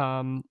direction.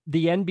 The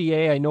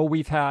NBA, I know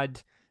we've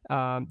had,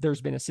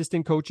 there's been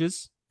assistant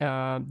coaches.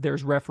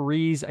 There's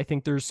referees. I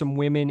think there's some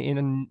women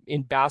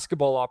in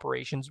basketball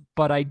operations,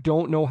 but I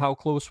don't know how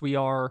close we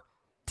are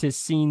to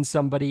seeing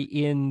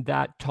somebody in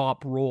that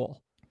top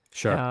role.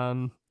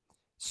 Sure.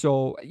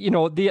 So,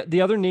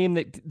 the other name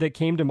that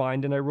came to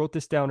mind, and I wrote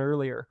this down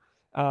earlier,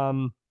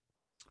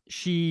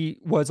 she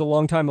was a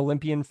longtime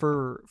Olympian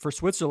for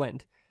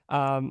Switzerland,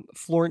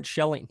 Florence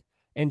Schelling,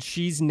 and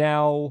she's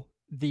now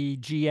the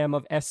GM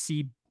of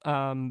SC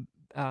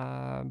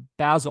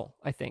Basel,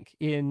 I think,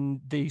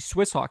 in the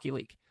Swiss Hockey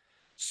League.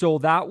 So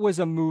that was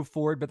a move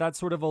forward, but that's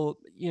sort of I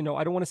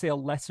don't want to say a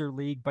lesser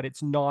league, but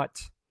it's not,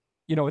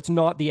 it's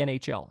not the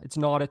NHL. It's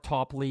not a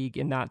top league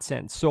in that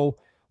sense. So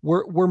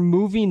we're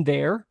moving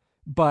there,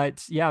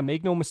 but yeah,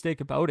 make no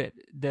mistake about it.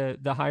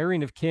 The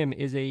hiring of Kim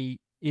is a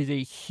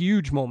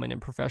huge moment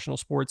in professional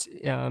sports,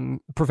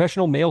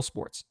 professional male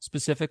sports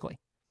specifically.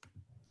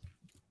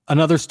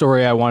 Another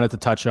story I wanted to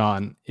touch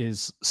on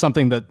is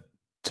something that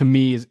to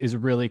me is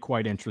really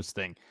quite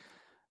interesting.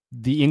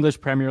 The English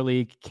Premier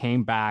League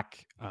came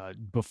back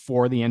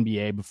before the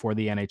NBA, before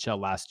the NHL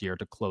last year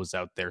to close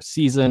out their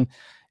season,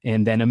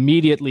 and then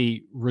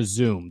immediately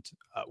resumed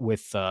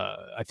with,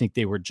 I think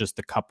they were just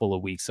a couple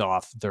of weeks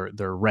off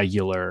their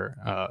regular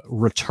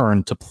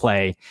return to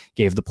play,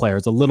 gave the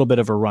players a little bit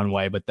of a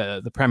runway, but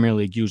the Premier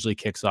League usually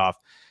kicks off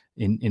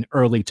in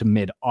early to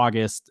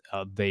mid-August.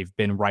 They've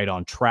been right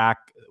on track.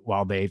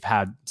 While they've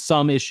had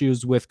some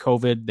issues with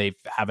COVID, they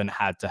haven't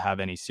had to have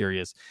any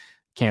serious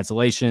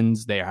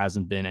cancellations. There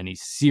hasn't been any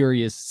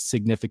serious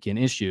significant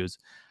issues,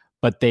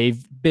 but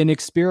they've been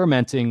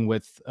experimenting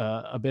with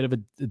a bit of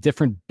a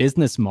different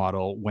business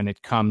model when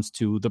it comes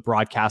to the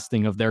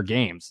broadcasting of their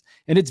games.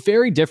 And it's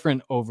very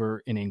different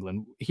over in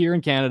England. Here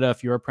in Canada,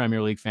 if you're a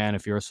Premier League fan,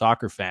 if you're a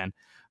soccer fan,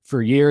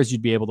 for years,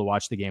 you'd be able to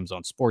watch the games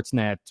on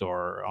Sportsnet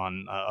or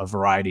on a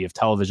variety of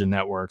television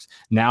networks.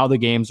 Now the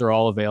games are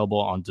all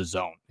available on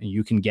DAZN, and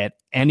you can get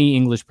any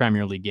English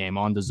Premier League game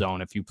on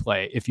DAZN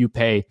if you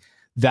pay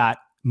that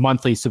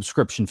monthly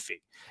subscription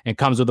fee. It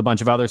comes with a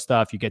bunch of other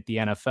stuff. You get the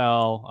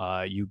NFL,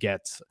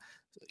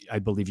 I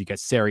believe you get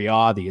Serie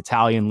A, the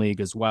Italian league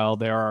as well.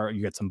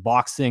 You get some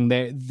boxing.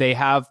 They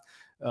have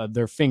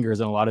their fingers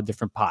in a lot of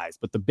different pies,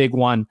 but the big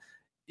one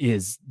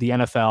is the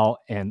NFL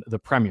and the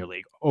Premier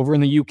League. Over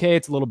in the UK,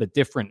 it's a little bit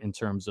different in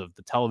terms of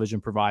the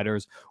television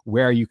providers,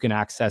 where you can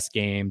access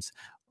games,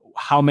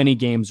 how many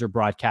games are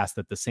broadcast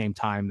at the same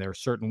time. There are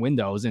certain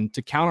windows. And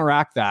to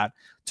counteract that,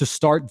 to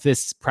start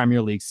this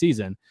Premier League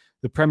season,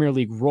 the Premier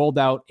League rolled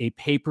out a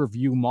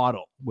pay-per-view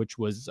model, which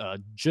was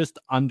just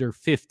under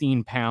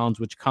 £15,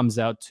 which comes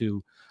out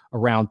to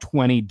around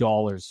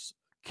 $20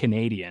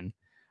 Canadian,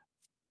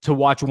 to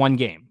watch one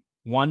game,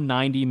 one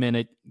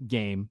 90-minute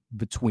game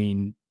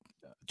between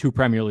two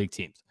Premier League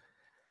teams.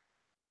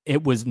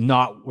 It was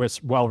not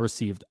well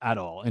received at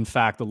all. In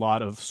fact, a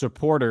lot of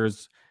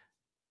supporters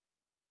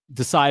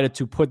decided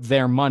to put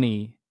their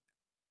money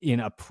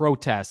in a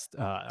protest,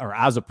 or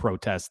as a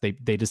protest.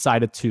 They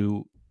decided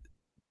to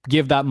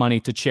give that money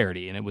to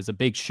charity, and it was a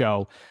big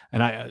show.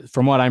 And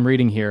from what I'm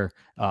reading here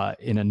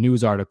in a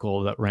news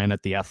article that ran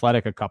at The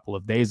Athletic a couple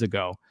of days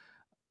ago,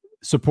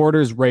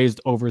 supporters raised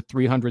over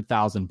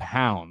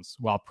 £300,000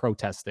 while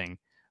protesting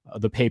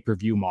the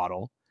pay-per-view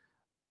model.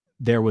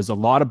 There was a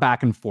lot of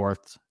back and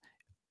forth,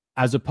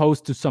 as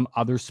opposed to some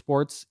other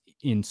sports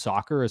in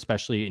soccer,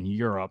 especially in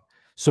Europe.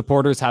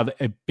 Supporters have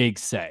a big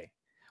say.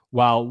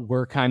 While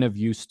we're kind of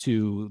used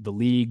to the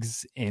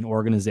leagues and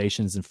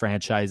organizations and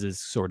franchises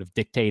sort of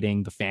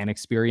dictating the fan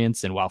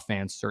experience, and while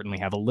fans certainly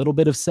have a little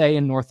bit of say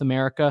in North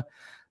America,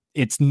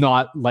 it's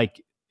not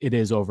like it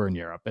is over in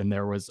Europe. And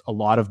there was a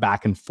lot of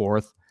back and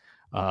forth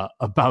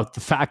about the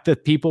fact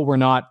that people were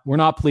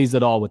not pleased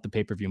at all with the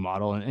pay-per-view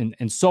model,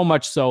 and so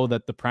much so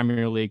that the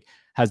Premier League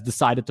has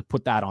decided to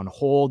put that on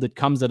hold. It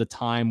comes at a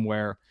time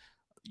where,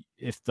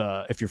 if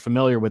you're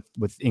familiar with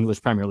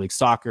English Premier League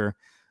soccer,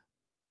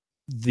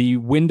 the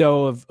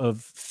window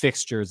of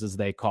fixtures, as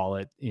they call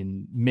it,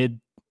 in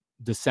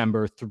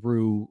mid-December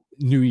through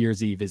New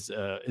Year's Eve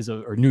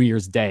or New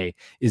Year's Day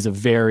is a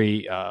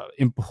very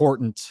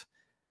important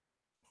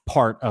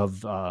part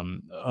of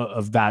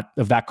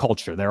that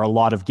culture. There are a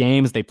lot of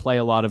games. They play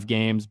a lot of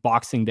games.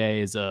 Boxing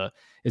Day is a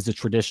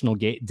traditional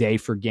day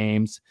for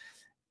games,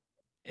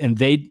 and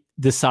they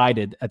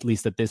decided, at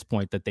least at this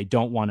point, that they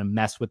don't want to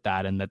mess with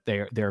that, and that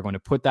they're going to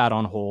put that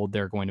on hold.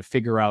 They're going to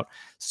figure out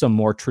some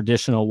more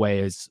traditional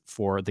ways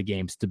for the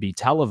games to be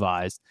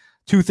televised.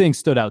 Two things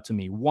stood out to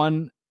me.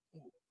 One,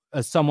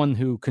 as someone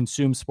who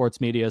consumes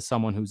sports media, as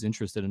someone who's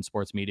interested in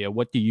sports media,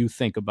 what do you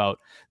think about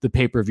the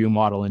pay-per-view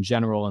model in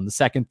general? And the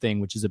second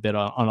thing, which is a bit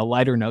on a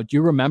lighter note, do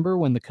you remember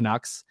when the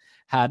Canucks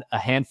had a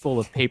handful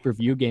of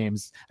pay-per-view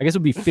games? I guess it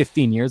would be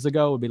 15 years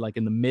ago. It would be like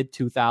in the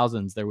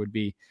mid-2000s. There would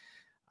be,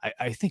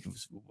 I think it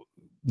was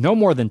no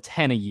more than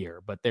 10 a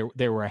year, but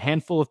there were a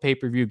handful of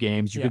pay-per-view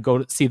games. You could go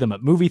to see them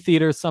at movie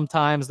theaters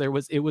sometimes. It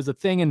was a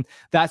thing, and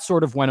that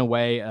sort of went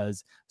away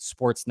as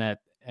Sportsnet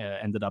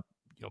ended up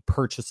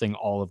purchasing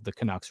all of the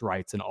Canucks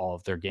rights and all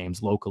of their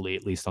games locally,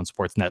 at least on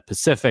Sportsnet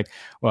Pacific,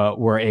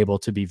 were able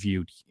to be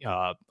viewed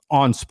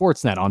on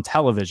Sportsnet, on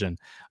television.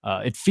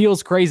 It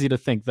feels crazy to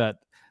think that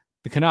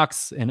the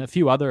Canucks and a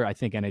few other, I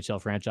think,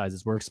 NHL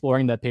franchises were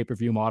exploring that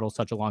pay-per-view model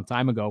such a long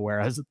time ago,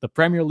 whereas the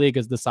Premier League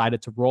has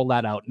decided to roll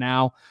that out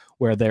now,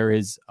 where there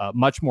is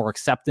much more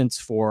acceptance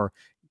for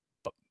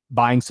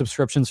buying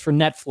subscriptions for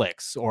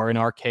Netflix, or in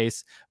our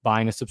case,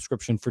 buying a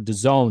subscription for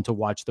DAZN to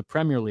watch the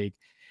Premier League.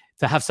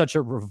 To have such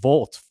a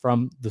revolt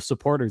from the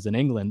supporters in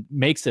England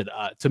makes it,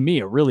 to me,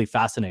 a really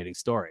fascinating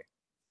story.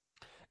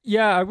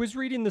 Yeah, I was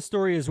reading the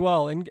story as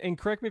well, and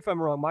correct me if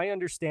I'm wrong, my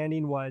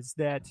understanding was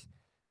that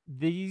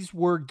these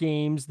were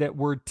games that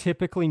were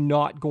typically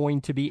not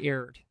going to be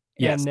aired.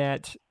 Yes. And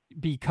that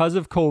because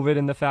of COVID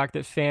and the fact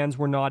that fans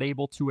were not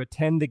able to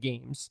attend the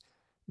games,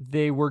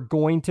 they were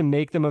going to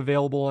make them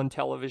available on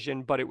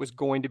television, but it was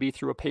going to be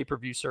through a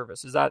pay-per-view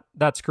service.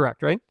 That's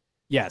correct, right?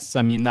 Yes.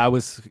 I mean, that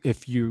was,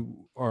 if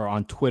you are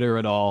on Twitter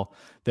at all,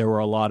 there were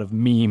a lot of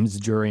memes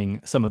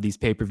during some of these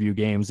pay-per-view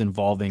games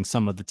involving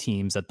some of the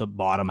teams at the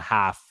bottom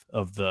half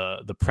of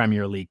the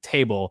Premier League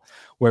table,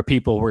 where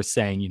people were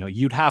saying,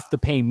 you'd have to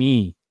pay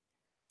me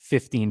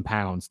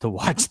 £15 to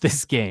watch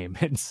this game.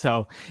 And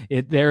so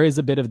there is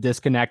a bit of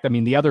disconnect. I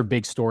mean, the other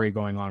big story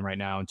going on right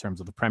now in terms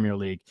of the Premier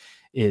League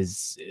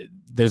is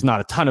there's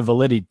not a ton of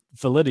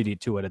validity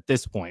to it at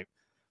this point,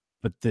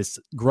 but this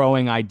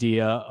growing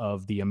idea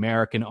of the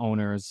American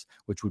owners,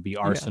 which would be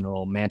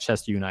Arsenal,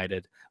 Manchester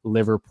United,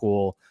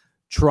 Liverpool,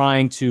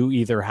 trying to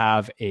either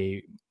have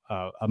a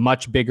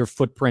much bigger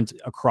footprint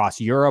across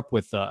Europe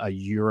with a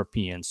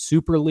European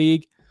Super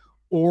League,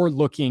 or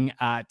looking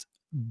at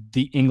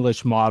the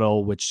English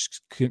model,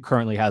 which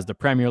currently has the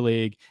Premier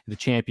League, the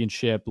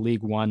Championship,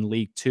 League One,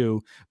 League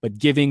Two, but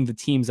giving the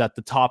teams at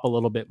the top a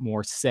little bit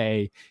more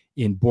say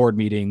in board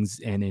meetings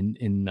and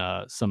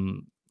in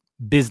some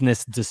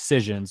business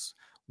decisions,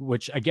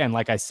 which, again,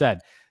 like I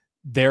said,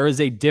 there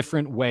is a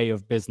different way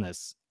of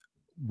business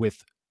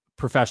with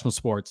professional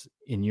sports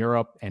in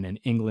Europe and in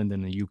England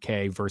and the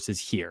UK versus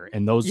here.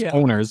 And those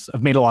owners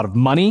have made a lot of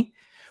money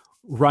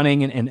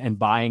running and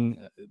buying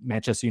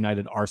Manchester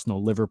United,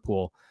 Arsenal,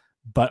 Liverpool,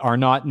 but are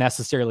not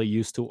necessarily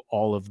used to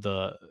all of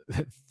the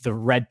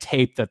red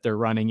tape that they're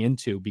running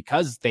into,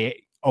 because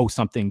they owe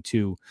something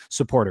to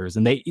supporters.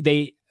 And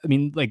they I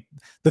mean, like,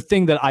 the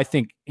thing that I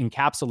think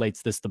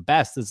encapsulates this the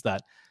best is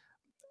that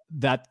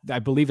I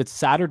believe it's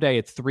Saturday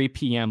at 3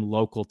 p.m.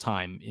 local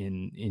time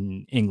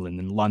in England,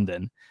 in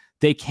London.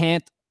 They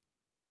can't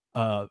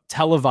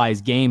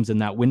televise games in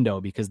that window,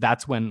 because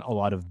that's when a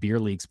lot of beer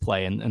leagues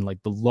play and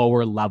like the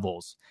lower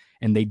levels.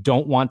 And they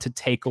don't want to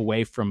take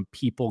away from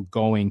people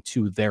going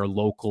to their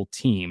local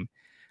team.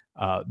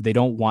 They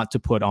don't want to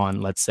put on,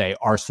 let's say,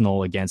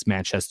 Arsenal against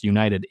Manchester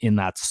United in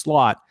that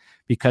slot,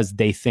 because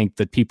they think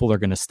that people are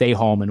going to stay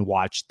home and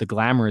watch the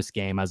glamorous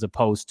game, as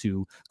opposed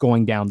to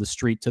going down the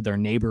street to their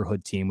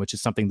neighborhood team, which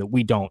is something that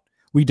we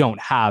don't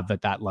have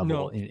at that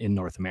level in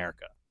North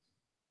America.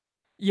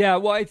 Yeah,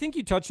 well, I think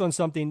you touched on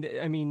something.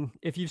 I mean,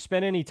 if you've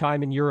spent any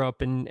time in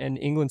Europe and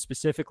England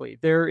specifically,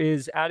 there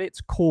is, at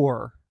its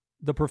core,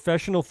 the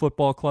professional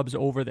football clubs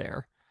over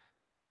there.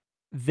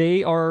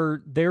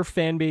 Their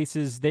fan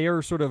bases, they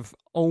are sort of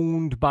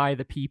owned by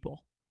the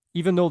people.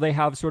 even though they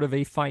have sort of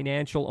a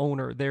financial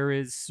owner, there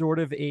is sort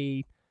of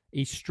a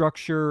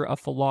structure, a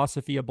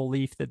philosophy, a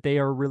belief that they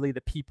are really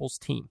the people's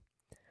team.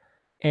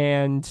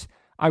 And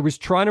I was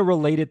trying to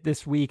relate it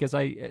this week as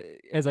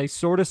I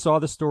sort of saw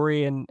the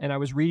story and I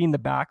was reading the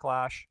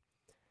backlash,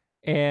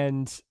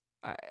 and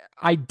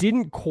I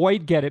didn't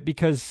quite get it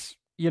because,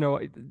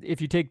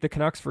 if you take the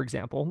Canucks, for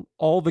example,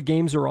 all the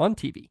games are on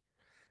TV.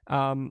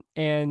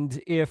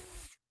 And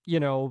if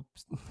the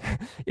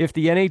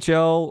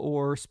NHL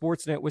or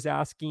Sportsnet was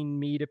asking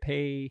me to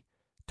pay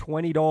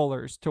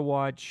 $20 to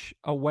watch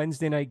a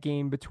Wednesday night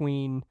game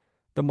between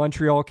the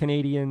Montreal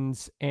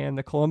Canadiens and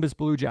the Columbus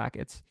Blue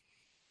Jackets,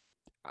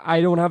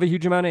 I don't have a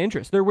huge amount of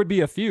interest. There would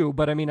be a few,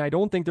 but I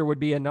don't think there would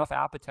be enough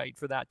appetite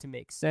for that to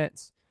make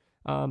sense.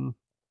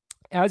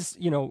 As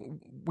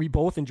we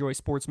both enjoy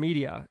sports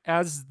media.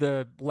 As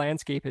the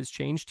landscape has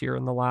changed here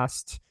in the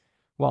last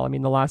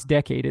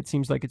decade, it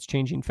seems like it's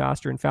changing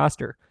faster and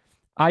faster.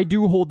 I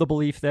do hold the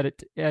belief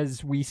that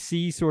as we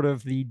see sort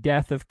of the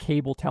death of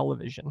cable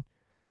television,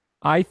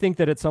 I think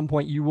that at some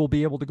point you will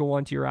be able to go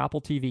onto your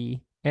Apple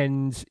TV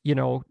and,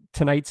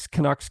 tonight's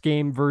Canucks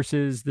game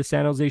versus the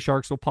San Jose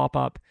Sharks will pop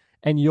up,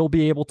 and you'll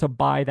be able to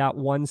buy that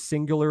one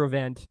singular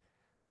event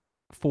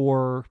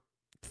for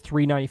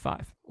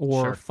 $3.95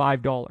 or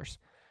 $5.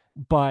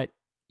 But,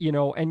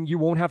 and you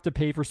won't have to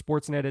pay for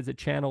Sportsnet as a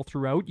channel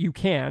throughout. You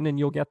can, and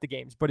you'll get the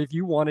games. But if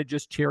you want to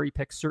just cherry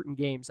pick certain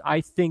games,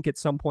 I think at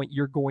some point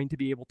you're going to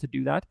be able to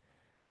do that.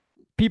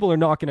 People are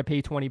not going to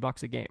pay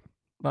 $20 a game.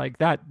 Like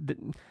that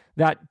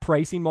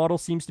pricing model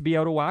seems to be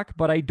out of whack,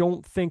 but I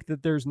don't think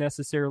that there's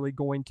necessarily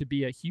going to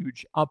be a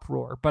huge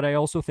uproar. But I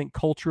also think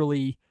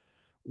culturally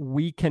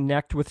we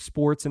connect with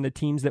sports and the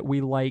teams that we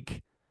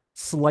like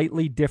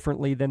slightly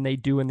differently than they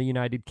do in the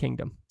United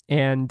Kingdom.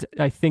 And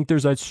I think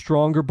there's a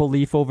stronger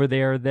belief over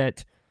there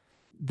that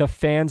the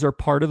fans are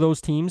part of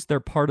those teams, they're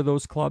part of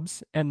those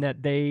clubs, and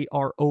that they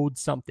are owed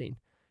something.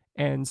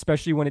 And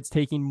especially when it's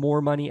taking more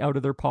money out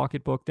of their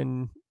pocketbook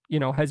than,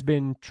 has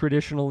been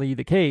traditionally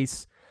the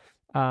case,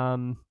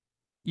 that's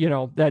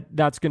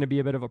going to be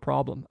a bit of a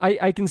problem.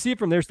 I can see it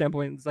from their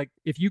standpoint. It's like,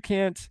 if you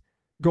can't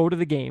go to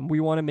the game, we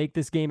want to make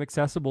this game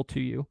accessible to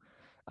you.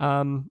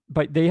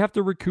 But they have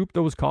to recoup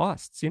those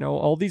costs.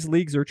 All these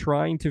leagues are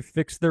trying to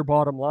fix their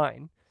bottom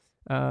line.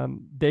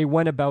 They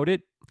went about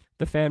it.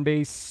 The fan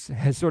base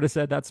has sort of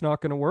said that's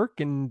not going to work,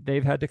 and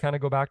they've had to kind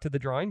of go back to the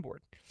drawing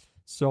board.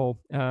 So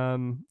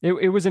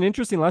it was an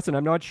interesting lesson.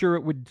 I'm not sure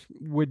it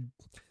would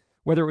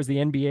whether it was the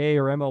NBA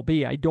or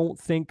MLB. I don't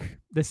think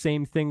the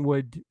same thing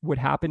would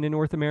happen in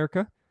North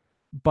America,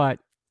 but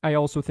I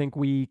also think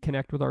we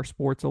connect with our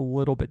sports a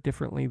little bit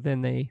differently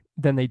than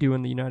they do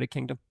in the United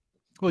Kingdom.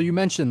 Well, you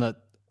mentioned that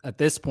at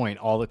this point,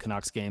 all the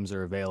Canucks games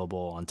are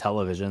available on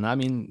television. I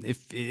mean,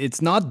 if it's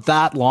not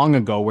that long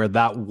ago where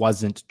that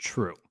wasn't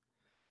true,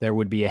 there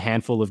would be a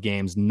handful of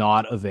games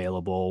not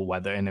available,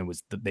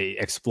 they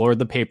explored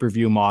the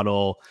pay-per-view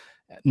model.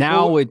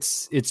 Now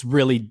it's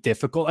really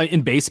difficult.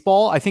 In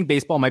baseball, I think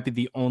baseball might be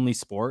the only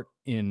sport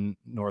in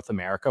North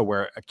America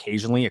where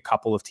occasionally a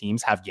couple of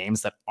teams have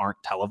games that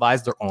aren't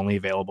televised. They're only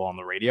available on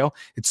the radio.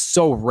 It's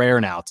so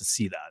rare now to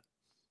see that.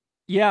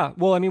 Yeah,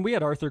 well, we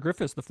had Arthur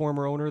Griffiths, the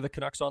former owner of the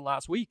Canucks, on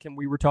last week, and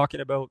we were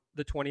talking about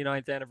the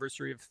 29th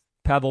anniversary of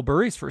Pavel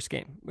Bure's first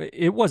game.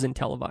 It wasn't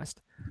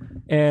televised.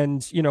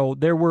 And,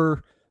 there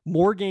were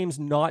more games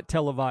not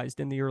televised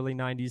in the early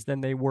 90s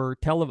than they were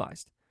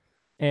televised.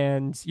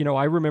 And,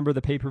 I remember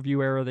the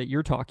pay-per-view era that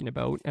you're talking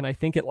about, and I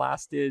think it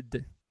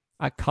lasted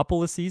a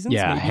couple of seasons.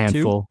 Yeah, maybe a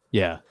handful. 2.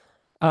 Yeah.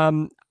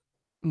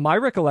 My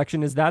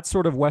recollection is that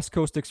sort of West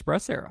Coast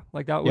Express era.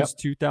 Like that was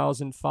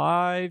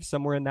 2005,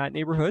 somewhere in that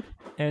neighborhood.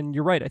 And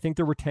you're right. I think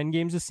there were 10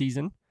 games a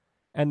season.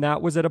 And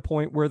that was at a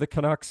point where the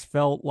Canucks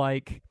felt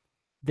like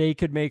they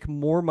could make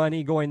more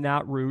money going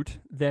that route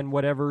than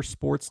whatever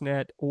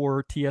Sportsnet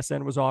or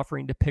TSN was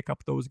offering to pick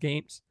up those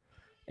games.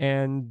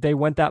 And they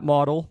went that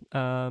model.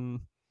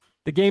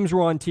 The games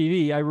were on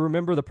TV. I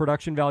remember the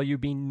production value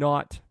being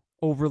not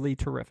overly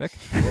terrific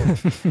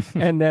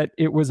and that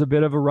it was a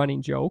bit of a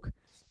running joke.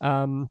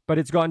 But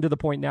it's gotten to the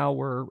point now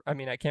where, I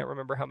can't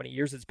remember how many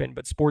years it's been,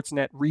 but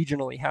Sportsnet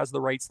regionally has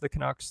the rights to the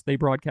Canucks. They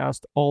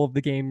broadcast all of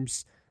the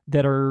games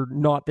that are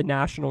not the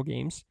national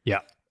games.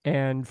 Yeah.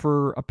 And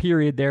for a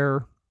period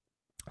there,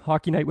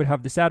 Hockey Night would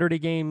have the Saturday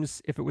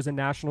games. If it was a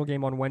national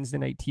game on Wednesday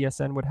night,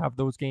 TSN would have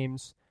those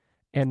games.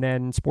 And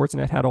then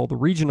Sportsnet had all the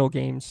regional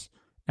games.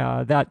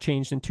 That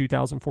changed in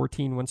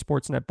 2014 when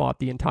Sportsnet bought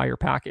the entire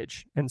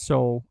package. And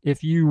so if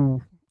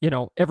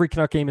every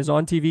Canuck game is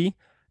on TV,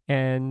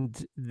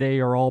 and they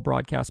are all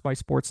broadcast by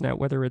Sportsnet,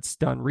 whether it's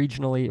done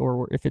regionally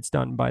or if it's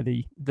done by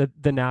the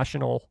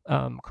national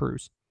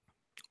crews.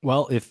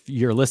 Well, if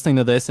you're listening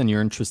to this and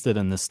you're interested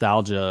in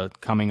nostalgia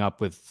coming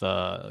up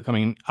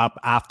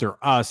after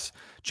us,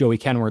 Joey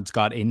Kenward's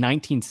got a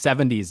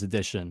 1970s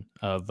edition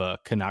of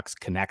Canucks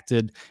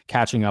Connected,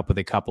 catching up with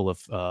a couple of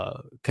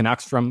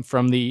Canucks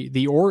from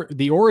the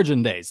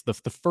origin days, the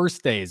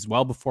first days,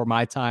 well before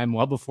my time,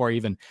 well before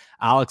even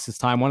Alex's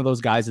time. One of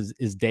those guys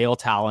is Dale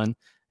Talon.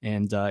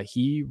 And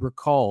he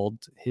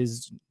recalled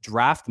his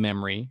draft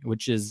memory,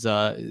 which is,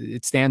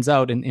 it stands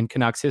out in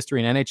Canucks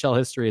history and NHL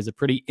history as a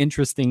pretty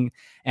interesting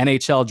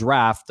NHL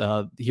draft.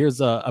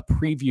 Here's a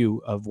preview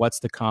of what's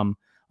to come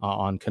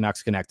on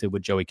Canucks Connected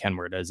with Joey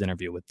Kenward, his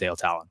interview with Dale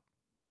Talon.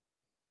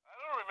 I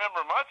don't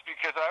remember much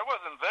because I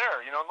wasn't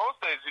there. In those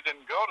days you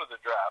didn't go to the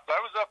draft. I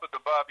was up at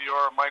the Bobby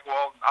Orr, Mike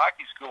Walton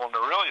Hockey School in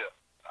Orillia.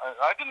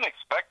 I didn't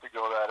expect to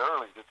go that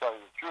early, to tell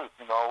you the truth.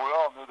 We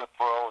all knew that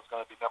Perreault was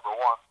going to be number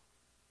one,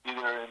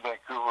 either in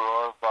Vancouver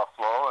or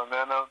Buffalo. And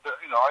then,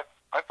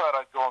 I thought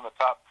I'd go in the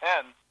top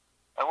 10.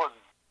 I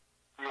wasn't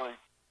really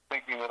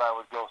thinking that I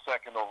would go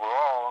second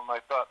overall, and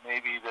I thought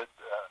maybe that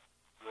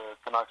the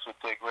Canucks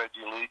would take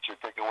Reggie Leach or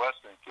take a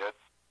Western kid,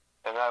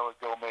 and I would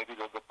go maybe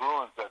to the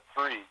Bruins at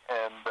 3.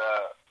 And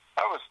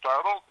I was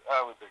startled.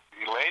 I was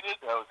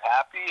elated. I was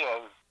happy.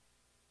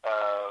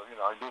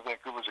 I knew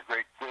Vancouver was a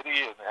great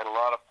city and had a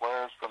lot of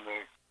players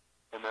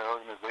in their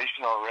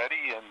organization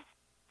already, and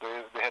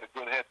they had a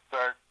good head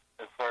start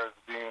as far as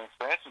being an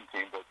expansion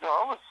team. But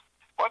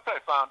once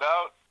I found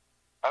out,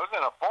 I was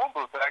in a phone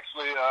booth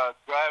actually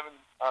driving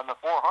on the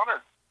 400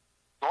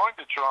 going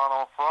to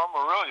Toronto from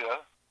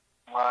Orillia.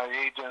 My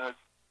agent had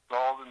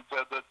called and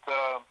said that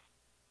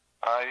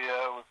I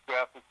was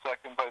drafted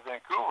second by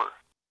Vancouver.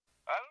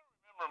 I don't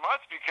remember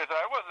much because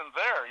I wasn't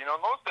there. In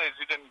those days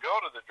you didn't go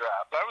to the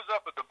draft. I was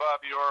up at the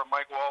Bobby Orr,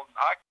 Mike Walton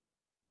Hockey.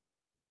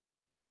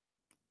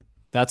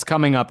 That's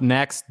coming up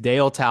next.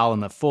 Dale Talon,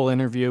 the full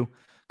interview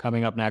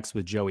coming up next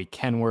with Joey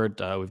Kenward.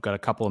 We've got a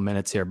couple of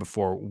minutes here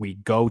before we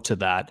go to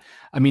that.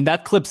 I mean,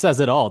 that clip says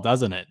it all,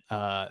 doesn't it?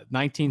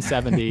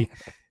 1970,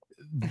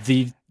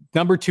 the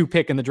number 2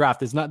 pick in the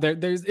draft is not there.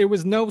 It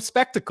was no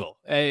spectacle.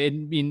 I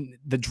mean,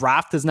 the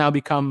draft has now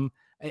become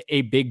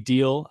a big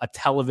deal, a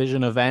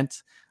television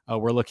event.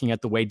 We're looking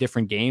at the way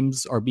different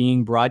games are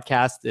being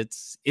broadcast.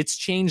 It's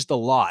changed a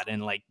lot.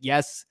 And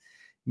yes,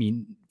 I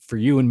mean, for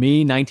you and me,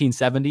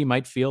 1970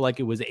 might feel like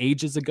it was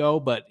ages ago,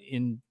 but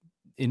in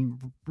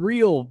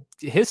real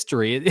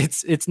history,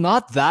 it's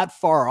not that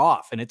far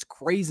off. And it's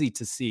crazy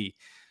to see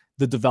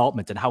the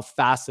development and how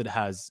fast it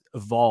has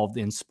evolved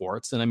in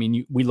sports. And I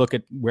mean, we look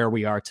at where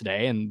we are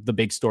today and the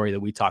big story that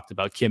we talked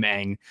about, Kim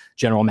Ng,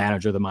 general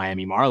manager of the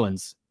Miami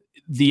Marlins.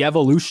 The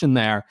evolution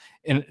there,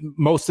 and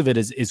most of it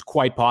is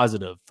quite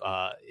positive,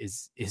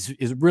 is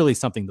really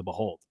something to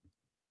behold.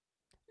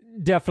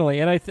 Definitely.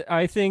 And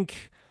I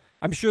think,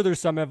 I'm sure there's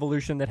some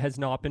evolution that has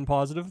not been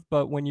positive,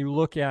 but when you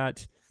look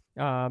at,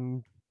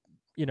 gender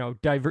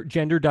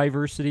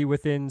diversity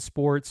within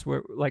sports,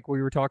 like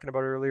we were talking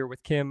about earlier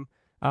with Kim,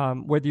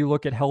 whether you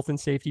look at health and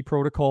safety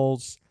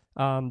protocols,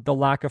 the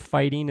lack of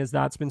fighting as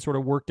that's been sort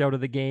of worked out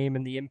of the game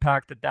and the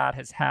impact that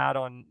has had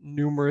on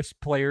numerous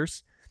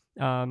players,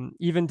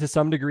 even to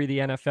some degree, the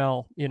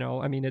NFL,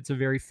 it's a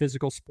very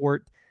physical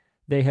sport.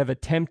 They have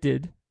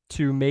attempted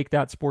to make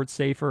that sport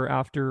safer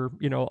after,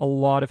 a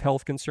lot of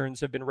health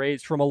concerns have been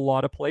raised from a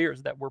lot of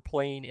players that were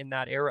playing in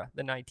that era,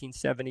 the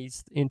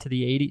 1970s into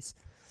the 80s.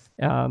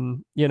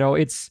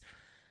 It's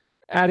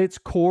at its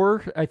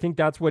core, I think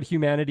that's what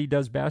humanity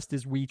does best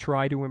is we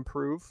try to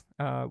improve.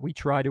 We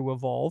try to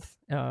evolve.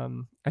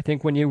 I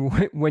think when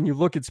you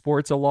look at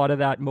sports, a lot of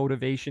that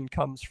motivation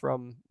comes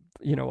from,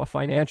 a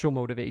financial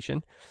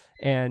motivation.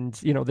 And,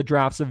 the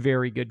draft's a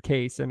very good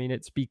case. I mean,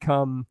 it's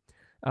become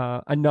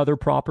another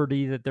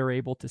property that they're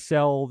able to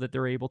sell, that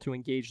they're able to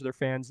engage their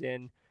fans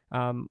in,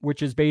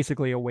 which is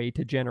basically a way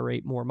to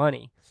generate more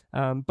money.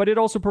 But it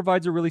also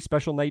provides a really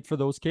special night for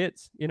those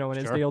kids, and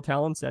as Dale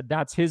Talon said,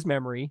 that's his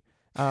memory.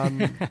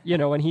 And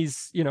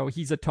he's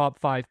a top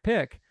 5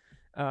 pick.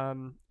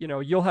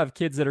 You'll have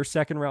kids that are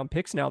second round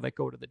picks now that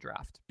go to the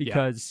draft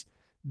because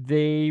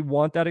they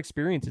want that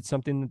experience. It's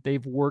something that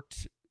they've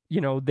worked,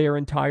 their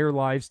entire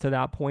lives to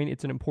that point.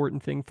 It's an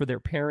important thing for their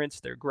parents,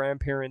 their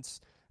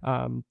grandparents,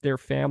 their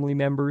family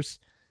members.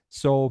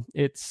 So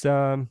it's,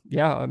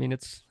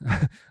 it's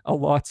a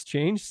lot's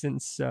changed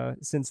since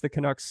the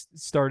Canucks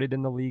started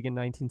in the league in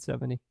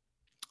 1970.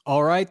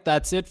 All right,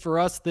 that's it for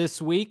us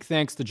this week.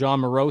 Thanks to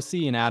John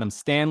Morosi and Adam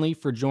Stanley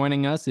for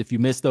joining us. If you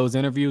missed those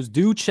interviews,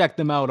 do check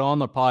them out on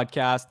the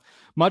podcast.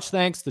 Much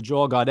thanks to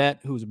Joel Gaudette,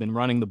 who's been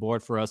running the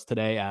board for us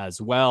today as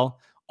well.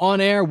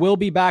 On air, we'll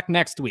be back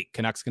next week.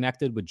 Canucks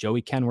Connected with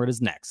Joey Kenward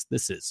is next.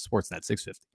 This is Sportsnet 650.